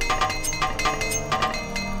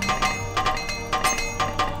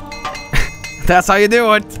 That's how you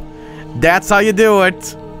do it. That's how you do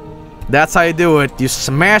it. That's how you do it. You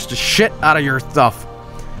smash the shit out of your stuff.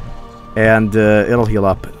 And it'll heal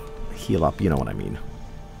up. Heal up, you know what I mean.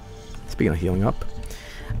 Speaking of healing up.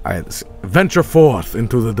 Alright, let's venture forth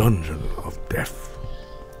into the dungeon of death.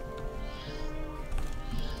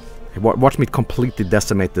 Hey, watch me completely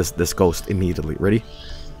decimate this ghost immediately. Ready?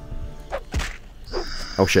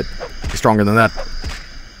 Oh shit. He's stronger than that.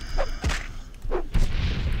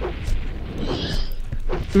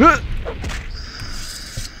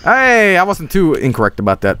 Hey, I wasn't too incorrect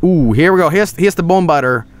about that. Ooh, here we go. Here's the bone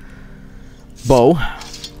biter bow.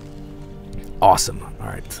 Awesome.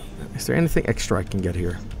 Alright. Is there anything extra I can get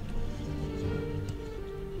here?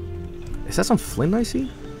 Is that some flint I see?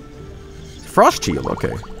 Frost shield,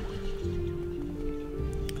 okay.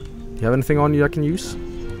 Do you have anything on you I can use?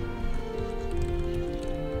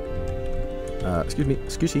 Excuse me.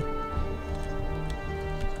 Excuse me.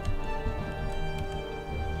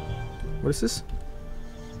 What is this?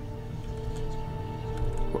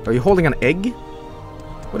 Are you holding an egg?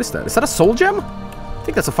 What is that? Is that a soul gem? I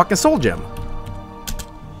think that's a fucking soul gem.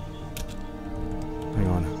 Hang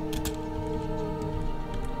on.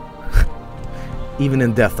 Even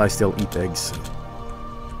in death, I still eat eggs.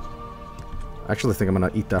 I actually think I'm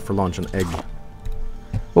gonna eat that for lunch, an egg.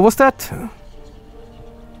 What was that?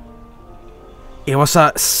 It was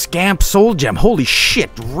a scamp soul gem. Holy shit,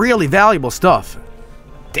 really valuable stuff.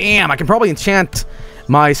 Damn, I can probably enchant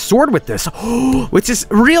my sword with this. Which is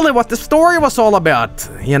really what the story was all about.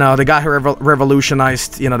 You know, the guy who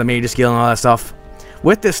revolutionized, you know, the mage skill and all that stuff.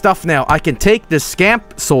 With this stuff now, I can take this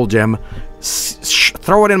scamp soul gem,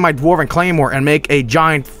 throw it in my dwarven claymore, and make a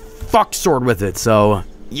giant fuck sword with it. So,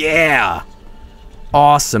 yeah.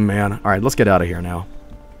 awesome, man. Alright, let's get out of here now.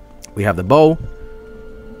 We have the bow.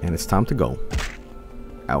 And it's time to go.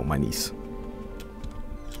 Ow, my knees.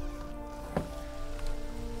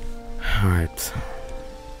 Alright.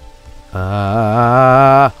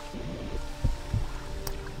 Alright.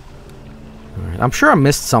 I'm sure I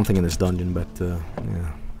missed something in this dungeon, but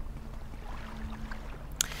yeah.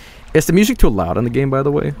 Is the music too loud in the game, by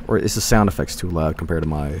the way? Or is the sound effects too loud compared to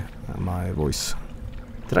my my voice?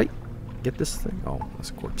 Did I get this thing? Oh, that's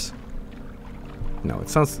a corpse. No,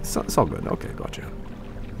 it's all good. Okay, gotcha.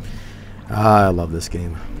 I love this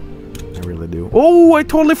game. I really do. Oh, I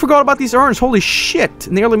totally forgot about these urns. Holy shit!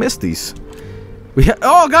 Nearly missed these.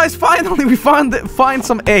 Oh, guys, finally we find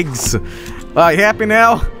some eggs. Happy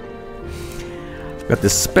now? Got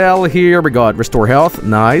this spell here. We got restore health.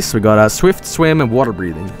 Nice. We got a swift swim and water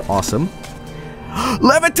breathing. Awesome.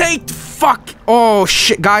 Levitate! Fuck! Oh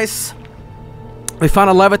shit, guys. We found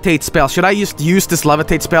a levitate spell. Should I use this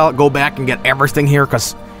levitate spell? Go back and get everything here?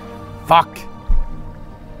 Cause fuck.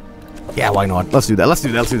 Yeah, why not? Let's do that. Let's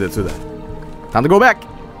do that. Let's do that. Let's do that. Time to go back.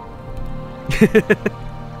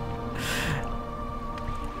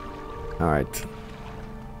 Alright.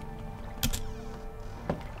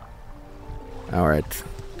 Alright.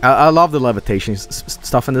 I love the levitation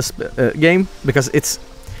stuff in this game because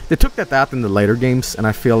they took that out in the later games, and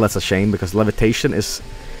I feel that's a shame because levitation is.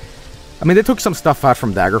 I mean, they took some stuff out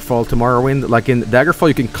from Daggerfall to Morrowind. Like in Daggerfall,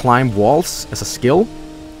 you can climb walls as a skill.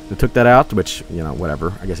 They took that out, which, you know,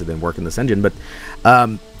 whatever. I guess it didn't work in this engine, but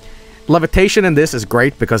levitation in this is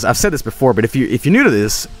great because I've said this before. But if you're new to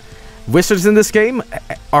this, wizards in this game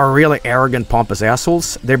are really arrogant, pompous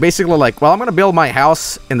assholes. They're basically like, well, I'm gonna build my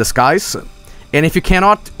house in the skies. And if you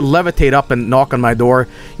cannot levitate up and knock on my door,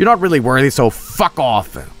 you're not really worthy, so fuck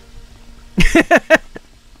off.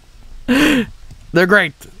 They're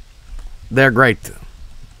great. They're great.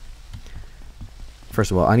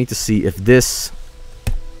 First of all, I need to see if this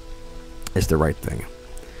is the right thing.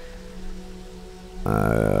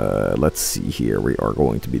 Let's see here. We are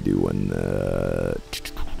going to be doing...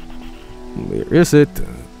 where is it?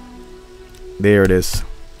 There it is.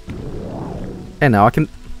 And now I can...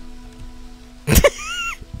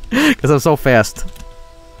 Because I'm so fast.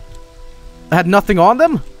 I had nothing on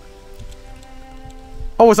them?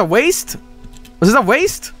 Oh, was it a waste? Was this a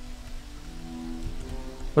waste?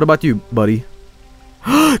 What about you, buddy?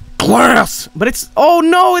 Glass! But it's... Oh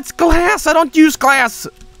no, it's glass! I don't use glass!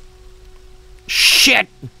 Shit!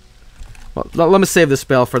 Well, let me save this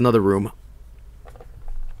spell for another room.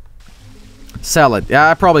 Sell it. Yeah,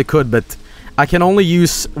 I probably could, but I can only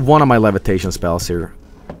use one of my levitation spells here.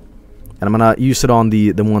 And I'm gonna use it on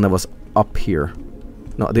the one that was up here.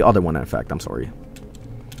 No, the other one, in fact. I'm sorry.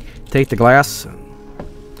 Take the glass.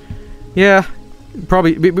 Yeah,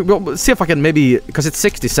 probably. We'll see if I can maybe... Because it's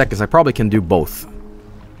 60 seconds, I probably can do both.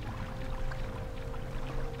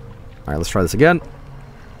 Alright, let's try this again.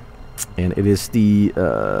 And it is the...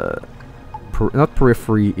 not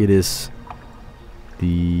periphery, it is...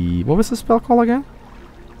 The... What was the spell called again?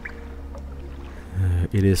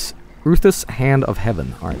 It is... Ruth's Hand of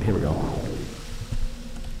Heaven. Alright, here we go.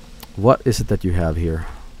 What is it that you have here?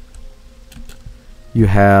 You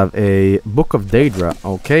have a Book of Daedra.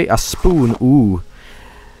 Okay, a spoon. Ooh.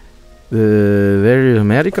 There is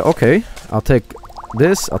Magica. Okay, I'll take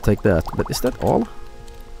this. I'll take that. But is that all?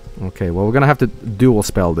 Okay, well, we're gonna have to dual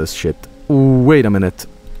spell this shit. Ooh, wait a minute.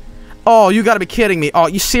 Oh, you gotta be kidding me. Oh,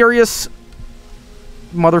 you serious?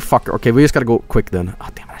 Motherfucker. Okay, we just gotta go quick then. Oh,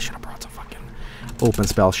 damn it, I should have brought some fucking open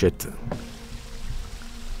spell shit.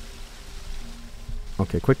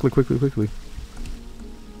 Okay, quickly.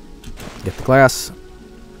 Get the glass.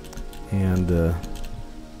 And,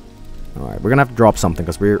 alright, we're gonna have to drop something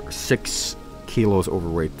because we're 6 kilos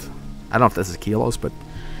overweight. I don't know if this is kilos, but...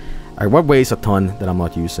 Alright, what weighs a ton that I'm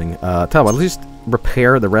not using? Tell you what, let's just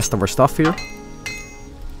repair the rest of our stuff here.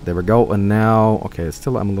 There we go, and now... Okay,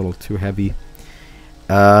 still I'm a little too heavy.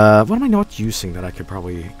 What am I not using that I could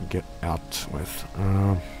probably get out with?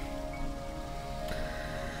 I'm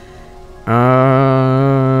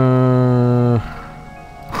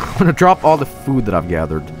gonna drop all the food that I've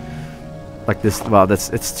gathered. Like this, well,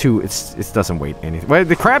 it doesn't weigh anything. Well,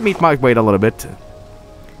 the crab meat might weigh a little bit.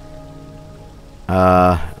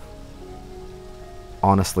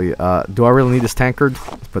 Honestly, do I really need this tankard?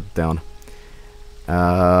 Let's put it down.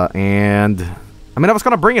 And... I mean, I was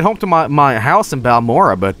gonna bring it home to my house in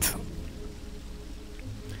Balmora, but...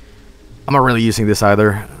 I'm not really using this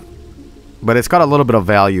either. But it's got a little bit of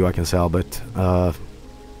value I can sell, but...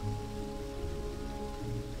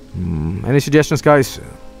 any suggestions, guys?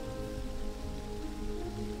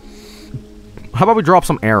 How about we drop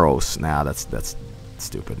some arrows? Nah, that's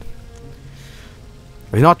stupid.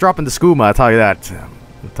 We're not dropping the skooma, I'll tell you that.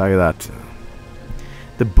 I'll tell you that.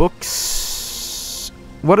 The books...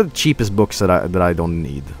 What are the cheapest books that I don't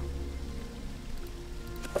need?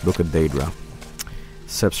 Book of Daedra.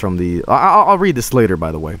 Except from the... I'll read this later,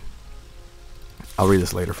 by the way. I'll read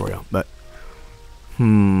this later for you, but...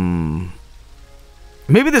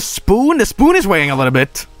 Maybe the spoon? The spoon is weighing a little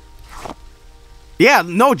bit. Yeah,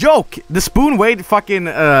 no joke. The spoon weighed fucking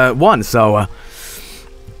 1, so...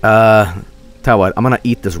 tell what, I'm gonna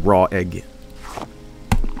eat this raw egg.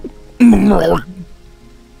 There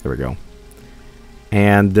we go.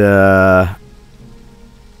 And,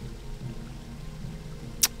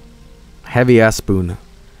 heavy ass spoon.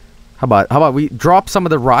 How about we drop some of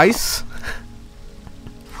the rice?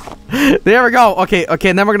 There we go. Okay,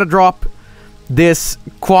 and then we're gonna drop this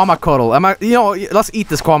Quamacoatl. Let's eat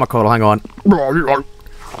this Quamacoatl. Hang on.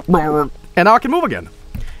 And now I can move again.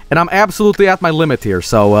 And I'm absolutely at my limit here,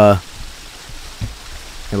 so okay,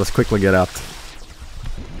 let's quickly get out.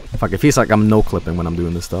 Fuck, it feels like I'm no-clipping when I'm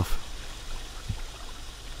doing this stuff.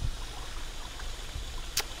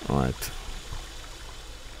 Alright.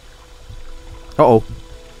 Uh-oh.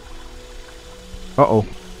 Uh-oh.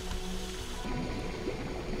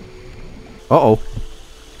 Uh-oh.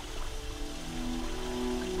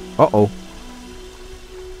 Uh-oh.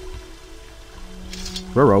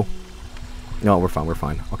 Roro. No, we're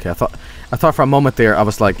fine. Okay, I thought for a moment there I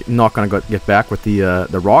was like not gonna get back with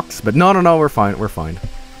the rocks, but no, we're fine.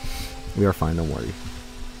 We are fine, don't worry.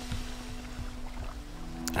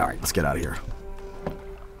 Alright, let's get out of here.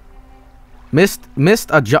 Missed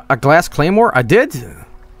a glass claymore? I did?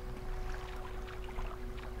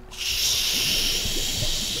 Shit.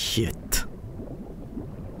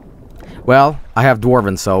 Well, I have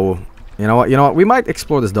Dwarven, so... You know what? We might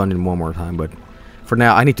explore this dungeon one more time, but... For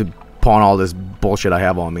now, I need to pawn all this bullshit I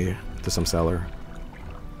have on me to some seller.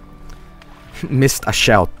 Missed a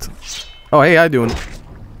shout. Oh, hey, how you doing?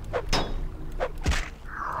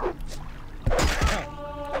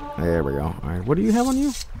 There we go. Alright, what do you have on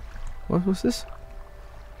you? What was this?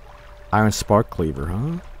 Iron Spark Cleaver,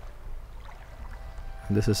 huh?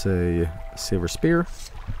 This is a silver spear.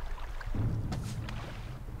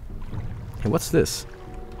 Hey, what's this?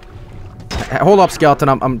 Hold up, skeleton.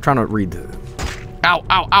 I'm trying to read. Ow, ow,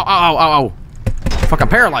 ow, ow, ow, ow, ow. Fuck, I'm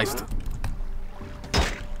paralyzed.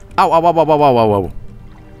 Ow, ow, ow, ow, ow, ow, ow, ow.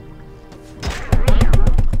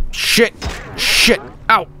 Shit. Shit.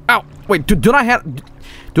 Ow, ow. Wait, do I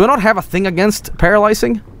not have a thing against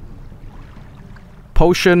paralyzing?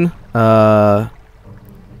 Potion, oh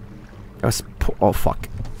fuck.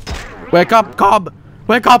 Wake up, Cobb!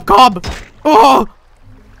 Wake up, Cobb! Oh!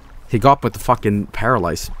 He got up with the fucking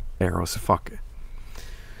paralyze arrows, fuck.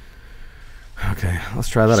 Okay, let's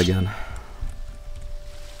try that again.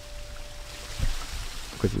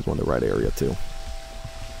 Quickly go in the right area too.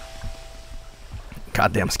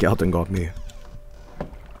 Goddamn skeleton got me.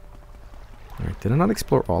 Alright, did I not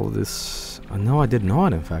explore all of this? No, I did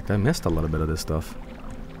not, in fact. I missed a little bit of this stuff.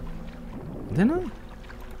 Didn't I?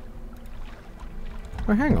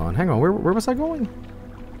 Oh, hang on. Where was I going?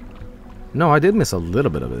 No, I did miss a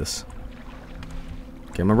little bit of this.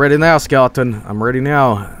 Okay, I'm ready now, skeleton. I'm ready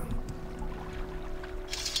now.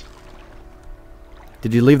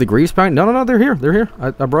 Did you leave the grease paint? No, they're here. They're here.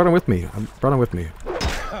 I brought them with me.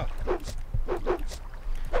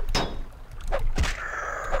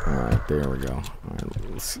 Alright, there we go.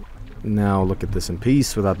 Alright, let's now look at this in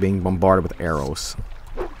peace without being bombarded with arrows.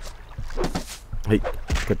 Hey,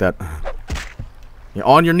 get that. You're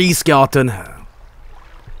on your knees, skeleton.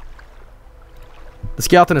 The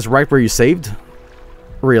skeleton is right where you saved?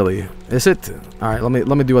 Really? Is it? Alright,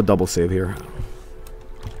 let me do a double save here.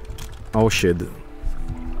 Oh shit.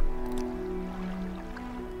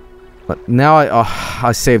 But now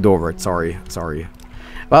I saved over it. Sorry.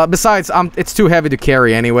 Besides, it's too heavy to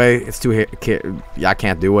carry anyway. It's too I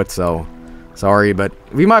can't do it, so sorry, but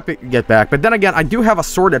we might get back. But then again, I do have a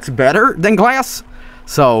sword that's better than glass,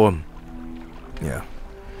 so yeah.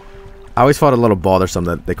 I always thought it a little bothersome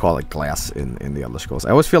that they call it glass in the Elder Scrolls.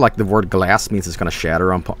 I always feel like the word glass means it's gonna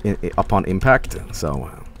shatter upon impact. So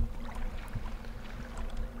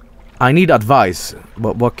I need advice.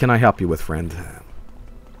 But what can I help you with, friend?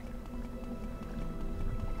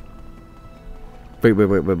 Wait.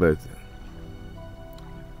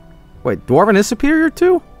 Wait, Dwarven is superior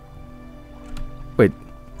too? Wait,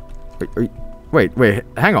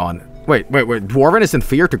 hang on. Wait, Dwarven is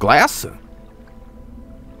inferior to glass?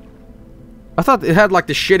 I thought it had like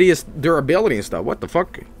the shittiest durability and stuff. What the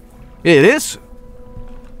fuck? Yeah, it is?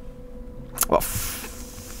 Well,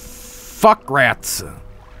 fuck rats.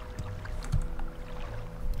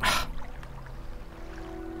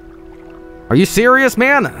 Are you serious,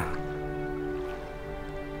 man?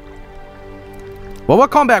 Well, we'll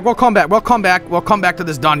come back. We'll come back. We'll come back. We'll come back to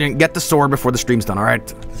this dungeon. Get the sword before the stream's done,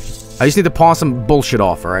 alright? I just need to pawn some bullshit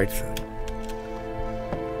off, alright?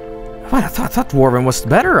 What? I thought Dwarven was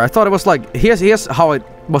better. I thought it was like... Here's how it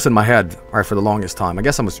was in my head, alright, for the longest time. I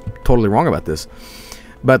guess I was totally wrong about this.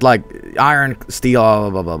 But, like, iron, steel, blah,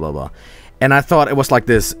 blah, blah, blah, blah. And I thought it was like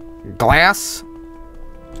this glass,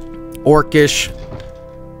 orcish,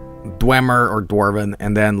 Dwemer or Dwarven,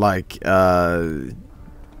 and then, like, I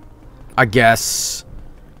guess...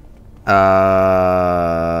 not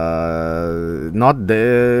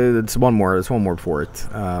the... It's one more. It's one more for it.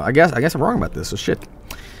 I guess I'm wrong about this, so shit.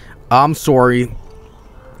 I'm sorry.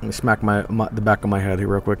 Let me smack the back of my head here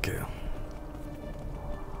real quick.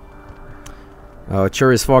 It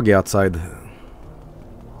sure is foggy outside.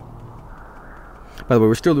 By the way,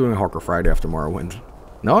 we're still doing Hardcore Friday after Morrowind.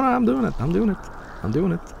 No, I'm doing it. I'm doing it. I'm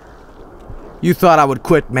doing it. You thought I would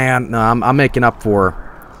quit, man. No, I'm making up for...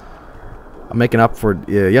 I'm making up for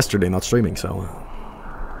yesterday not streaming, so...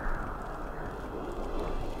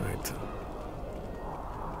 Right.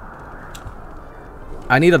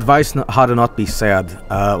 I need advice how to not be sad.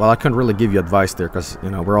 Well, I couldn't really give you advice there, because,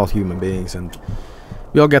 you know, we're all human beings, and...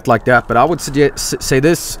 We all get like that, but I would say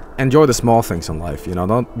this: enjoy the small things in life. You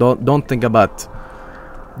know, don't think about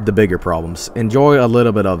the bigger problems. Enjoy a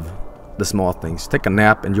little bit of the small things. Take a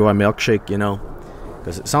nap, enjoy a milkshake. You know,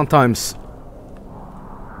 because sometimes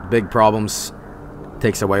big problems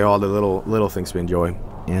takes away all the little things we enjoy.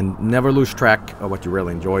 And never lose track of what you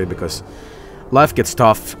really enjoy, because life gets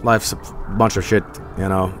tough. Life's a bunch of shit. You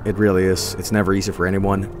know, it really is. It's never easy for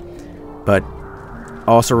anyone. But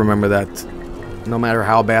also remember that. No matter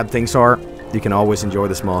how bad things are, you can always enjoy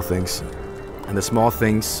the small things. And the small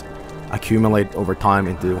things accumulate over time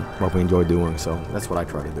into what we enjoy doing. So that's what I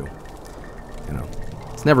try to do. You know,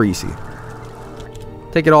 it's never easy.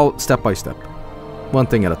 Take it all step by step. One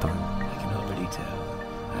thing at a time. I can already tell.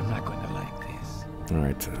 I'm not going to like this.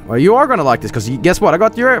 Alright. Well, you are going to like this, because guess what? I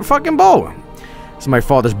got your fucking bow. It's my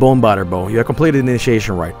father's bone batter bow. You have completed the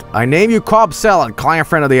initiation rite. I name you Cobb Salad, client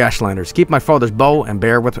friend of the Ashlanders. Keep my father's bow and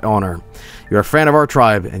bear with honor. You're a friend of our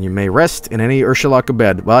tribe, and you may rest in any Urshalaka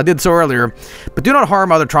bed. Well, I did so earlier, but do not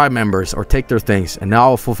harm other tribe members or take their things. And now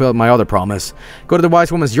I'll fulfill my other promise. Go to the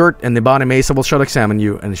wise woman's yurt, and the Bani Mesa shall examine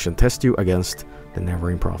you, and shall test you against the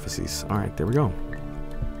never-ending prophecies. Alright, there we go.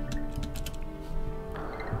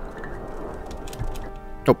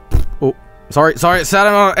 Oh. Sorry, said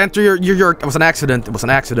I enter your yurt. It was an accident. It was an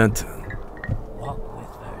accident. Walk with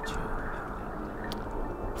virtue.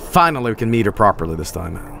 Finally, we can meet her properly this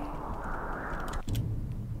time.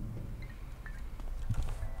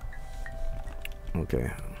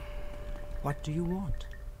 Okay. What do you want?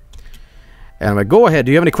 Anyway, go ahead.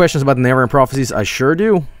 Do you have any questions about the Neverending Prophecies? I sure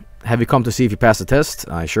do. Have you come to see if you passed the test?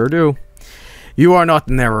 I sure do. You are not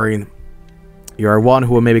the Neverending. You are one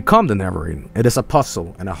who may become the Neverending. It is a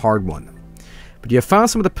puzzle and a hard one. But you have found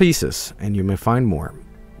some of the pieces, and you may find more.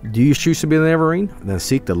 Do you choose to be the Neverending? Then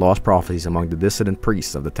seek the lost prophecies among the dissident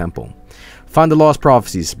priests of the temple. Find the lost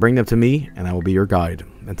prophecies, bring them to me, and I will be your guide.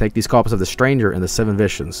 And take these copies of the Stranger and the 7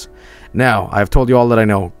 Visions. Now, I have told you all that I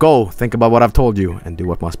know. Go, think about what I've told you, and do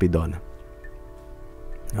what must be done.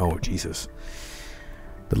 Oh, Jesus.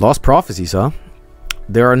 The lost prophecies, huh?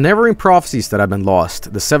 There are Neverending prophecies that have been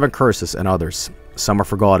lost. The 7 curses and others. Some are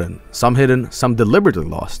forgotten, some hidden, some deliberately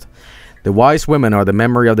lost. The wise women are the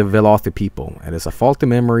memory of the Velothi people. It is a faulty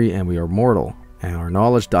memory, and we are mortal, and our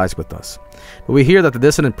knowledge dies with us. But we hear that the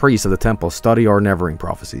dissident priests of the temple study our Neverending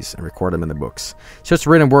prophecies and record them in the books. Just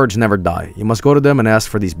written words never die. You must go to them and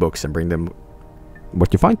ask for these books and bring them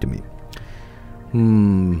what you find to me.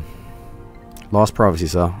 Lost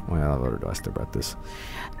prophecies, huh? Well, I've already asked about this.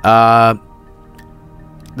 The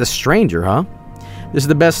Stranger, huh? This is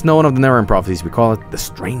the best known of the Neverending prophecies. We call it the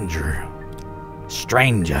Stranger.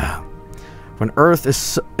 Stranger. When earth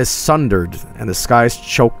is sundered and the skies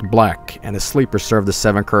choked black and the sleepers serve the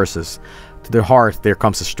 7 curses, to their heart there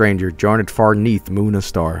comes a stranger, journeyed far neath moon and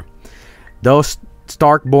star. Though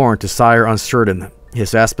stark born to sire uncertain,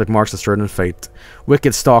 his aspect marks a certain fate.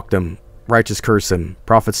 Wicked stalk them, righteous curse him,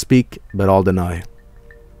 prophets speak, but all deny.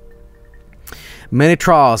 Many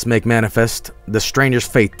trials make manifest the stranger's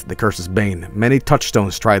fate, the curse's bane. Many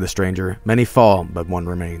touchstones try the stranger, many fall, but one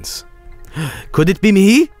remains. Could it be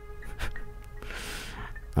me?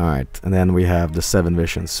 Alright, and then we have the 7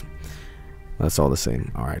 Visions. That's all the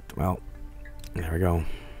same. Alright, well, there we go.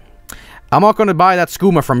 I'm not going to buy that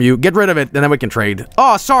skooma from you. Get rid of it, and then we can trade.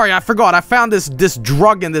 Oh, sorry, I forgot. I found this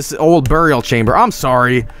drug in this old burial chamber. I'm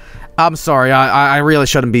sorry. I'm sorry. I really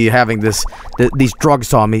shouldn't be having these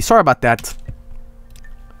drugs on me. Sorry about that.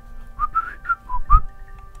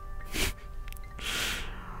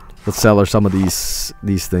 Let's sell her some of these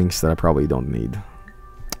things that I probably don't need.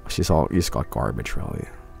 She's got garbage, really.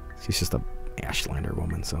 She's just a Ashlander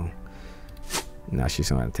woman, so nah,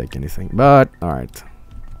 she's not gonna take anything. But all right,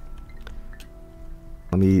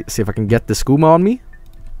 let me see if I can get the skooma on me.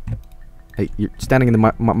 Hey, you're standing in the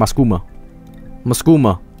my skooma. My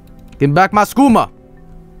skooma. Give me back my skooma.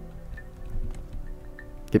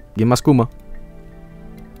 Give my skooma.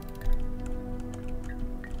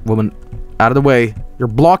 Woman, out of the way. You're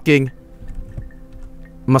blocking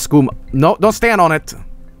my skooma. No, don't stand on it.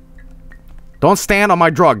 Don't stand on my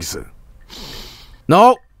drugs.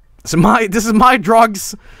 No. This is my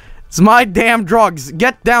drugs. It's my damn drugs.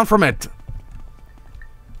 Get down from it.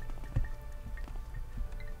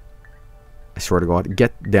 I swear to God,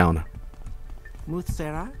 get down.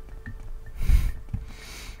 Muthsera?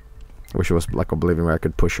 I wish it was like Oblivion where I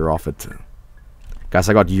could push her off it. Guys,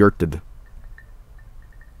 I got yurted.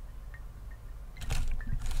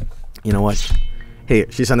 You know what? Hey,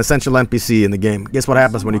 she's an essential NPC in the game. Guess what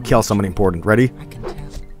happens when you kill someone important? Ready? I can tell.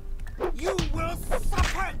 You will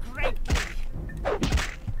suffer greatly.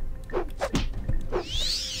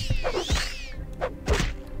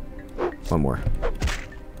 One more.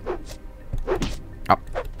 Oh,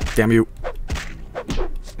 damn you.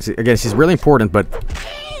 See, again, she's really important, but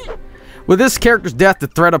with this character's death, the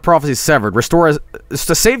thread of prophecy is severed. It's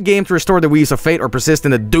a save game to restore the weaves of fate or persist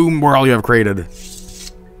in the doomed world you have created.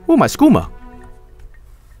 Ooh, my skooma.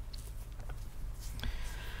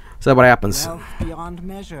 Is that what happens? Wealth beyond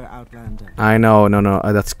measure, Outlander. I know, no,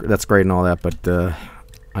 that's great and all that, but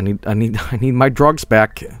I need my drugs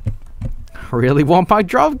back. I really want my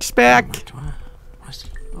drugs back.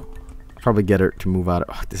 Probably get her to move out.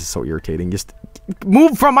 Oh, this is so irritating. Just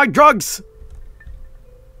move from my drugs.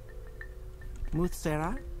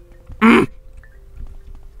 Muthsera?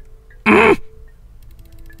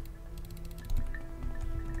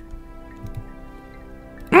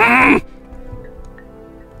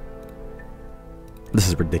 This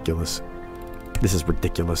is ridiculous. This is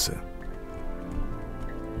ridiculous.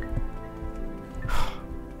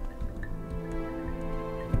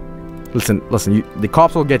 Listen, the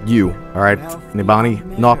cops will get you, alright? Nibani,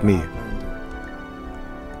 not me.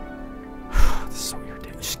 This is so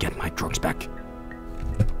irritating. Just get my drugs back.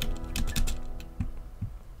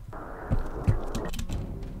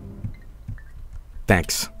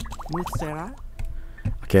 Thanks. Muthsera?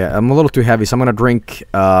 Okay, I'm a little too heavy, so I'm gonna drink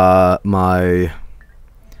my...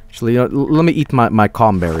 Actually, let me eat my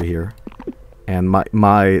comberry here. And my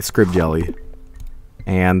scrib jelly.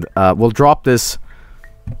 And we'll drop this...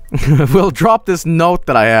 we'll drop this note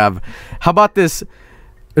that I have. How about this?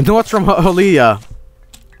 Notes from Holia.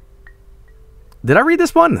 Did I read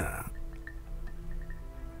this one?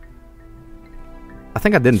 I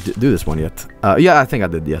think I didn't do this one yet. Yeah, I think I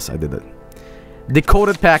did. Yes, I did it.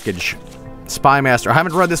 Decoded package. Spy Master. I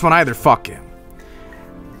haven't read this one either. Fuck.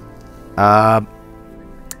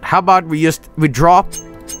 How about we drop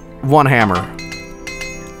one hammer.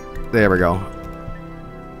 There we go.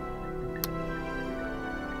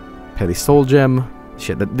 Petty Soul Gem.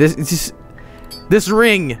 Shit, this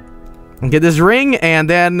ring. Okay, this ring and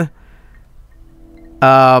then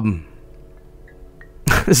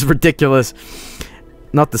this is ridiculous.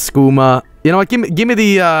 Not the skooma. You know what? Give me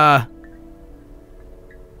the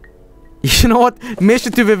you know what?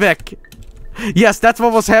 Mission to Vivek. Yes, that's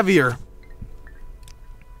what was heavier.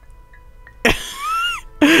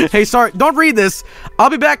 Hey, sorry. Don't read this.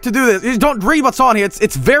 I'll be back to do this. Just don't read what's on here.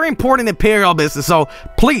 It's very important Imperial business. So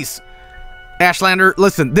please, Ashlander,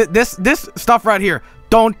 listen. This stuff right here.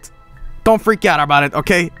 Don't freak out about it.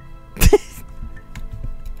 Okay.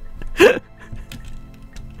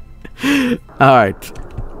 All right.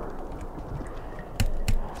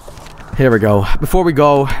 Here we go. Before we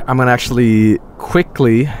go, I'm gonna actually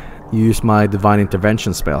quickly use my Divine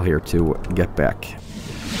Intervention spell here to get back.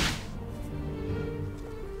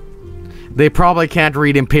 They probably can't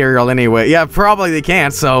read Imperial anyway. Yeah, probably they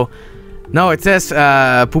can't, so... No, it says,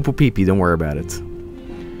 poo-poo pee-pee, don't worry about it.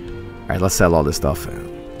 Alright, let's sell all this stuff.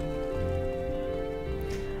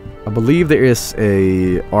 I believe there is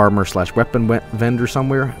a armor/weapon vendor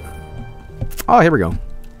somewhere. Oh, here we go.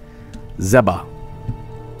 Zeba.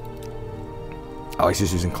 Oh, he's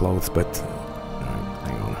just using clothes, but... Alright,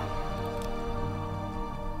 hang on.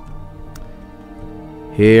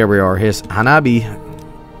 Here we are. Here's Hanabi.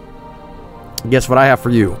 Guess what I have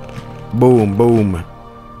for you? Boom, boom.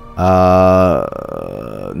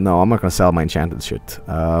 No, I'm not gonna sell my enchanted shit.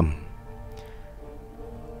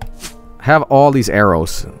 Have all these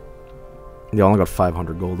arrows. They only got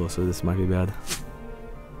 500 gold though, so this might be bad.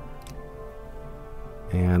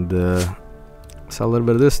 And sell a little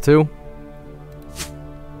bit of this too.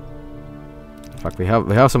 Fuck, we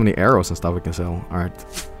have so many arrows and stuff we can sell. Alright.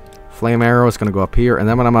 Flame arrow is gonna go up here, and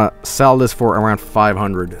then I'm gonna sell this for around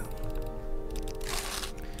 500.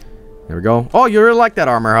 There we go. Oh, you really like that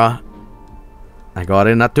armor, huh? I got it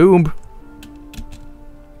in that tomb.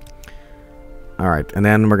 Alright, and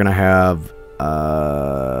then we're gonna have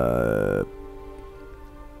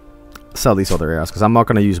sell these other arrows, because I'm not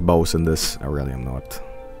gonna use bows in this. I really am not.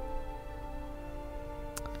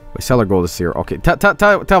 We sell our gold is here. Okay,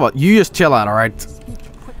 tell what, you just chill out, alright?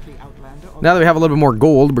 Now that we have a little bit more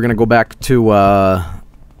gold, we're gonna go back to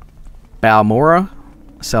Balmora,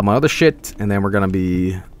 sell my other shit, and then we're gonna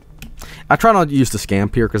be... I try not to use the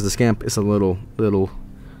scamp here, because the scamp is a little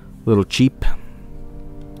cheap.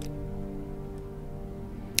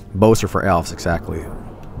 Bows are for elves, exactly.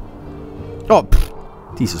 Oh,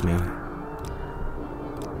 pfft. Jesus, man.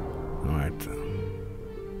 Alright.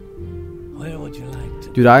 Where would you like to...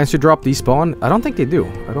 Do the items you drop despawn? I don't think they do.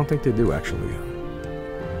 I don't think they do, actually.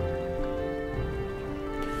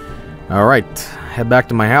 Alright. Head back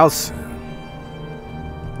to my house.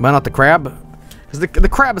 Why not the crab? Because the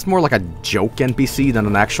crab is more like a joke NPC than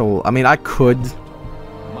an actual... I mean, I could...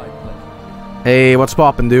 Hey, what's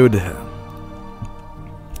poppin', dude?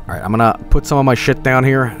 Alright, I'm gonna put some of my shit down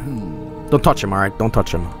here. Don't touch him, alright? Don't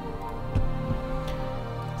touch him.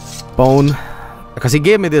 Bone. Because he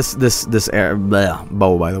gave me this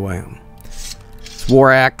bow, by the way. This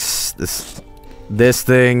war axe. This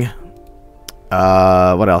thing.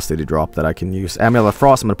 What else did he drop that I can use? Amulet of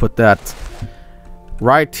Frost. I'm gonna put that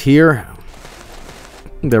right here.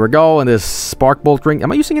 There we go. And this spark bolt ring.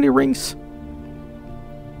 Am I using any rings?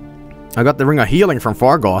 I got the ring of healing from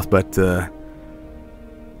Vargoth, but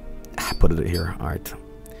put it here. Alright.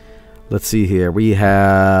 Let's see here. We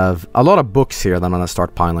have a lot of books here that I'm gonna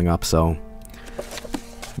start piling up, so.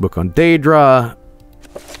 Book on Daedra.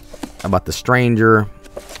 About the stranger.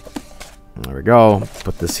 There we go.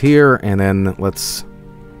 Put this here, and then let's...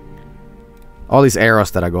 All these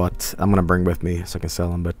arrows that I got, I'm gonna bring with me so I can sell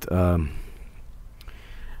them, but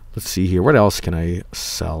let's see here. What else can I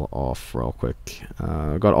sell off real quick?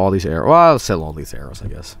 I got all these arrows. Well, I'll sell all these arrows, I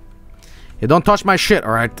guess. Hey, don't touch my shit,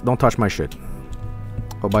 alright? Don't touch my shit.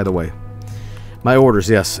 Oh, by the way. My orders,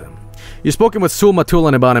 yes. You've spoken with Sul Matul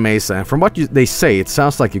and Ibana Mesa, and from what they say, it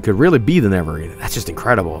sounds like you could really be the Never-Eater. That's just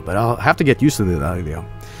incredible, but I'll have to get used to that idea.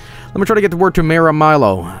 Let me try to get the word to Mira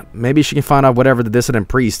Milo. Maybe she can find out whatever the dissident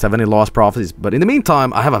priests have any lost prophecies, but in the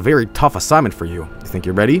meantime, I have a very tough assignment for you. You think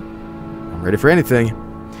you're ready? I'm ready for anything.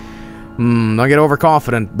 Don't get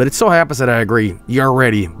overconfident, but it so happens that I agree. You're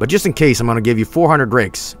ready, but just in case, I'm gonna give you 400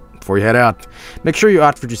 drakes. Before you head out, make sure you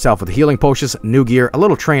outfit yourself with healing potions, new gear, a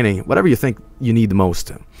little training, whatever you think you need the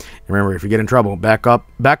most. And remember, if you get in trouble, back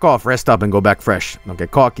off, rest up, and go back fresh. Don't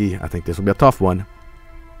get cocky. I think this will be a tough one.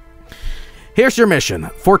 Here's your mission.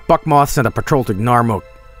 Fort Buckmoth sent a patrol to Gnarmuk,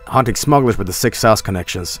 hunting smugglers with the 6th House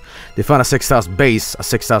connections. They found a 6th House base, a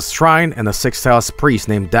 6th House shrine, and a 6th House priest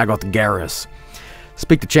named Dagoth Garrus.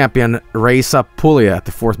 Speak to champion Reisa Pulia at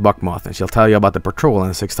the 4th Buckmoth, and she'll tell you about the patrol and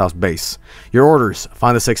the 6th House base. Your orders: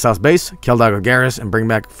 find the 6th House base, kill Dagoth Garrus, and bring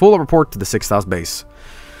back full report to the 6th House base.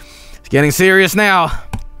 It's getting serious now.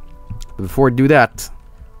 But before we do that,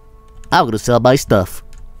 I'm gonna sell my stuff.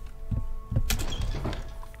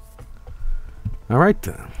 Alright.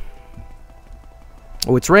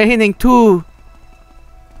 Oh, it's raining too.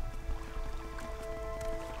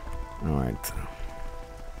 Alright.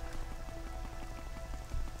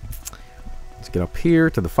 Let's get up here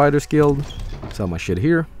to the Fighters Guild. Sell my shit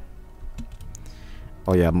here.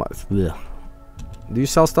 Oh yeah, do you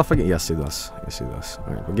sell stuff again? Yes, he does. Yes, he does.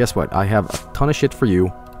 Alright, but guess what? I have a ton of shit for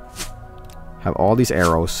you. Have all these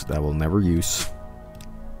arrows that I will never use.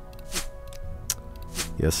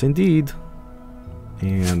 Yes, indeed.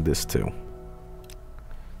 And this too.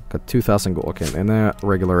 Got 2,000 gold. Okay, and then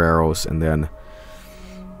regular arrows, and then...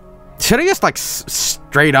 Should I just, like,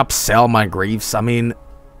 straight up sell my Greaves? I mean...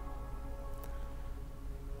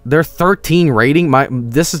 They're 13 rating.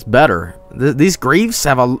 This is better. These Greaves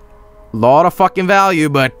have a lot of fucking value,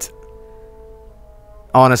 but...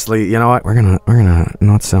 Honestly, you know what? We're gonna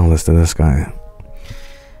not sell this to this guy.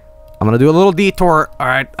 I'm gonna do a little detour.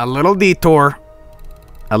 Alright, a little detour.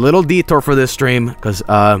 A little detour for this stream, because,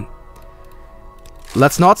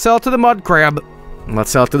 let's not sell to the mud crab. Let's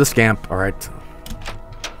sell to the scamp, alright?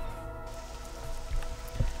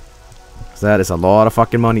 That is a lot of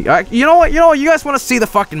fucking money. You know what? You guys want to see the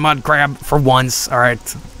fucking mud crab for once,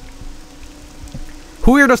 alright?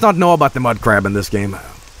 Who here does not know about the mud crab in this game?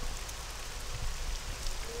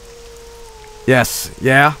 Yes,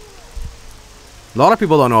 yeah. A lot of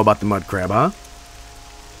people don't know about the mud crab, huh?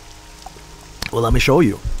 Well, let me show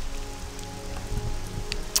you.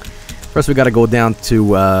 First, we gotta go down to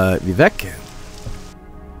Vivek.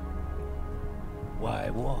 Why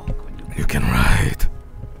walk when You can ride.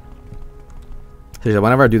 Seriously,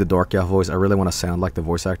 whenever I do the Dark Elf voice, I really want to sound like the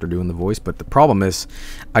voice actor doing the voice, but the problem is,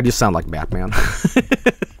 I just sound like Batman.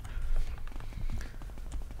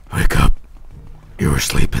 Wake up. You were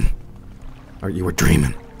sleeping. Or you were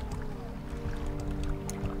dreaming.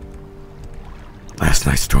 Last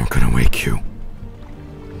night's storm couldn't wake you.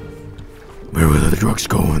 Where were the drugs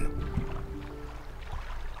going?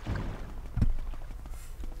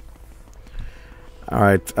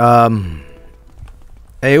 Alright,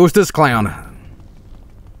 hey, who's this clown?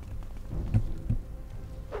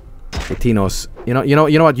 Hey, Tinos, you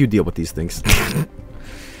know what? You deal with these things.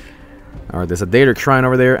 Alright, there's a Daedric shrine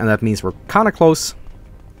over there, and that means we're kind of close.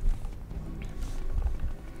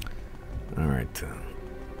 Alright.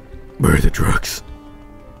 Where are the drugs?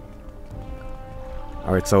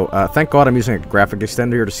 Alright, so thank God I'm using a graphic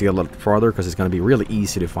extender here to see a little farther, because it's going to be really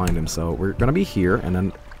easy to find him. So we're going to be here, and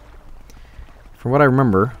then, from what I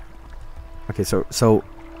remember... Okay, so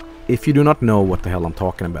if you do not know what the hell I'm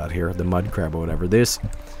talking about here, the mud crab or whatever, this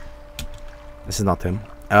is not him.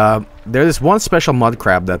 There is one special mud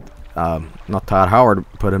crab that, not Todd Howard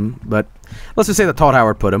put him, but let's just say that Todd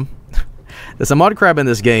Howard put him. There's a mud crab in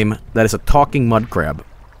this game that is a talking mud crab.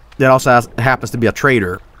 That also happens to be a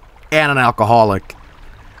trader and an alcoholic.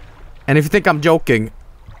 And if you think I'm joking,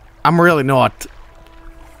 I'm really not.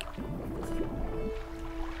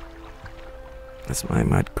 That's my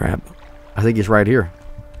mud crab. I think he's right here.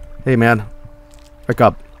 Hey, man. Wake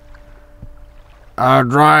up. I'll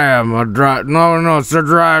dry him. No, it's a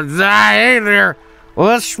dry. Hey there.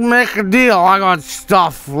 Let's make a deal. I got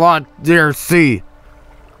stuff lot there. See.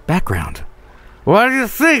 Background. What do you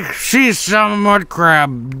think? She's some mud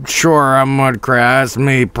crab. Sure, I'm mud crab. That's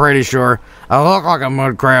me. Pretty sure. I look like a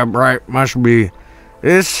mud crab, right? Must be.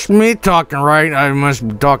 It's me talking, right? I must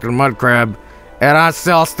be talking mud crab. And I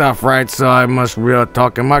sell stuff, right? So I must be a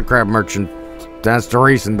talking mud crab merchant. That's the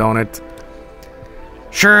reason, don't it?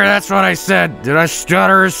 Sure, that's what I said. Did I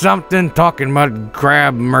stutter or something? Talking mud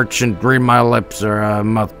crab merchant. Read my lips or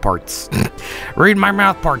mouth parts. Read my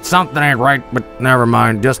mouth parts. Something ain't right, but never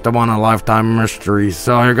mind. Just a one-in-a-lifetime mystery.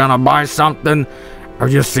 So you're gonna buy something, or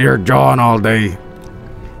just see her jawing all day?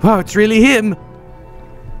 Wow, it's really him.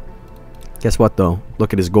 Guess what, though?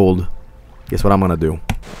 Look at his gold. Guess what I'm gonna do?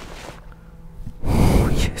 Oh,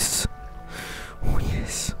 yes. Oh,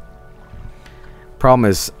 yes. Problem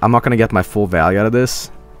is, I'm not gonna get my full value out of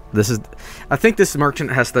this. I think this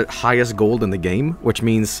merchant has the highest gold in the game, which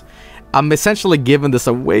means I'm essentially giving this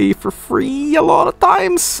away for free a lot of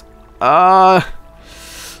times.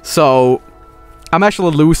 So I'm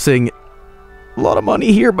actually losing a lot of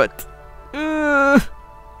money here, but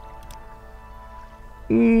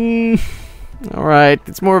alright,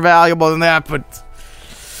 it's more valuable than that, but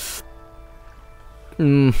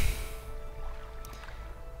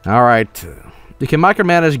alright. You can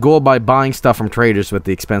micromanage gold by buying stuff from traders with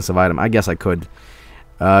the expensive item. I guess I could.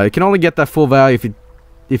 You can only get that full value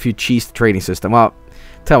if you cheese the trading system. Well,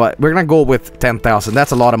 tell you what, we're gonna go with 10,000. That's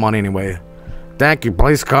a lot of money anyway. Thank you.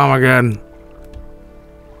 Please come again.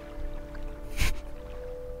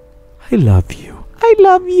 I love you. I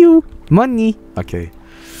love you. Money. Okay.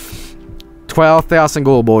 12,000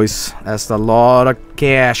 gold, boys. That's a lot of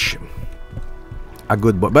cash. A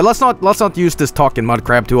good boy. But let's not use this talking mud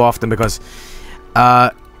crab too often, because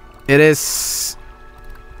it is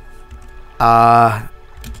a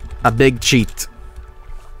big cheat.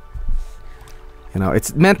 You know,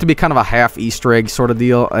 it's meant to be kind of a half Easter egg sort of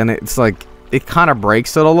deal, and it's like it kind of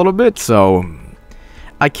breaks it a little bit. So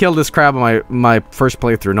I killed this crab in my first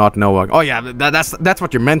playthrough, not knowing. Oh yeah, that's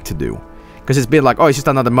what you're meant to do, because it's been like, oh, it's just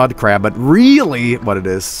another mud crab, but really what it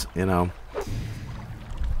is, you know.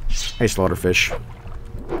 Hey, slaughterfish.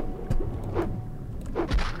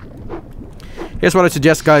 Here's what I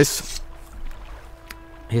suggest, guys.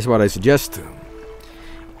 Here's what I suggest.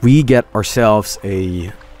 We get ourselves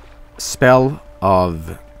a spell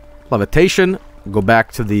of levitation. Go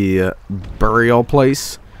back to the burial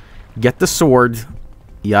place. Get the sword.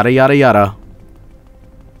 Yada, yada, yada.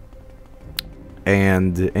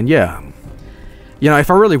 And yeah. You know, if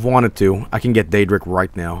I really wanted to, I can get Daedric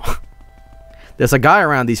right now. There's a guy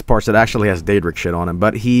around these parts that actually has Daedric shit on him,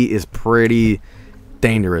 but he is pretty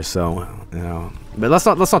dangerous, so, you know. But let's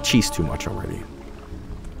not cheese too much already.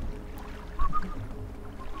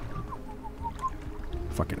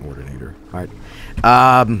 Fucking ordinator. Alright.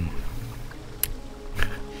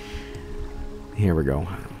 Here we go.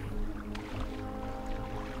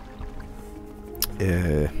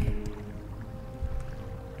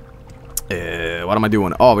 What am I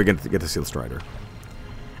doing? Oh, we get the Seal Strider.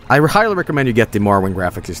 I highly recommend you get the Morrowind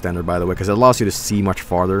graphics extender, by the way, because it allows you to see much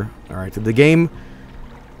farther. Alright, the game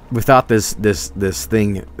without this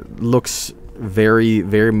thing looks very,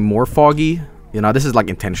 very more foggy. You know, this is like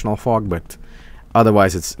intentional fog, but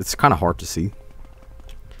otherwise it's kind of hard to see.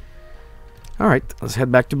 Alright, let's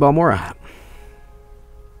head back to Balmora.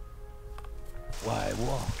 Why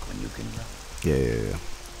walk when you can run? Yeah.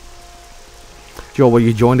 Joel, will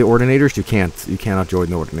you join the Ordinators? You can't. You cannot join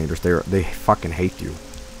the Ordinators. They fucking hate you.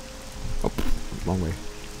 Oh, long way.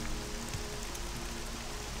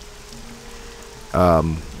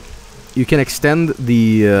 You can extend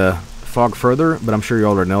the fog further, but I'm sure you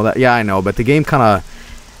already know that. Yeah, I know, but the game kind of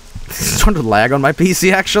started to lag on my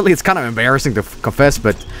PC, actually. It's kind of embarrassing to confess,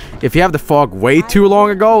 but if you have the fog way too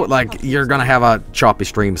long ago, like, you're gonna have a choppy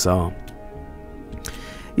stream, so...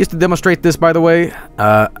 Just to demonstrate this, by the way,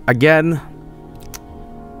 again,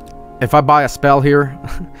 if I buy a spell here,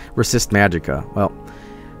 resist magicka. Well,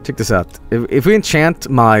 check this out. If we enchant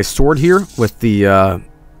my sword here with the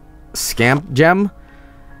scamp gem,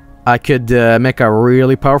 I could make a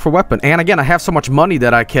really powerful weapon. And again, I have so much money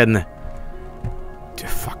that I can...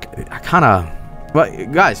 Fuck, I kind of... Well,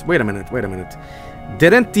 guys, wait a minute.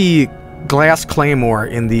 Didn't the glass claymore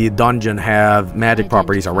in the dungeon have magic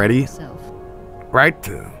properties already? Right?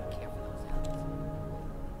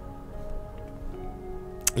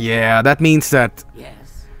 Yeah, that means that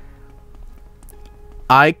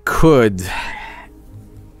I could,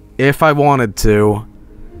 if I wanted to,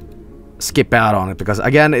 skip out on it. Because,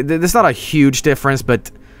 again, there's not a huge difference,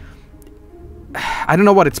 but I don't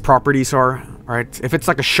know what its properties are, right? If it's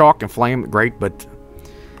like a shock and flame, great, but...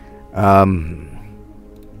 Well,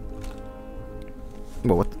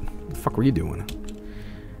 what the fuck were you doing?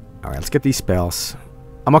 Alright, let's get these spells.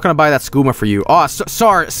 I'm not gonna buy that skooma for you. Oh,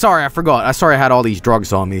 sorry, I forgot. Sorry I had all these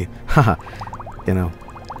drugs on me. Haha. You know.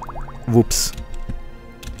 Whoops.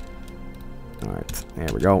 Alright, there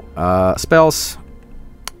we go. Spells.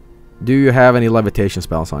 Do you have any levitation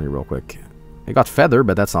spells on you real quick? You got feather,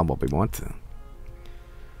 but that's not what we want.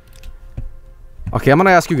 Okay, I'm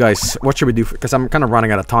gonna ask you guys, what should we do? Because I'm kind of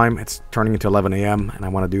running out of time. It's turning into 11 a.m. and I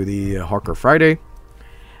want to do the Hardcore Friday.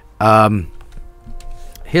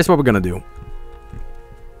 Here's what we're gonna do.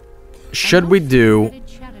 Should we do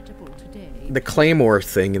the claymore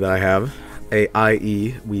thing that I have,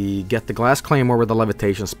 i.e. we get the glass claymore with the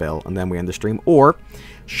levitation spell and then we end the stream, or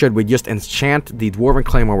should we just enchant the dwarven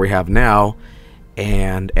claymore we have now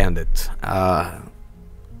and end it?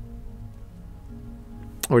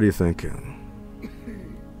 What do you think?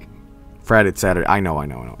 Friday, Saturday. I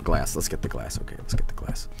know. Glass. Let's get the glass. Okay, let's get the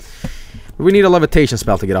glass. We need a levitation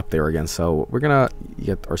spell to get up there again, so we're gonna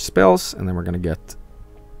get our spells, and then we're gonna get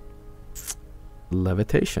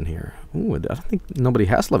levitation here. Ooh, I don't think nobody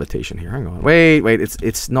has levitation here. Hang on. Wait.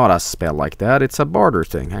 It's not a spell like that. It's a barter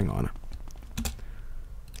thing. Hang on.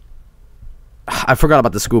 I forgot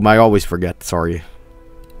about the skooma. I always forget. Sorry.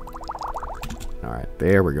 All right,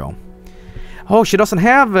 there we go. Oh, she doesn't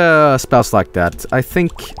have spells like that. I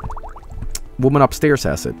think woman upstairs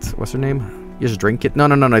has it. What's her name? You just drink it? No,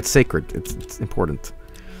 it's sacred. It's important.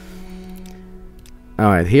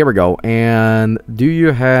 Alright, here we go. And do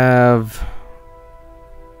you have...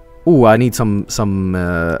 Ooh, I need some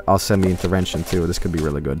Alchemy intervention too. This could be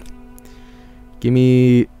really good. Give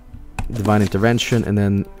me divine intervention and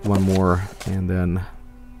then one more. And then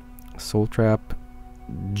soul trap.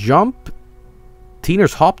 Jump.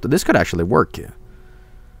 Teener's hop. This could actually work.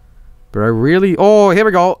 But I really... Oh, here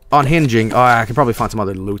we go. Unhinging. Oh, I can probably find some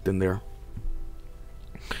other loot in there.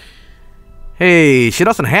 Hey, she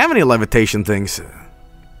doesn't have any levitation things.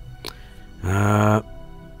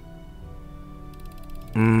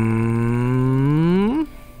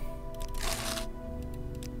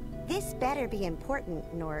 This better be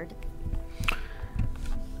important, Nord.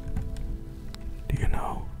 Do you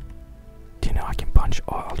know I can punch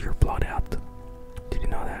all your blood out? Did you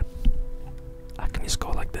know that? I can just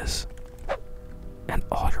go like this, and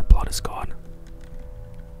all your blood is gone.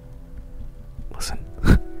 Listen,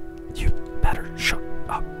 you better shut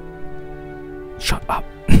up. Shut up.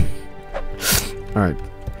 Alright.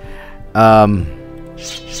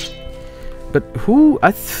 But who...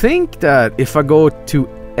 I think that if I go to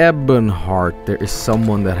Ebonheart, there is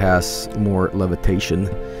someone that has more levitation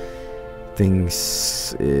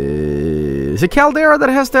things. Is it Caldera that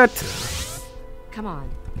has that? Come on.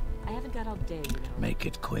 I haven't got all day, you know. Make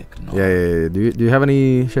it quick, Nord. Yeah. Do you have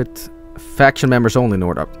any shit? Faction members only,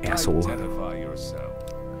 Nord. Asshole. Identify yourself.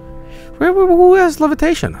 Who has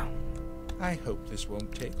levitation? I hope this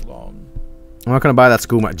won't take long. I'm not gonna buy that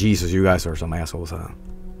skooma. Jesus, you guys are some assholes, huh?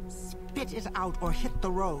 Spit it out or hit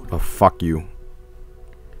the road. Oh, fuck you.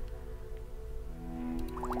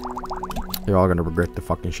 You're all gonna regret the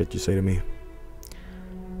fucking shit you say to me.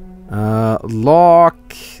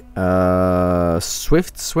 Lock.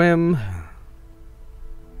 Swift swim.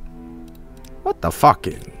 What the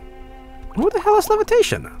fucking? Who the hell is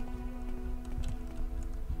levitation?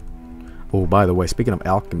 Oh, by the way, speaking of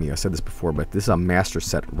alchemy, I said this before, but this is a master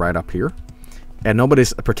set right up here. And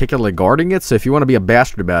nobody's particularly guarding it, so if you want to be a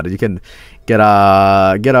bastard about it, you can get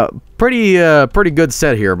a pretty good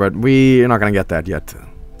set here, but we're not gonna get that yet.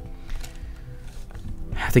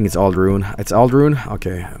 I think it's Aldrune. It's Aldrune?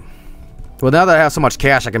 Okay. Well, now that I have so much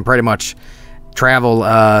cash, I can pretty much travel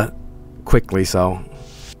quickly, so.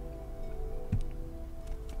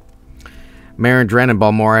 Marin, Dren, and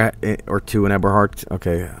Balmora, or 2 in Eberhard.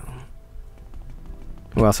 Okay.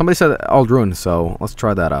 Well, somebody said Aldrune, so let's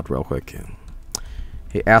try that out real quick.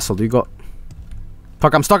 Hey, asshole, do you go...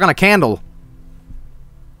 Fuck, I'm stuck on a candle!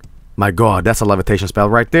 My god, that's a levitation spell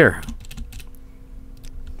right there.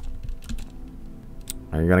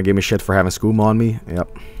 Are you gonna give me shit for having skooma on me? Yep.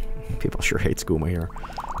 People sure hate skooma here.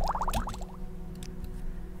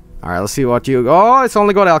 Alright, let's see what you... Oh, it's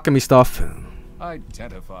only got alchemy stuff.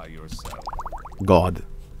 Identify yourself. God.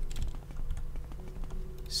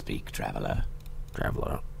 Speak, traveler.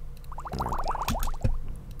 Traveler.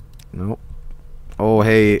 Nope. Oh,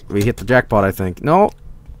 hey, we hit the jackpot, I think. No,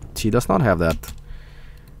 she does not have that.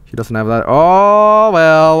 She doesn't have that. Oh,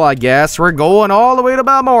 well, I guess we're going all the way to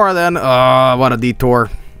Balmora then. What a detour.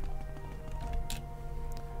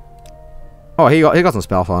 Oh, he got some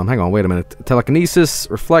spells on him. Hang on, wait a minute. Telekinesis,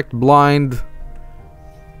 reflect, blind,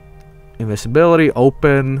 invisibility,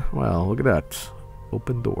 open. Well, look at that.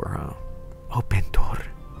 Open door, huh? Open door.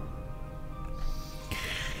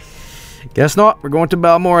 Guess not. We're going to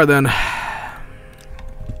Balmora then.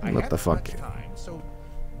 What the fuck? Time, so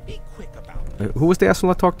be quick about it. Who was the asshole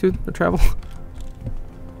I talked to? The travel?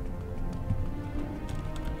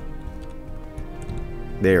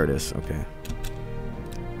 There it is. Okay.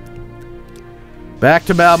 Back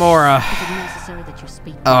to Balmora. Is it necessary that you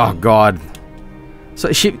speak to Oh me? god. So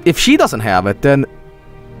if she doesn't have it, then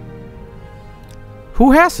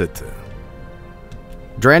who has it?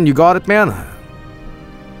 Dren, you got it, man.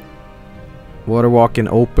 Water walking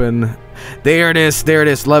open. There it is. There it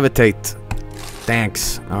is. Levitate.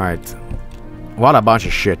 Thanks. All right. What a bunch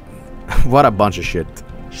of shit. What a bunch of shit.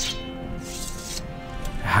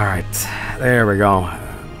 All right. There we go.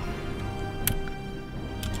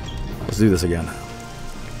 Let's do this again.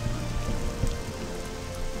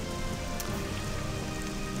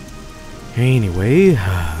 Anyway,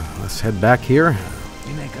 let's head back here.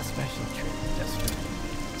 We make a special trip just for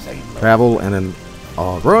same load. Travel and then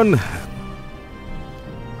run.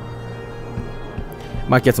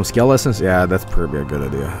 Might get some skill lessons. Yeah, that's probably a good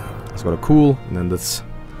idea. Let's go to cool and then let's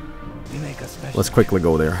quickly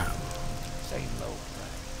go there. Same load.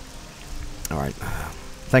 All right.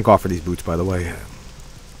 Thank God for these boots, by the way.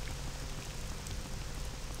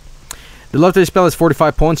 The levitation spell is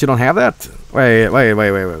 45 points. You don't have that? Wait.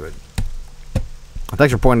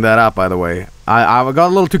 Thanks for pointing that out, by the way. I got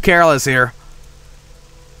a little too careless here.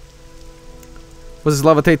 What's this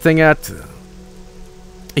levitate thing at?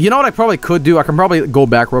 You know what I probably could do? I can probably go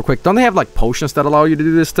back real quick. Don't they have like potions that allow you to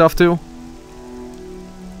do this stuff too?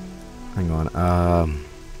 Hang on.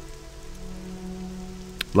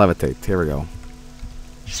 Levitate. Here we go.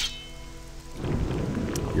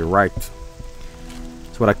 You're right.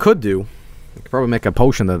 So what I could do, I could probably make a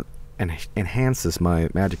potion that enhances my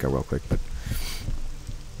magicka real quick, but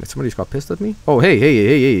somebody just got pissed at me? Oh,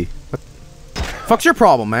 hey. What fuck's your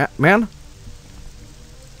problem, man?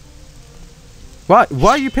 Why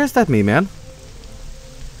are you pissed at me, man?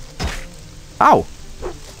 Ow!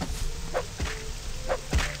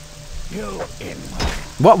 You in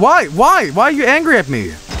What? Why are you angry at me?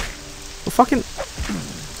 Well, fucking...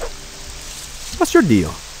 What's your deal?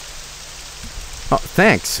 Oh,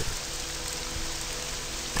 thanks.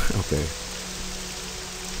 Okay.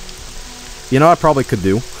 You know what I probably could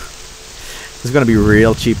do? This is gonna be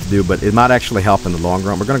real cheap to do, but it might actually help in the long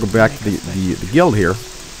run. We're gonna go back to the guild here.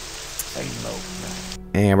 same load.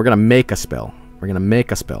 And we're gonna make a spell. We're gonna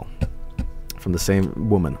make a spell. From the same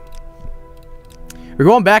woman. We're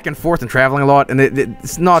going back and forth and traveling a lot, and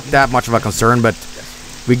it's not that much of a concern, but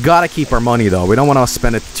we gotta keep our money, though. We don't want to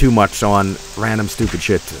spend it too much on random stupid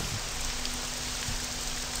shit.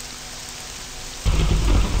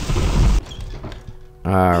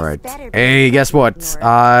 Alright. Hey, guess what?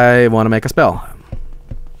 I want to make a spell.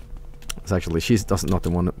 It's actually, she's not the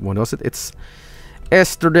one who does it. It's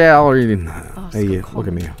Esterdal. Hey, look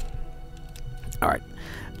at me. Alright.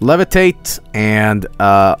 Levitate and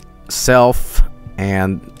self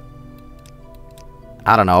and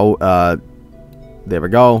I don't know. There we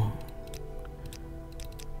go.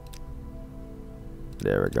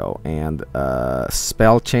 There we go. And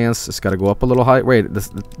spell chance has got to go up a little high. Wait, this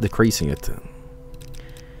decreasing it.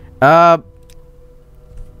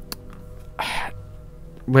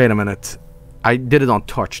 Wait a minute. I did it on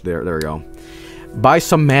touch. There we go. Buy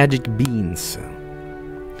some magic beans.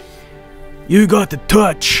 You got the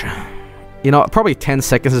touch. You know, probably 10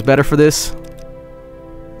 seconds is better for this.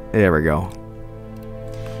 There we go.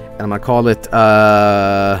 And I'm gonna call it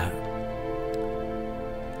a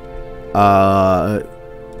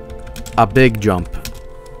big jump.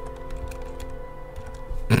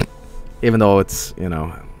 Even though it's, you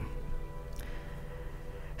know.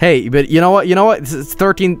 Hey, but you know what? You know what? It's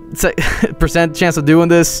 13% chance of doing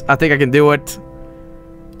this. I think I can do it.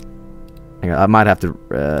 Hang on, I might have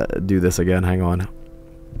to do this again. Hang on.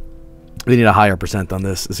 We need a higher percent on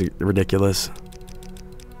this. This is ridiculous.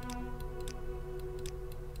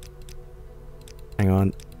 Hang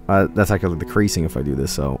on. That's actually decreasing if I do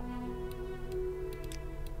this, so.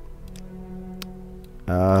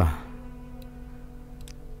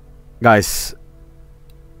 Guys.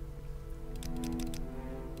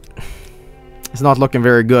 It's not looking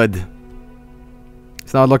very good.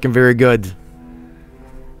 It's not looking very good.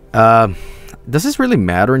 Does this really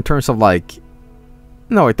matter in terms of like...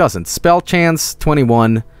 No, it doesn't. Spell chance,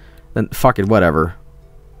 21. Then fuck it, whatever.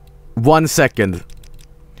 1 second.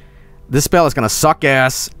 This spell is gonna suck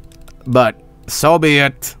ass, but so be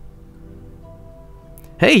it.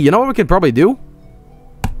 Hey, you know what we could probably do?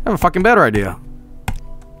 I have a fucking better idea.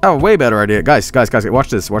 I have a way better idea. Guys, watch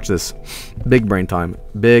this, watch this. Big brain time.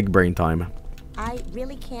 Big brain time. I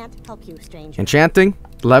really can't help you, stranger. Enchanting,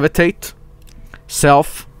 levitate,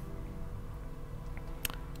 self.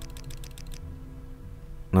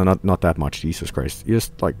 No, not that much. Jesus Christ.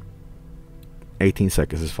 Just like 18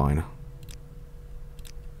 seconds is fine.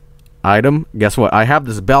 Item. Guess what? I have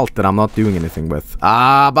this belt that I'm not doing anything with.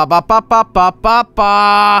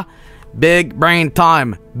 Big brain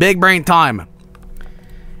time. Big brain time.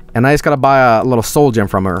 And I just gotta buy a little soul gem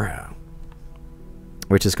from her.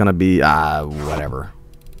 Which is gonna be, whatever.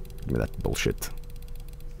 Give me that bullshit.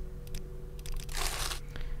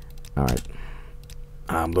 Alright.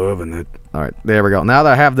 I'm loving it. Alright, there we go. Now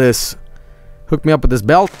that I have this, hook me up with this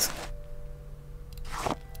belt.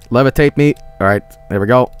 Levitate me. Alright, there we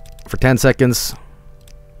go. For 10 seconds.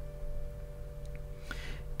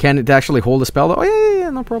 Can it actually hold the spell though? Oh, yeah,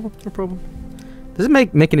 no problem, no problem. Does it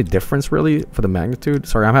make any difference really for the magnitude?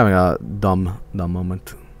 Sorry, I'm having a dumb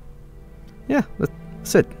moment. Yeah,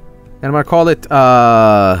 that's it. And I'm gonna call it,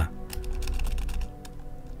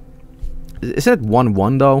 is it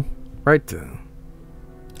 1-1 though? Right?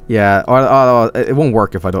 Yeah, or it won't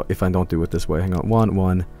work if I don't do it this way. Hang on,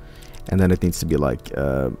 1-1, and then it needs to be like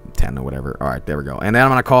 10 or whatever. All right, there we go. And then I'm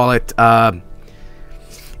gonna call it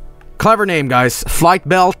clever name, guys. Flight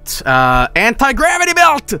belt, anti-gravity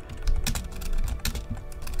belt.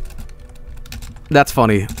 That's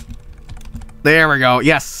funny. There we go.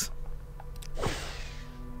 Yes.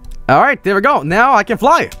 All right, there we go. Now I can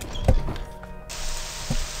fly.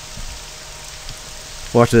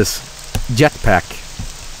 Watch this. Jetpack.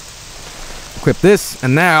 Equip this,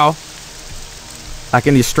 and now I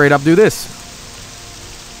can just straight up do this.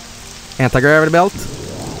 Anti-gravity belt.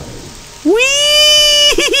 Whee!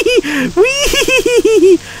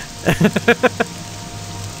 Whee!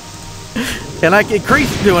 And I can creep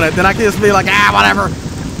doing it, then I can just be like, whatever.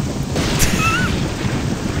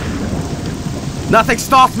 Nothing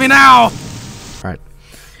stops me now. Alright.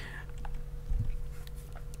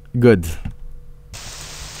 Good.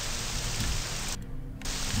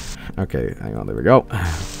 Okay, hang on, there we go.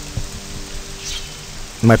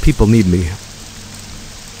 My people need me.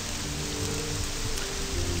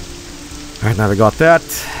 Alright, now we got that.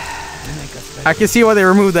 I can see why they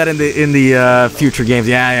removed that in the future games.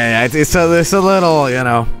 Yeah. It's a little, you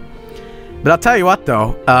know. But I'll tell you what,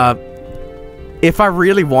 though. If I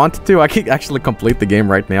really wanted to, I could actually complete the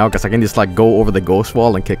game right now, because I can just like go over the ghost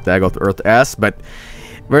wall and kick Dago to Earth ass. But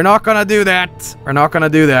we're not gonna do that. We're not gonna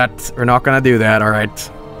do that. We're not gonna do that. All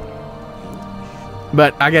right.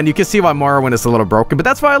 But again, you can see why Morrowind is a little broken. But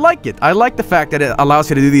that's why I like it. I like the fact that it allows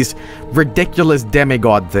you to do these ridiculous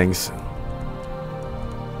demigod things.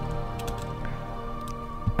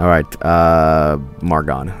 All right,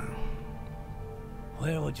 Margon.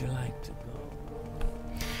 Where would you like to go?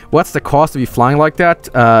 What's the cost of you flying like that?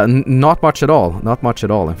 Not much at all. Not much at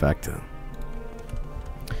all, in fact.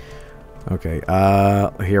 Okay,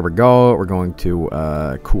 here we go. We're going to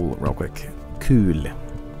cool real quick. Cool.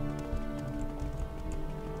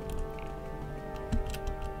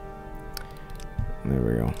 There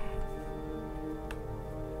we go.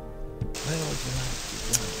 Where would you like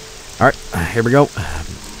to go? All right, here we go.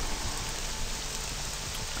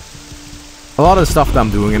 A lot of the stuff that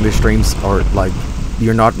I'm doing in these streams are like,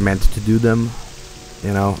 you're not meant to do them.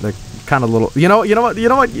 You know, they're kind of little. You know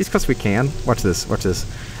what? It's because we can. Watch this. Watch this.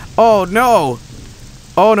 Oh no!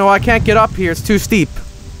 Oh no! I can't get up here. It's too steep.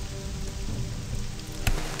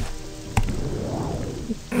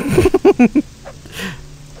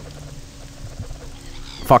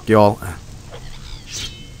 Fuck y'all.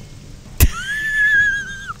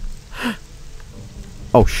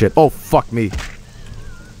 Oh shit. Oh fuck me.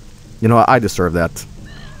 You know what? I deserve that.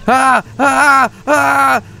 Ah! Ah!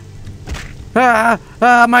 Ah! Ah!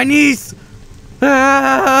 Ah! My knees!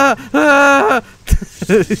 Ah! Ah!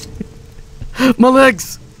 My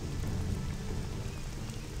legs!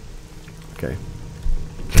 Okay.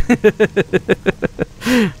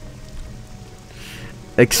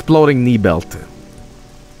 Exploding knee belt.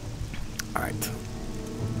 Alright.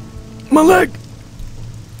 My leg!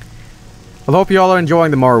 I hope you all are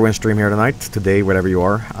enjoying the Morrowind stream here tonight, today, whatever you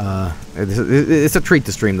are. It's a treat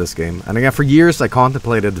to stream this game. And again, for years I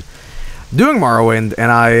contemplated doing Morrowind,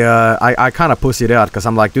 and I kind of pussied out, because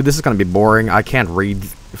I'm like, dude, this is gonna be boring. I can't read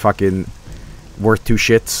fucking worth two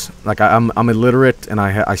shits. Like, I'm illiterate, and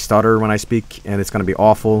I stutter when I speak, and it's gonna be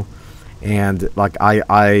awful. And, like,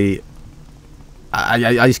 I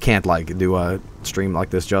just can't, like, do a stream like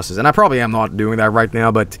this justice. And I probably am not doing that right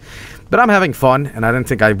now, but I'm having fun, and I didn't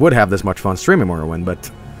think I would have this much fun streaming Morrowind,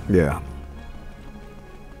 but yeah.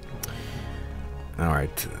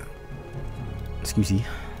 Alright. Excuse me.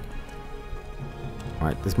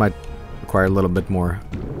 Alright, this might require a little bit more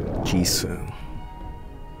cheese. I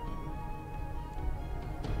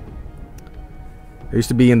used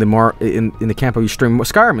to be in the camp where you stream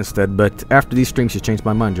Skyrim instead, but after these streams you changed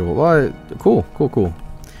my mind, Joel. Well, cool.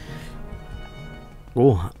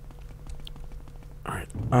 Cool. Alright.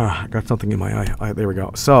 I got something in my eye. Alright, there we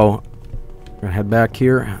go. So, we're gonna head back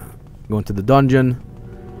here. Go into the dungeon.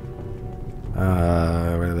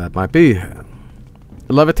 Where that might be.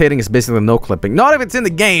 Levitating is basically no clipping. Not if it's in the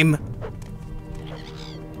game!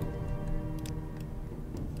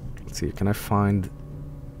 Let's see, can I find...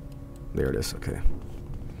 There it is, okay.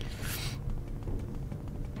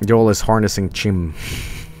 Joel is harnessing Chim.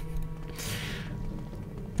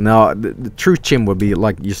 No, the true Chim would be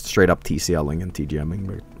like just straight up TCLing and TGMing,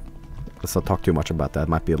 but let's not talk too much about that. It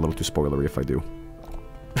might be a little too spoilery if I do.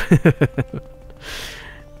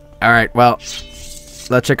 Alright, well,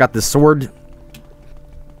 let's check out this sword.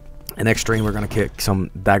 And next stream we're gonna kick some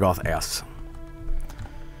Dagoth ass.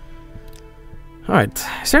 Alright,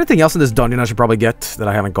 is there anything else in this dungeon I should probably get that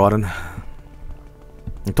I haven't gotten?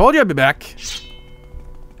 I told you I'd be back.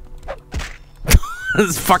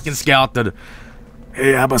 This fucking skeleton.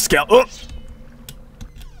 Hey, I'm a skeleton.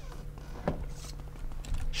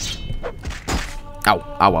 Ow,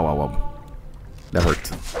 ow, ow, ow, ow. That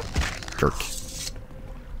hurt. Jerk.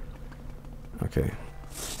 Okay.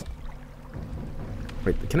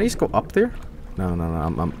 Wait, can I just go up there? No,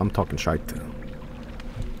 I'm talking shite.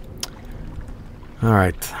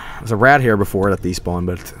 Alright. There's a rat here before that despawned,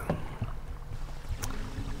 but...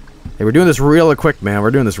 Hey, we're doing this real quick, man.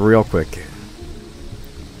 We're doing this real quick.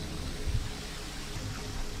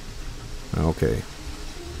 Okay.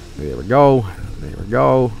 There we go. There we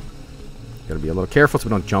go. Gotta be a little careful so we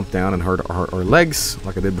don't jump down and hurt our legs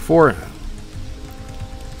like I did before.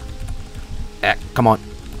 Come on.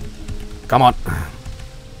 Come on.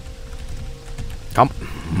 Come.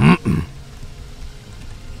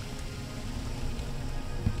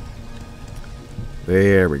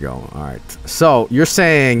 There we go. Alright. So, you're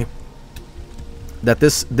saying that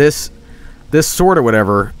this sword or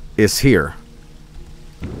whatever is here.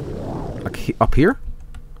 Like up here?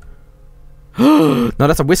 No,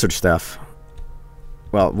 that's a wizard staff.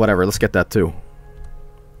 Well, whatever. Let's get that too.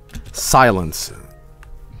 Silence.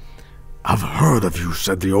 I've heard of you,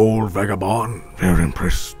 said the old vagabond. Very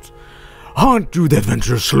impressed. Aren't you the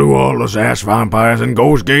adventurer slew all those ass vampires in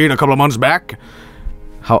Ghost Gate a couple of months back?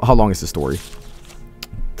 How long is the story?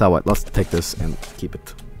 Tell what, let's take this and keep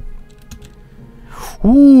it.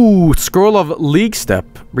 Ooh, Scroll of League Step.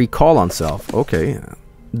 Recall on self. Okay.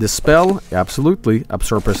 Dispel. Absolutely.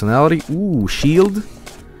 Absorb personality. Ooh, shield.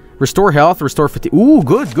 Restore health. Restore fatigue. Ooh,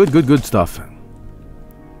 good stuff. You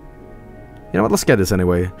know what? Let's get this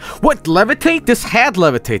anyway. What? Levitate? This had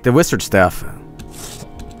levitate. The wizard staff.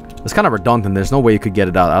 It's kind of redundant. There's no way you could get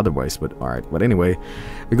it out otherwise. But alright. But anyway.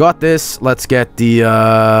 We got this. Let's get the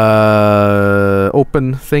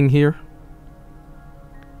open thing here.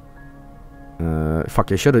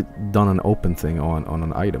 Fuck, I should have done an open thing on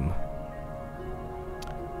an item.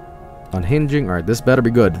 Unhinging. Alright, this better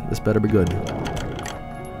be good. This better be good.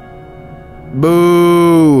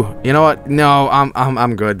 Boo! You know what? No,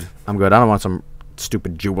 I'm good. I'm good. I don't want some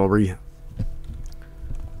stupid jewelry.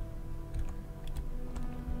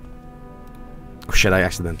 shit, I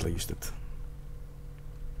accidentally used it.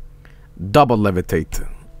 Double levitate.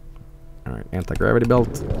 Alright, anti-gravity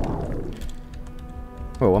belt.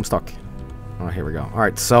 Oh, I'm stuck. Oh, here we go.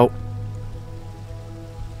 Alright, so...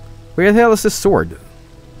 where the hell is this sword?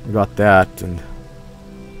 We got that, and...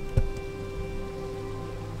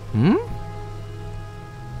 hmm?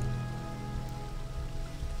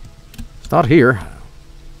 It's not here.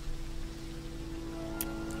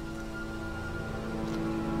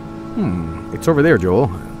 It's over there, Joel.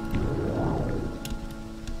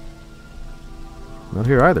 Not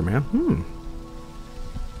here either, man.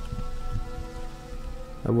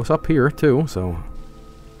 That was up here, too, so...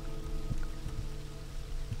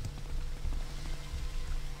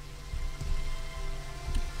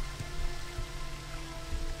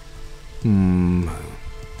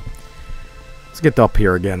 Let's get up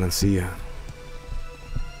here again and see.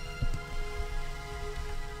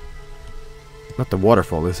 Not the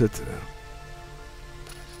waterfall, is it?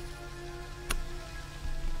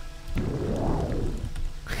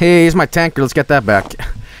 Hey, here's my tanker. Let's get that back.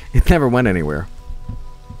 It never went anywhere.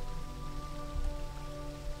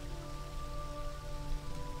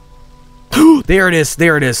 There it is.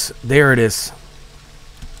 There it is. There it is.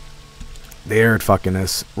 There it fucking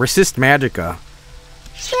is. Resist Magicka.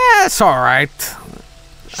 Yeah, it's alright.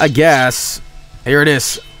 I guess. Here it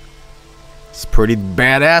is. It's pretty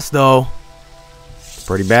badass, though.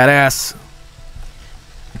 Pretty badass.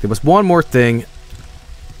 There was one more thing.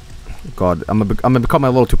 God, I'm gonna become a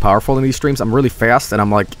little too powerful in these streams. I'm really fast, and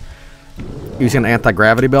I'm like using an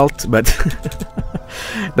anti-gravity belt. But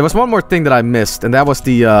there was one more thing that I missed, and that was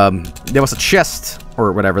the there was a chest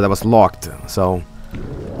or whatever that was locked. So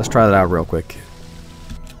let's try that out real quick.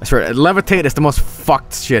 I swear, levitate is the most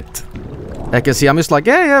fucked shit. I can see. I'm just like,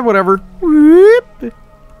 yeah, whatever. Whoop.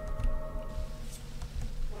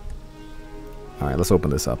 All right, let's open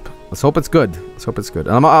this up. Let's hope it's good. Let's hope it's good.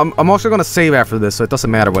 And I'm also gonna save after this, so it doesn't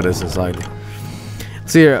matter what is inside.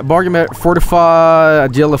 Let's see here. Bargain, fortify,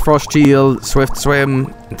 agility, frost shield, swift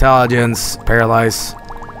swim, intelligence, paralyze.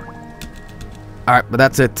 All right, but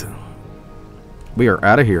that's it. We are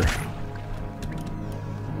out of here.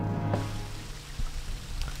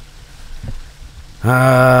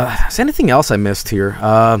 Is anything else I missed here?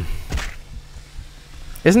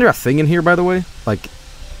 Isn't there a thing in here, by the way? Like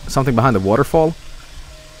something behind the waterfall?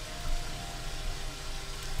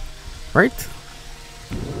 Right?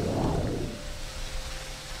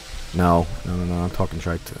 No, I'm talking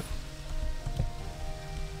shite.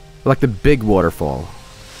 Like the big waterfall.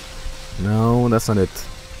 No, that's not it.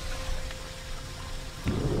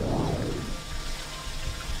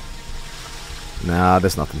 Nah,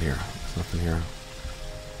 there's nothing here. There's nothing here.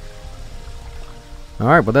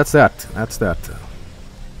 Alright, but that's that. That's that.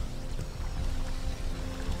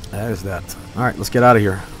 That is that. Alright, let's get out of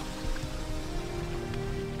here.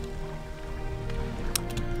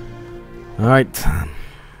 Alright.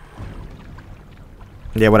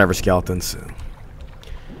 Yeah, whatever, skeletons.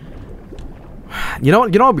 You know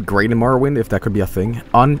what would be great in Morrowind if that could be a thing?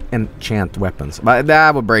 Unenchant weapons. But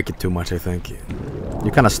that would break it too much, I think.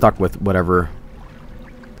 You're kind of stuck with whatever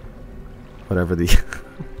the...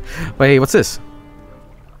 Wait, hey, what's this?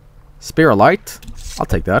 Spear of Light? I'll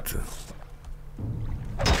take that.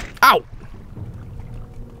 Ow!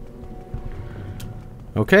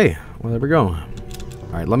 Okay, well, there we go.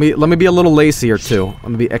 Alright, let me be a little lazy here, too. Let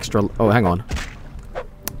me be extra... Oh, hang on.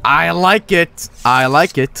 I like it! I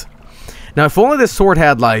like it. Now, if only this sword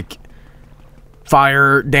had, like,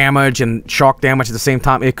 fire damage and shock damage at the same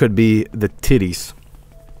time, it could be the titties.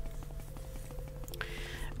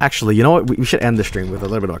 Actually, you know what? We should end the stream with a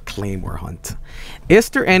little bit of a claymore hunt. Is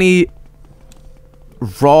there any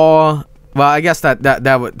raw... Well, I guess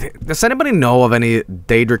that would... Does anybody know of any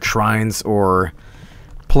Daedric shrines or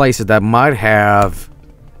places that might have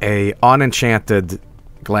a unenchanted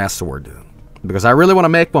glass sword? Because I really want to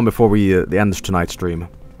make one before we end tonight's stream.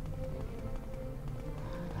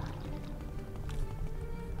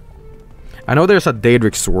 I know there's a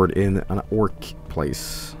Daedric sword in an orc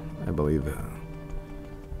place, I believe.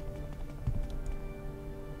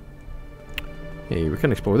 Hey, we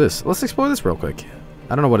can explore this. Let's explore this real quick.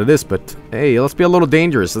 I don't know what it is, but hey, let's be a little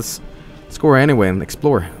dangerous. Let's go anyway and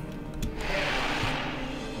explore.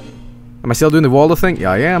 Am I still doing the Waldo thing?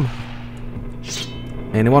 Yeah, I am.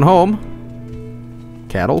 Anyone home?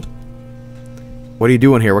 Cattle? What are you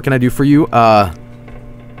doing here? What can I do for you? I'm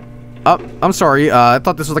sorry. I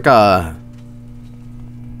thought this was like a...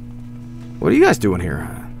 What are you guys doing here?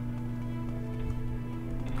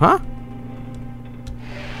 Huh?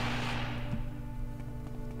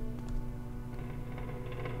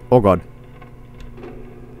 Oh god.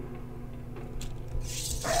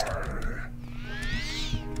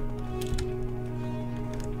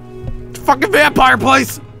 fucking vampire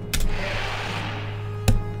place!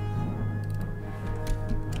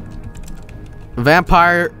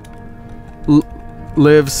 Vampire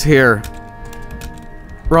lives here.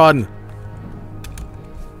 Run.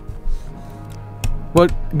 Well,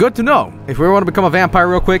 good to know. If we want to become a vampire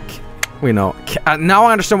real quick, we know. Now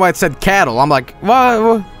I understand why it said cattle. I'm like,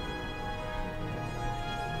 what?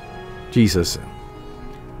 Jesus.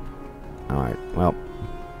 Alright, well.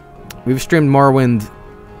 We've streamed Morrowind.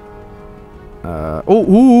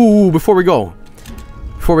 Before we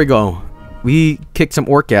go. We kicked some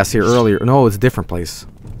orc ass here earlier. No, it's a different place.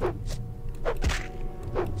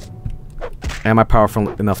 Am I powerful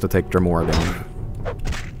enough to take Dremora down?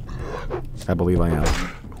 I believe I am.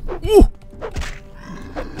 Ooh!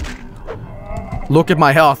 Look at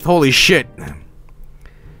my health. Holy shit.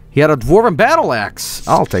 He had a dwarven battle axe.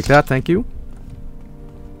 I'll take that, thank you.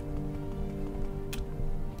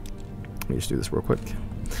 Let me just do this real quick.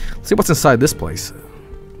 Let's see what's inside this place.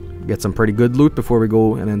 Get some pretty good loot before we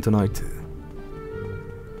go and in tonight.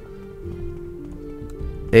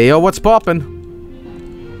 Hey yo, what's poppin'?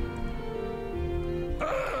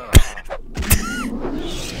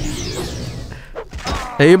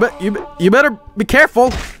 Hey, you better be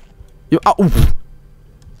careful. You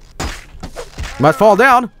might fall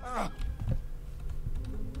down.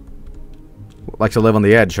 Like to live on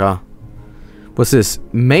the edge, huh? What's this?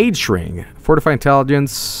 Mage ring. Fortify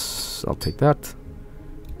intelligence. I'll take that.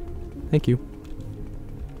 Thank you.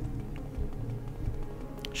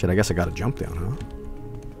 Shit, I guess I gotta jump down, huh?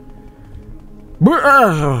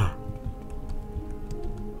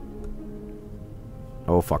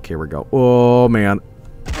 Oh, fuck, here we go. Oh, man.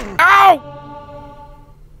 Ow!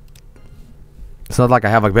 It's not like I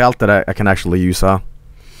have a belt that I can actually use, huh?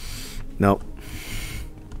 Nope.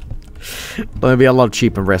 Let me be a little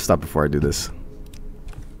cheap and rest up before I do this.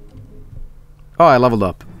 Oh, I leveled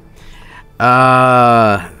up.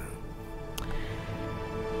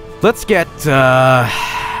 Let's get,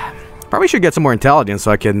 probably should get some more intelligence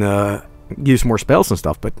so I can, use more spells and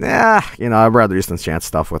stuff, but, you know, I'd rather just enchant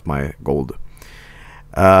stuff with my gold.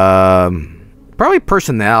 Probably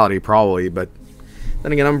personality, but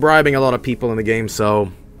then again, I'm bribing a lot of people in the game,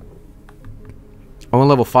 so... Oh, on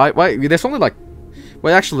level 5? Why? There's only like...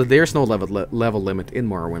 Well, actually, there's no level limit in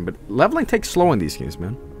Morrowind, but leveling takes slow in these games,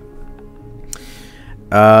 man.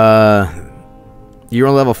 You're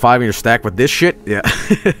on level 5 and you're stacked with this shit? Yeah.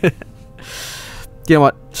 You know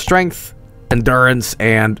what? Strength, endurance,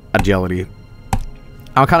 and agility.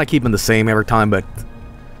 I'm kind of keeping the same every time, but...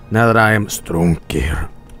 Now that I am stronger.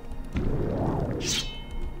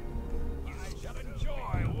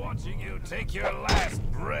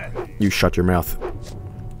 You shut your mouth.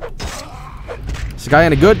 Is this guy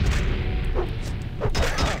any good?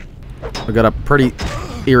 We got a pretty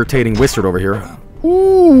irritating wizard over here.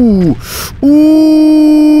 Ooh!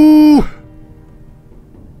 Ooh!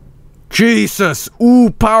 Jesus!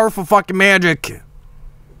 Ooh, powerful fucking magic!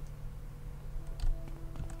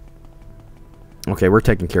 Okay, we're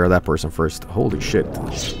taking care of that person first. Holy shit.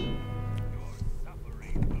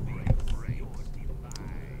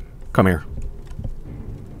 Come here.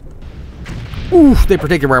 Ooh, they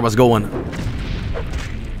predicted where I was going.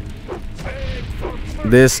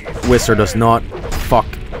 This wizard does not fuck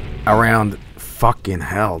around. Fucking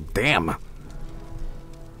hell. Damn.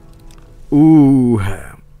 Ooh.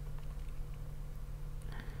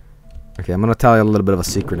 Okay, I'm gonna tell you a little bit of a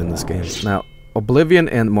secret in this game. Now, Oblivion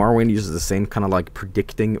and Morrowind uses the same kind of like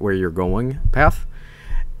predicting where you're going path.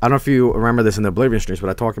 I don't know if you remember this in the Oblivion streams, but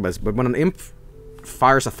I talked about this. But when an imp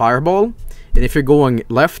fires a fireball, and if you're going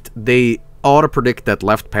left, they auto-predict that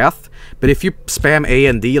left path. But if you spam A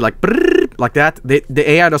and D like brrr, like that, the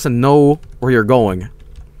AI doesn't know where you're going.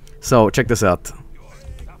 So check this out.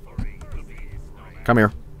 Come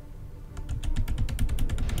here.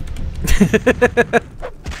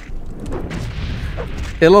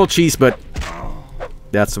 A little cheese, but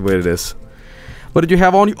that's the way it is. What did you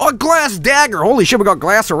have on you? Oh, glass dagger! Holy shit, we got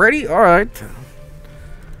glass already? Alright.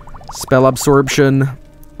 Spell absorption.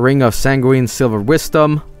 Ring of sanguine silver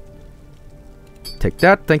wisdom. Take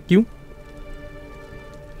that, thank you.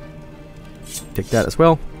 Take that as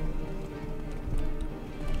well.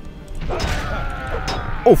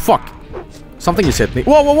 Oh, fuck. Something just hit me.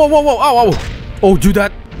 Whoa, whoa, whoa, whoa, whoa, oh, oh. Oh, dude,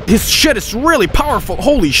 that... His shit is really powerful.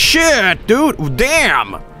 Holy shit, dude. Ooh,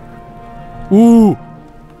 damn. Ooh.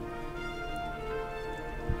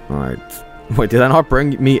 Alright. Wait, did I not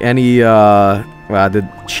bring me any, well, I did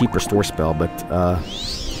cheap restore spell, but,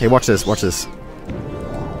 hey, watch this, watch this.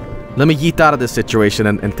 Let me yeet out of this situation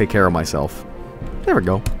and take care of myself. There we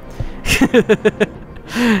go.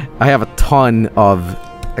 I have a ton of...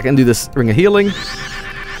 I can do this Ring of Healing.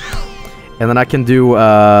 And then I can do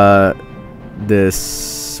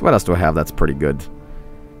this. What else do I have that's pretty good?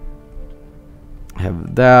 I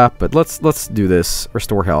have that, but let's do this.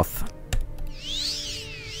 Restore health.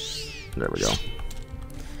 There we go.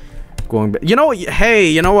 Going back. You know what? Hey,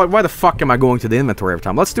 you know what? Why the fuck am I going to the inventory every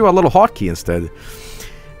time? Let's do a little hotkey instead.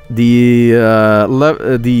 The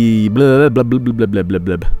bleb, bleb, bleb, bleb, bleb, bleb,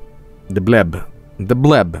 bleb. The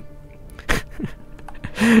bleb.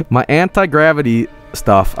 My anti-gravity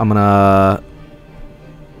stuff, I'm gonna...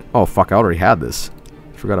 Oh fuck, I already had this.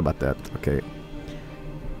 Forgot about that. Okay.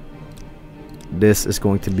 This is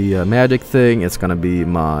going to be a magic thing. It's gonna be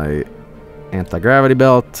my anti-gravity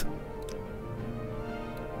belt.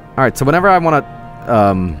 Alright, so whenever I wanna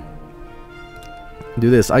do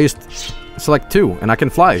this, I just select 2 and I can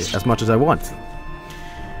fly as much as I want.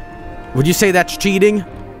 Would you say that's cheating?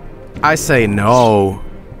 I say no.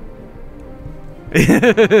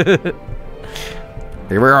 Hey,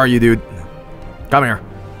 where are you, dude? Come here.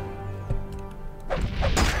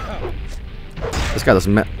 This guy does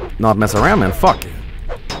not mess around, man. Fuck.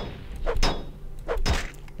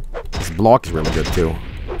 This block is really good, too.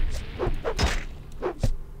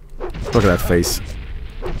 Look at that face.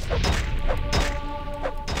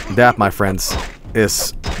 That, my friends,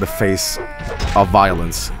 is the face of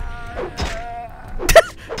violence.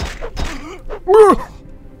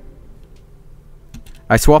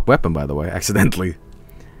 I swapped weapon, by the way, accidentally.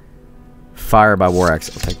 Fire by war axe.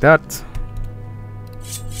 I'll take that.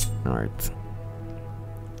 Alright.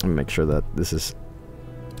 Let me make sure that this is...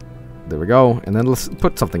 There we go. And then let's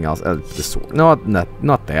put something else. This sword. No,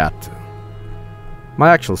 not that. My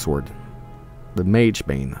actual sword. The Mage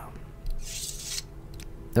Bane.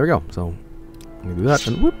 There we go. So, let me do that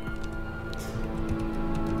and whoop.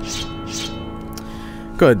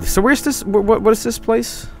 Good. So where's this? What is this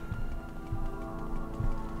place?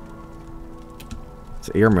 It's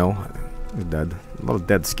an air mill. You're dead. A lot of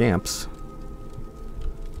dead scamps.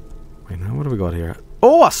 Wait, now what do we got here?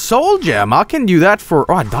 Oh, a soul gem! I can do that for...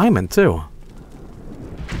 Oh, a diamond, too.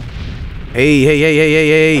 Hey, hey, hey, hey, hey,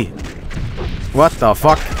 hey! What the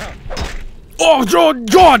fuck? Oh,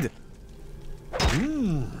 God!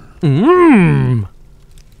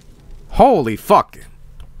 Holy fuck!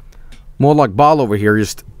 More like Ball over here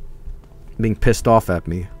just being pissed off at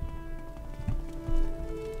me.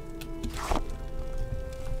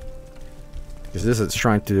 Because this is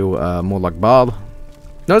trying to do more like Ball.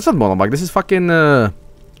 No, it's not more like. This is fucking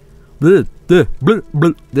this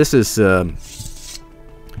is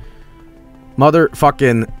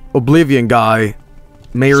motherfucking Oblivion guy,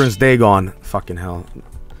 Mayron's Dagon. Fucking hell.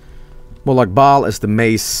 More like Baal is the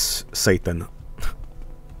mace Satan.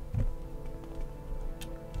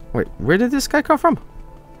 Wait, where did this guy come from?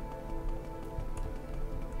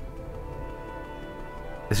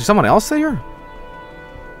 Is there someone else there?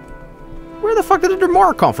 Where the fuck did the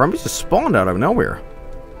Demora come from? He just spawned out of nowhere.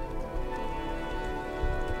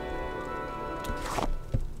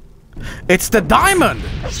 It's the diamond!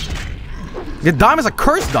 The diamond's a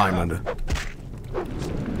cursed diamond.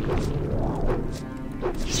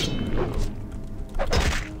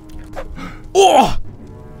 Oh!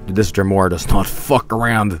 This Demora does not fuck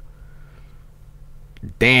around.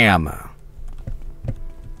 Damn.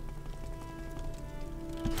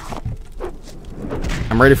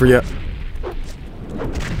 I'm ready for you.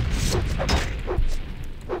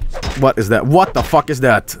 What is that? What the fuck is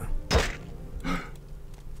that?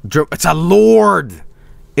 It's a lord!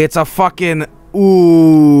 It's a fucking...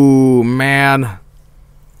 Ooh, man.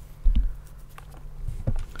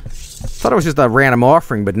 Thought it was just a random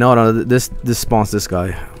offering, but no, this spawns this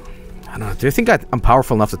guy. I don't know. Do you think I'm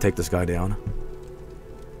powerful enough to take this guy down?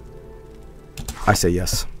 I say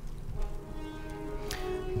yes.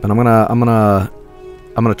 But I'm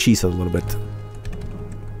gonna cheese it a little bit.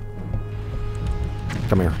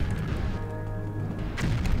 Come here.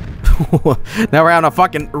 Now we're having a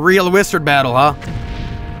fucking real wizard battle, huh?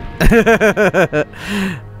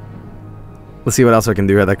 Let's see what else I can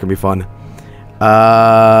do here. That could be fun.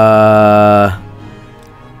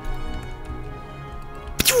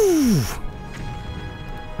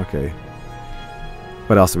 Okay.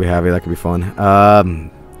 What else do we have here? That could be fun.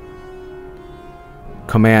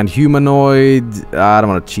 Command humanoid. I don't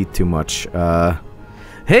want to cheat too much.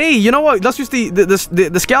 Hey, you know what? Let's use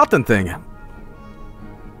the skeleton thing.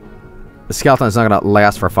 The skeleton is not gonna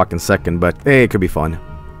last for a fucking second, but hey, it could be fun.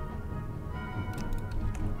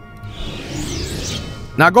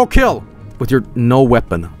 Now go kill with your no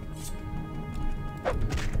weapon.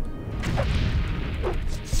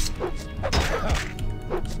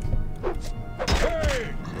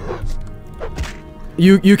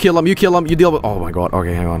 You kill him, you deal with... Oh my god,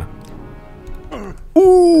 okay, hang on.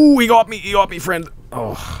 Ooh, got me, friend.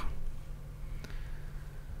 Oh.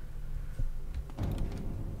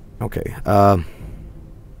 Okay,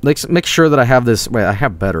 let's make sure that I have this. Wait, I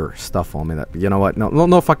have better stuff on me. That, you know what?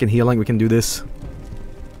 No fucking healing. We can do this.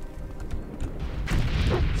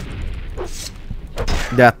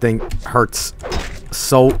 That thing hurts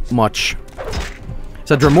so much.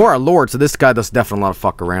 It's a Dremora Lord, so this guy does definitely a lot of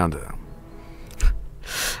fuck around.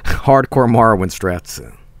 Hardcore Morrowind strats.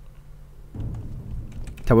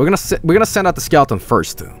 Okay, we're gonna send out the skeleton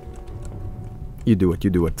first. You do it.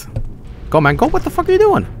 You do it. Go, man. Go. What the fuck are you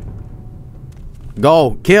doing?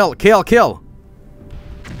 Go. Kill. Kill. Kill.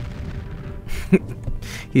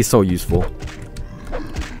 He's so useful.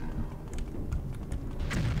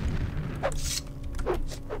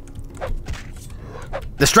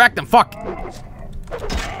 Distract him. Fuck.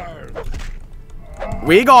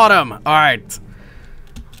 We got him. All right.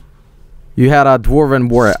 You had a dwarven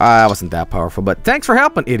warrior. I wasn't that powerful, but thanks for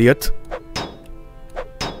helping, idiot.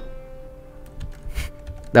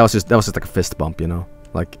 That was just like a fist bump, you know?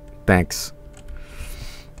 Like, thanks.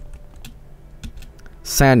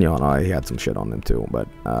 Sanyon, oh, he had some shit on him too, but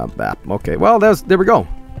okay. Well, there we go.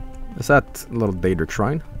 Is that a little Daedric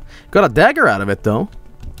shrine? Got a dagger out of it though,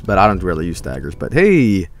 but I don't really use daggers. But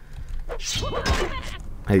hey,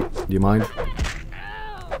 do you mind?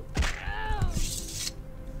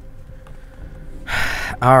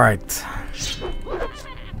 All right.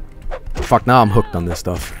 Fuck, now I'm hooked on this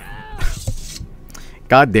stuff.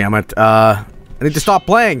 God damn it. I need to stop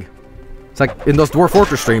playing. It's like in those Dwarf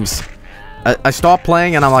Fortress streams. I stopped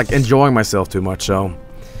playing and I'm like enjoying myself too much, so.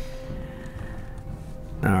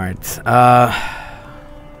 Alright.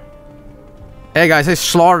 Hey guys, I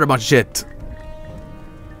slaughtered a bunch of shit.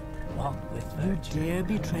 You dare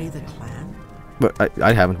betray the clan? But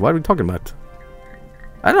I haven't. What are we talking about?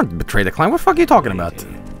 I don't betray the clan. What the fuck are you talking about?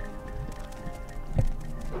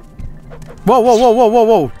 Whoa, whoa, whoa, whoa, whoa,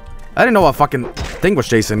 whoa. I didn't know a fucking thing was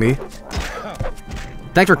chasing me.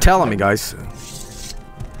 Thanks for telling me, guys.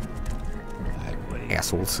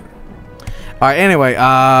 Assholes. Alright, anyway,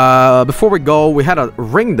 before we go, we had a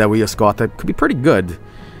ring that we just got that could be pretty good.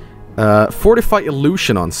 Fortify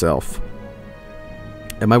Illusion on self.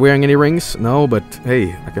 Am I wearing any rings? No, but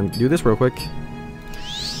hey, I can do this real quick.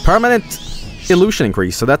 Permanent illusion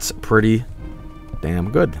increase, so that's pretty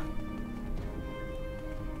damn good.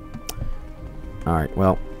 Alright,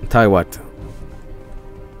 well, tell you what,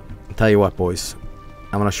 boys.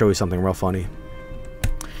 I'm gonna show you something real funny.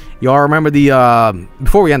 Y'all remember the,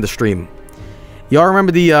 before we end the stream, y'all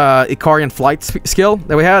remember the Icarian flight skill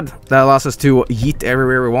that we had? That allows us to yeet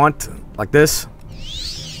everywhere we want, like this.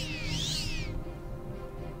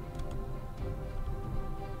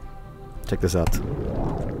 Check this out.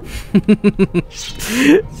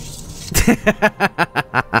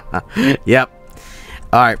 Yep.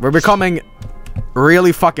 Alright, we're becoming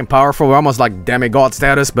really fucking powerful. We're almost like demigod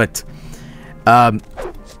status, but I'm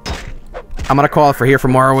gonna call it for here for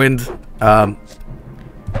Morrowind.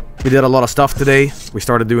 We did a lot of stuff today. We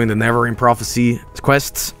started doing the Neverine Prophecy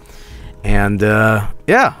quests. And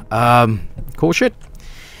yeah, cool shit.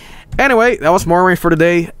 Anyway, that was Morrowind for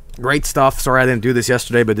today. Great stuff. Sorry I didn't do this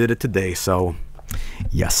yesterday, but did it today, so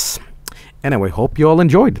yes. Anyway, hope you all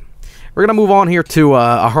enjoyed. We're gonna move on here to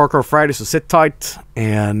a Hardcore Friday, so sit tight.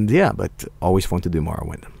 And yeah, but always fun to do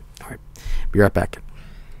Morrowind. Alright, be right back.